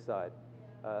 Lakeside.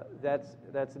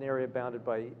 That's an area bounded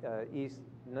by East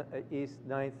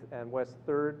 9th and West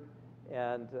 3rd,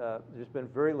 and there's been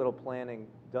very little planning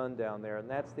done down there, and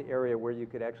that's the area where you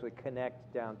could actually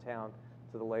connect downtown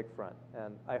to the lakefront.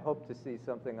 And I hope to see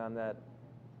something on that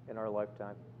in our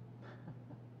lifetime.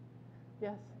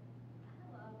 Yes.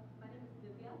 Hello, my name is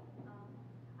Divya.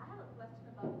 I have a question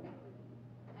about equity,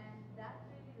 and that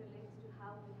really relates to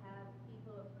how we have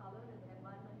people of color in the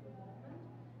environmental movement,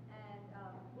 and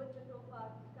with the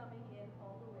towpath coming in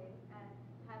all the way and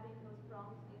having those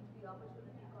prongs into the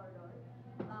opportunity corridor,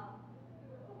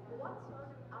 what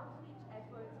sort of outreach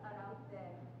efforts are out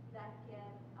there that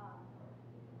can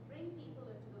bring people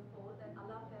into the fold and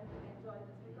allow them to enjoy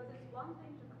this? Because it's one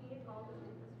thing to create all this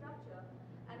infrastructure,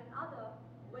 and another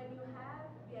when you have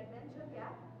the adventure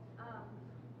gap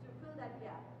to fill that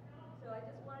gap. So I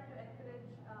just wanted to encourage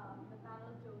the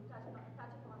panel to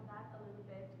touch upon that a little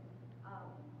bit.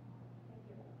 Thank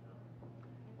you.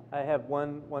 I have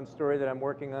one story that I'm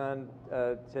working on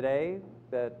today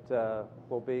that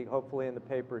will be hopefully in the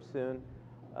paper soon.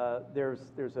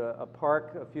 There's a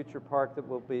park, a future park that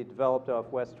will be developed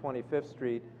off West 25th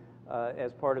Street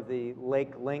as part of the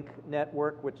Lake Link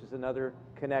network, which is another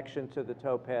connection to the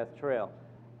towpath trail.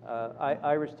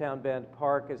 Irish Town Bend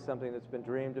Park is something that's been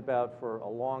dreamed about for a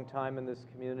long time in this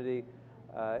community,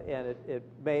 and it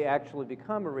may actually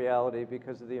become a reality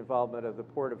because of the involvement of the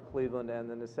Port of Cleveland and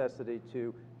the necessity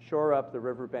to shore up the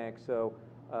riverbank so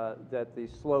that the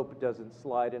slope doesn't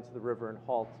slide into the river and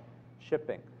halt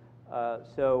shipping.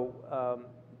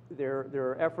 There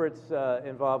are efforts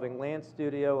involving Land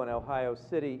Studio and Ohio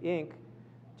City, Inc.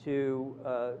 to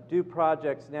do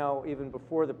projects now, even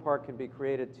before the park can be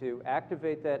created, to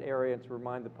activate that area and to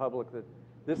remind the public that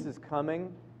this is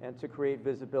coming and to create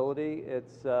visibility.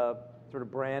 It's sort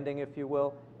of branding, if you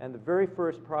will. And the very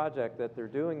first project that they're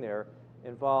doing there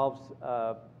involves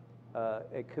a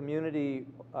community,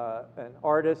 an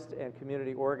artist and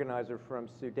community organizer from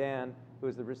Sudan who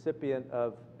is the recipient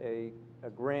of a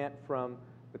grant from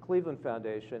the Cleveland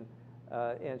Foundation.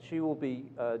 And she will be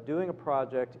doing a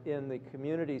project in the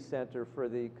community center for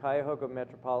the Cuyahoga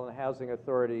Metropolitan Housing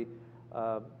Authority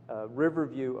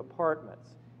Riverview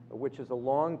Apartments, which is a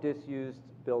long disused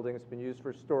building. It's been used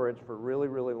for storage for a really,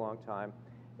 really long time.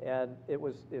 And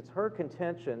it's her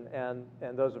contention and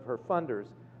those of her funders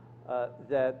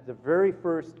that the very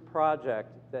first project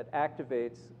that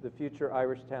activates the future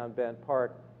Irish Town Bend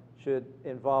Park should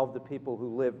involve the people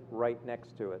who live right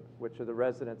next to it, which are the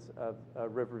residents of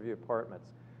Riverview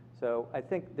Apartments. So I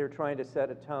think they're trying to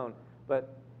set a tone.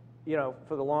 But, you know,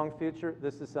 for the long future,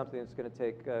 this is something that's going to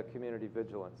take community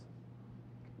vigilance.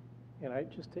 And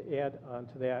just to add on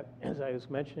to that, as I was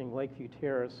mentioning, Lakeview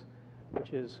Terrace,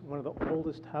 which is one of the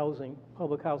oldest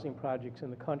public housing projects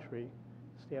in the country,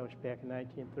 established back in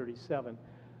 1937.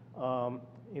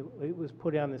 It was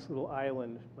put on this little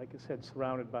island, like I said,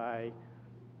 surrounded by,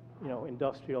 you know,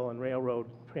 industrial and railroad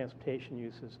transportation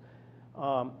uses.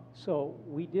 So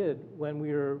we did, when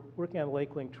we were working on the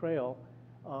Lake Link Trail,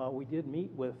 we did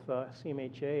meet with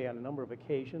CMHA on a number of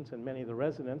occasions, and many of the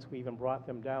residents. We even brought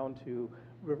them down to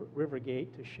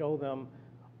Rivergate to show them,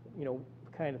 you know,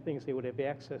 the kind of things they would have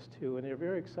access to, and they're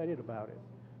very excited about it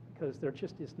because there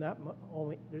just is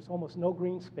there's almost no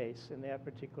green space in that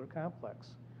particular complex.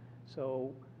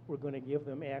 So we're going to give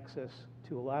them access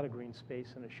to a lot of green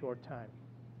space in a short time.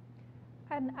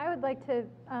 And I would like to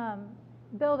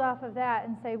build off of that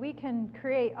and say we can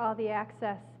create all the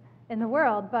access in the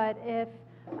world, but if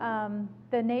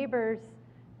the neighbors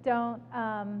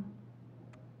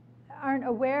aren't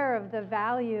aware of the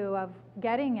value of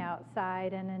getting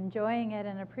outside and enjoying it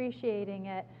and appreciating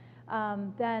it,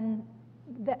 then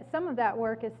some of that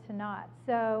work is to naught.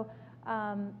 So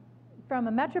from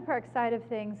a Metro Park side of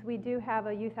things, we do have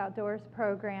a youth outdoors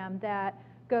program that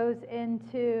goes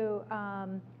into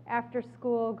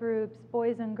after-school groups,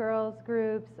 boys and girls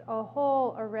groups, a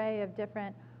whole array of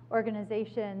different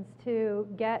organizations to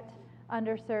get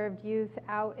underserved youth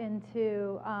out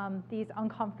into these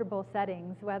uncomfortable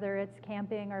settings, whether it's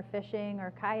camping or fishing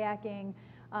or kayaking,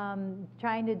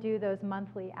 trying to do those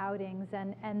monthly outings.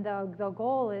 And the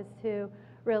goal is to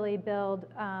really build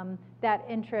that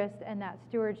interest and that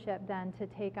stewardship then to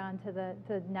take on to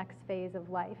the next phase of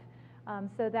life.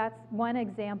 So that's one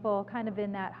example kind of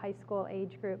in that high school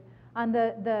age group. On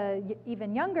the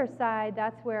even younger side,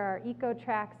 that's where our eco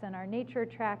tracks and our nature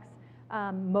tracks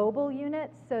mobile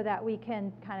units, so that we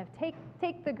can kind of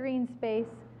take the green space,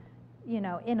 you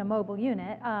know, in a mobile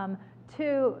unit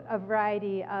to a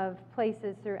variety of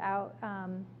places throughout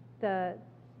the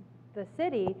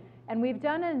city. And we've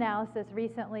done an analysis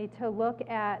recently to look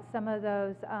at some of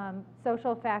those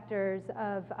social factors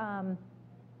of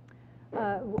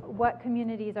what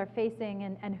communities are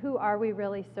facing and who are we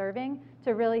really serving,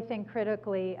 to really think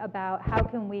critically about how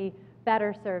can we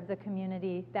better serve the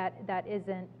community that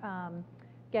isn't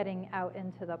getting out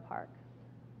into the park.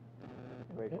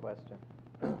 Great question.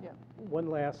 Yeah. One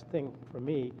last thing for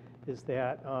me is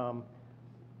that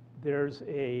there's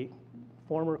a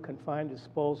former confined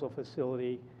disposal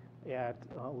facility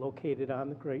located on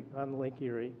the Lake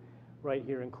Erie, right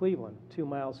here in Cleveland, 2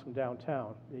 miles from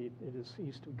downtown. It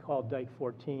used to be called Dike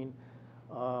 14.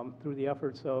 Through the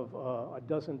efforts of a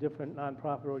dozen different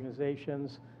nonprofit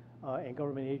organizations and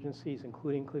government agencies,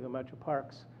 including Cleveland Metro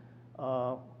Parks,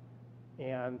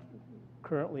 and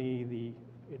currently the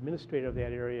administrator of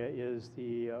that area is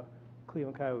the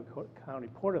Cleveland Cuyahoga County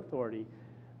Port Authority.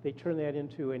 They turned that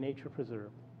into a nature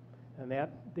preserve, and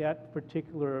that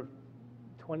particular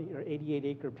 20 or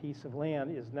 88-acre piece of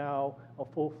land is now a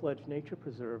full-fledged nature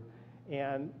preserve.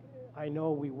 And I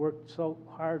know we worked so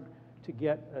hard to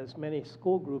get as many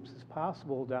school groups as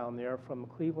possible down there from the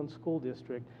Cleveland School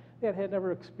District that had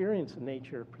never experienced a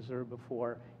nature preserve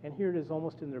before, and here it is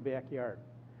almost in their backyard.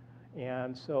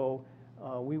 And so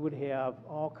we would have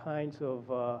all kinds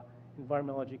of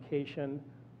environmental education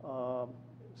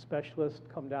specialists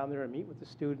come down there and meet with the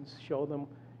students, show them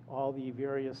all the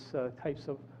various types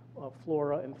of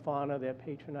flora and fauna that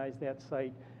patronize that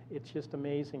site. It's just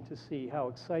amazing to see how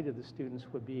excited the students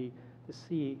would be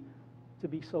to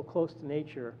be so close to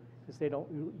nature, because they don't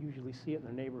usually see it in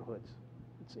their neighborhoods.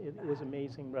 It was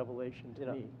amazing revelation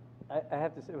to me. I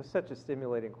have to say, it was such a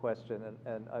stimulating question,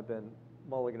 and I've been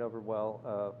mulling it over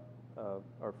while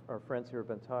our friends here have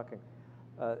been talking.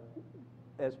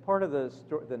 As part of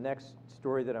the next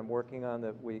story that I'm working on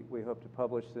that we hope to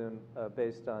publish soon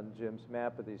based on Jim's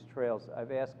map of these trails,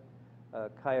 I've asked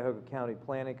Cuyahoga County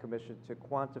Planning Commission to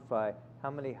quantify how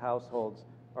many households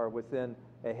are within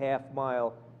a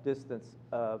half-mile distance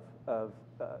of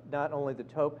not only the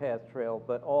towpath trail,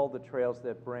 but all the trails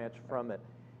that branch from it.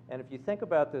 And if you think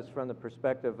about this from the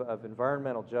perspective of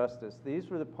environmental justice, these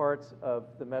were the parts of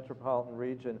the metropolitan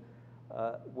region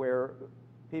where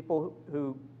people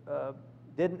who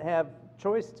didn't have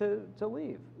choice to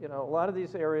leave. You know, a lot of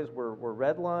these areas were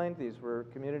redlined. These were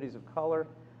communities of color,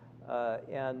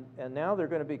 and now they're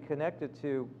going to be connected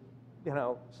to, you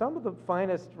know, some of the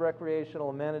finest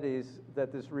recreational amenities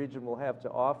that this region will have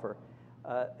to offer,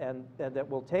 and that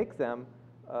will take them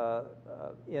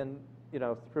in, you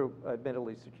know, through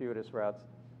admittedly circuitous routes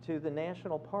to the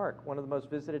national park, one of the most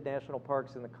visited national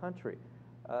parks in the country.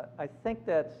 I think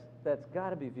that's got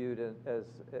to be viewed as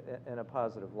in a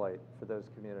positive light for those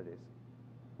communities.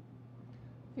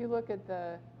 If you look at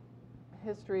the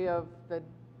history of the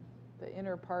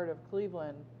inner part of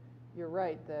Cleveland, you're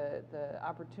right, the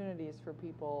opportunities for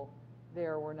people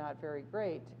there were not very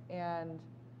great. And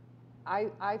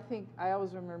I think I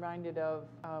always am reminded of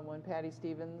when Patty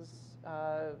Stevens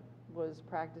was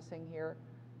practicing here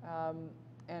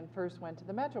and first went to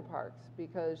the Metro Parks,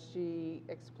 because she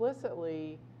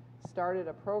explicitly started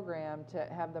a program to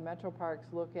have the Metro Parks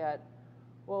look at,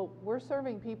 well, we're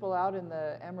serving people out in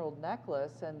the Emerald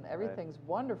Necklace and everything's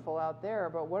wonderful out there,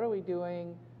 but what are we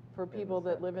doing for people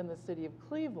that live in the city of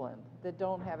Cleveland that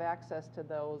don't have access to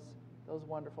those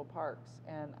wonderful parks?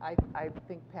 And I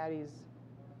think Patty's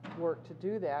work to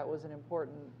do that was an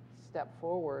important step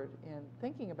forward in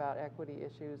thinking about equity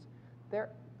issues.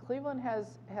 Cleveland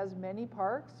has many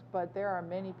parks, but there are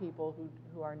many people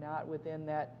who are not within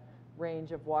that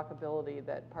range of walkability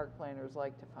that park planners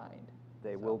like to find.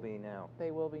 They will be now.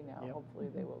 They will be now. Yep. Hopefully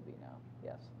they will be now.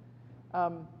 Yes.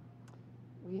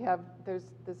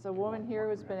 There's a woman here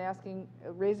who's been asking,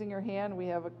 raising her hand. We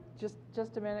have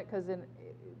just a minute, because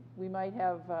we might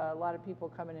have a lot of people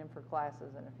coming in for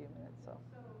classes in a few minutes. So.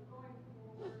 Going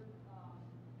forward,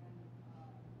 and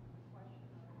the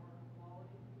question of water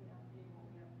quality, we have being what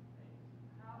we have to face.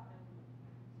 How, and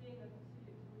seeing as the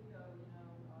city of Toledo, you know,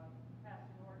 passed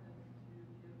an ordinance to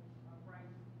give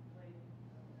Bryce Lake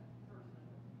person,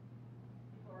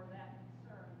 people are that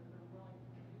concerned that they're willing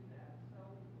to do that. So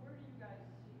where do you guys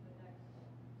see the next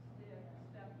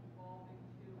step evolving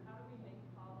to? How do we make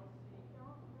policy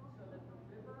so that the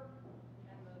river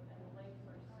and the lakes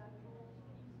are central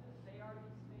pieces? They are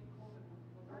these stakeholders.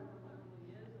 The river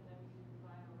literally is, and then we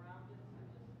design around it. So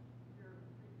just your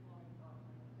free-flowing thoughts.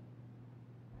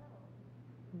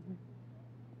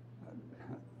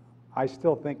 I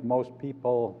still think most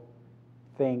people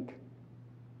think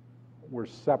we're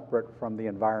separate from the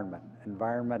environment.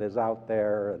 Environment is out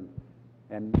there,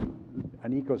 and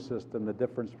an ecosystem, the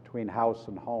difference between house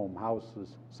and home. House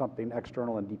is something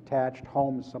external and detached.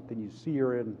 Home is something you see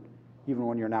you're in even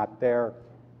when you're not there.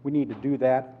 We need to do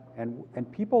that,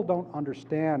 and people don't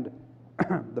understand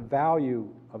the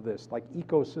value of this, like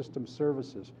ecosystem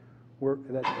services.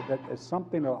 That is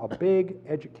something, a big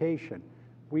education.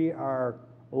 We are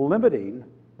limiting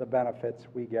the benefits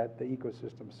we get, the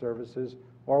ecosystem services,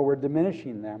 or we're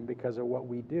diminishing them because of what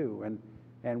we do. And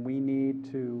and we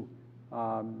need to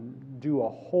do a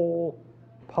whole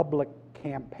public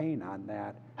campaign on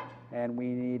that, and we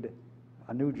need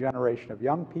a new generation of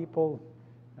young people,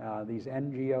 these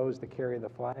NGOs to carry the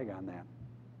flag on that.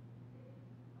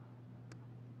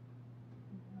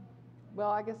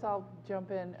 Well, I guess I'll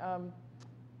jump in.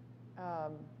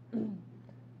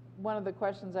 One of the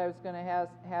questions I was going to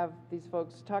have these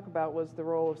folks talk about was the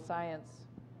role of science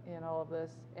in all of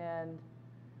this. And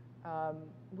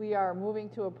we are moving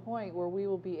to a point where we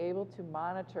will be able to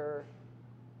monitor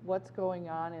what's going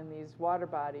on in these water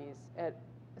bodies at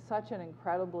such an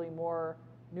incredibly more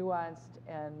nuanced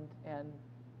and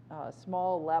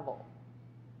small level,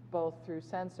 both through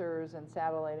sensors and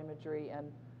satellite imagery,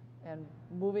 and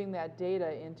moving that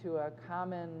data into a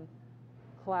common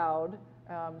cloud,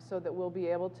 so that we'll be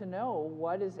able to know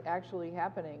what is actually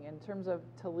happening. In terms of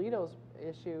Toledo's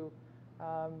issue,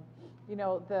 you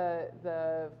know,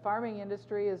 the farming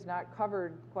industry is not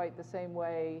covered quite the same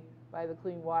way by the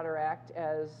Clean Water Act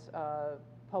as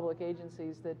public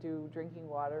agencies that do drinking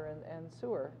water and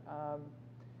sewer.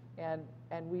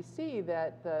 And we see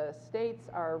that the states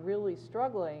are really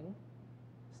struggling,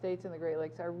 states in the Great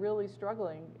Lakes are really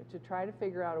struggling to try to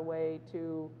figure out a way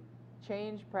to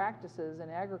change practices in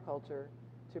agriculture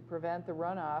to prevent the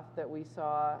runoff that we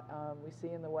see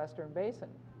in the Western Basin.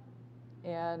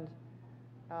 And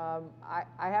I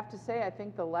have to say, I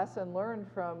think the lesson learned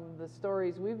from the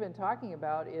stories we've been talking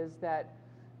about is that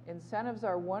incentives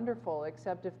are wonderful,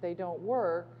 except if they don't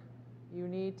work, you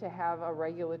need to have a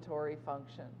regulatory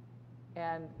function.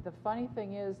 And the funny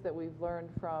thing is that we've learned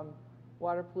from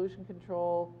water pollution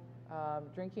control,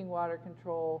 drinking water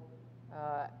control,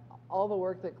 all the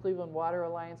work that Cleveland Water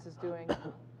Alliance is doing,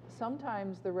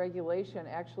 sometimes the regulation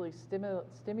actually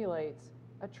stimulates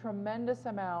a tremendous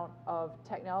amount of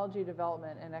technology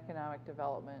development and economic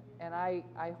development. And I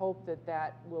hope that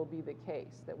that will be the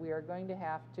case, that we are going to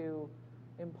have to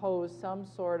impose some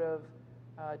sort of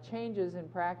changes in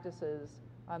practices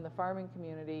on the farming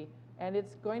community. And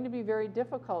it's going to be very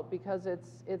difficult because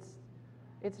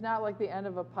it's not like the end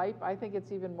of a pipe. I think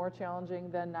it's even more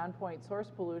challenging than non-point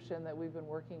source pollution that we've been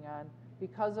working on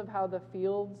because of how the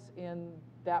fields in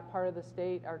that part of the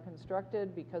state are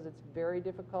constructed, because it's very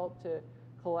difficult to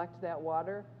collect that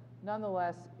water.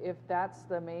 Nonetheless, if that's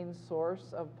the main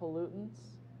source of pollutants,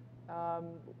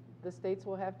 the states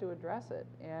will have to address it.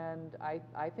 And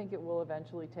I think it will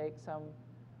eventually take some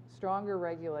stronger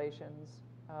regulations,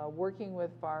 working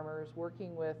with farmers,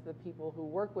 working with the people who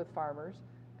work with farmers,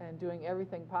 and doing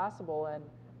everything possible and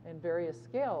in various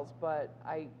scales. But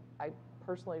I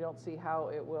personally don't see how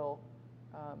it will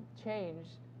change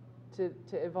to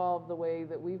evolve the way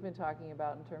that we've been talking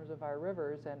about in terms of our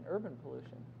rivers and urban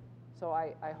pollution. So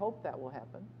I hope that will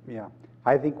happen. Yeah,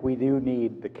 I think we do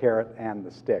need the carrot and the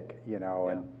stick, you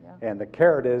know, Yeah. and the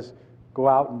carrot is go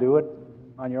out and do it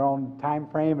on your own time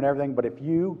frame and everything, but if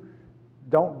you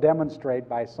don't demonstrate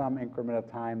by some increment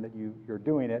of time that you're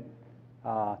doing it,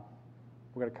 we're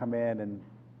going to come in and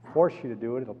force you to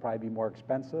do it. It'll probably be more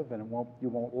expensive, and you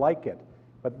won't like it.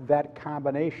 But that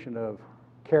combination of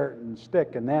carrot and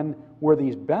stick, and then where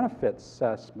these benefit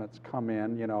assessments come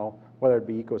in, you know, whether it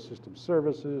be ecosystem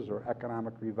services or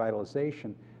economic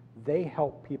revitalization, they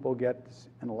help people get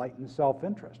enlightened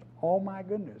self-interest. Oh my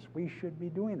goodness, we should be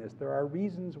doing this. There are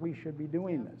reasons we should be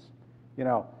doing this, you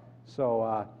know.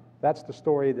 So that's the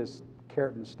story of this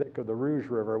carrot and stick of the Rouge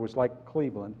River. It was like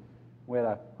Cleveland,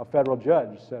 where a federal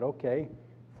judge said, okay,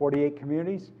 48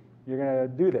 communities, you're going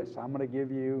to do this. I'm going to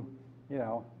give you, you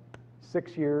know,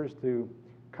 6 years to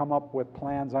come up with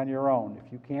plans on your own.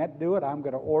 If you can't do it, I'm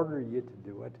going to order you to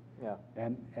do it. Yeah,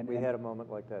 and we had a moment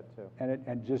like that too.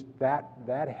 And just that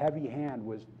heavy hand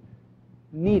was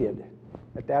needed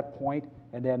at that point,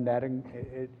 and then that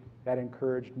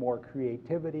encouraged more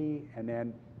creativity,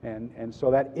 and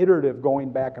so that iterative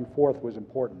going back and forth was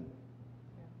important.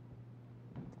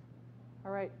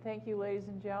 All right, thank you, ladies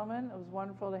and gentlemen. It was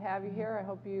wonderful to have you here. I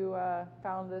hope you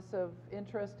found this of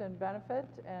interest and benefit,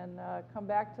 and come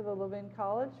back to the Levin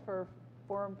College for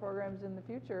forum programs in the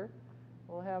future.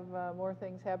 We'll have more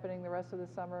things happening the rest of the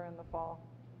summer and the fall.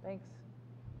 Thanks.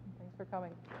 Thanks for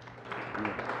coming.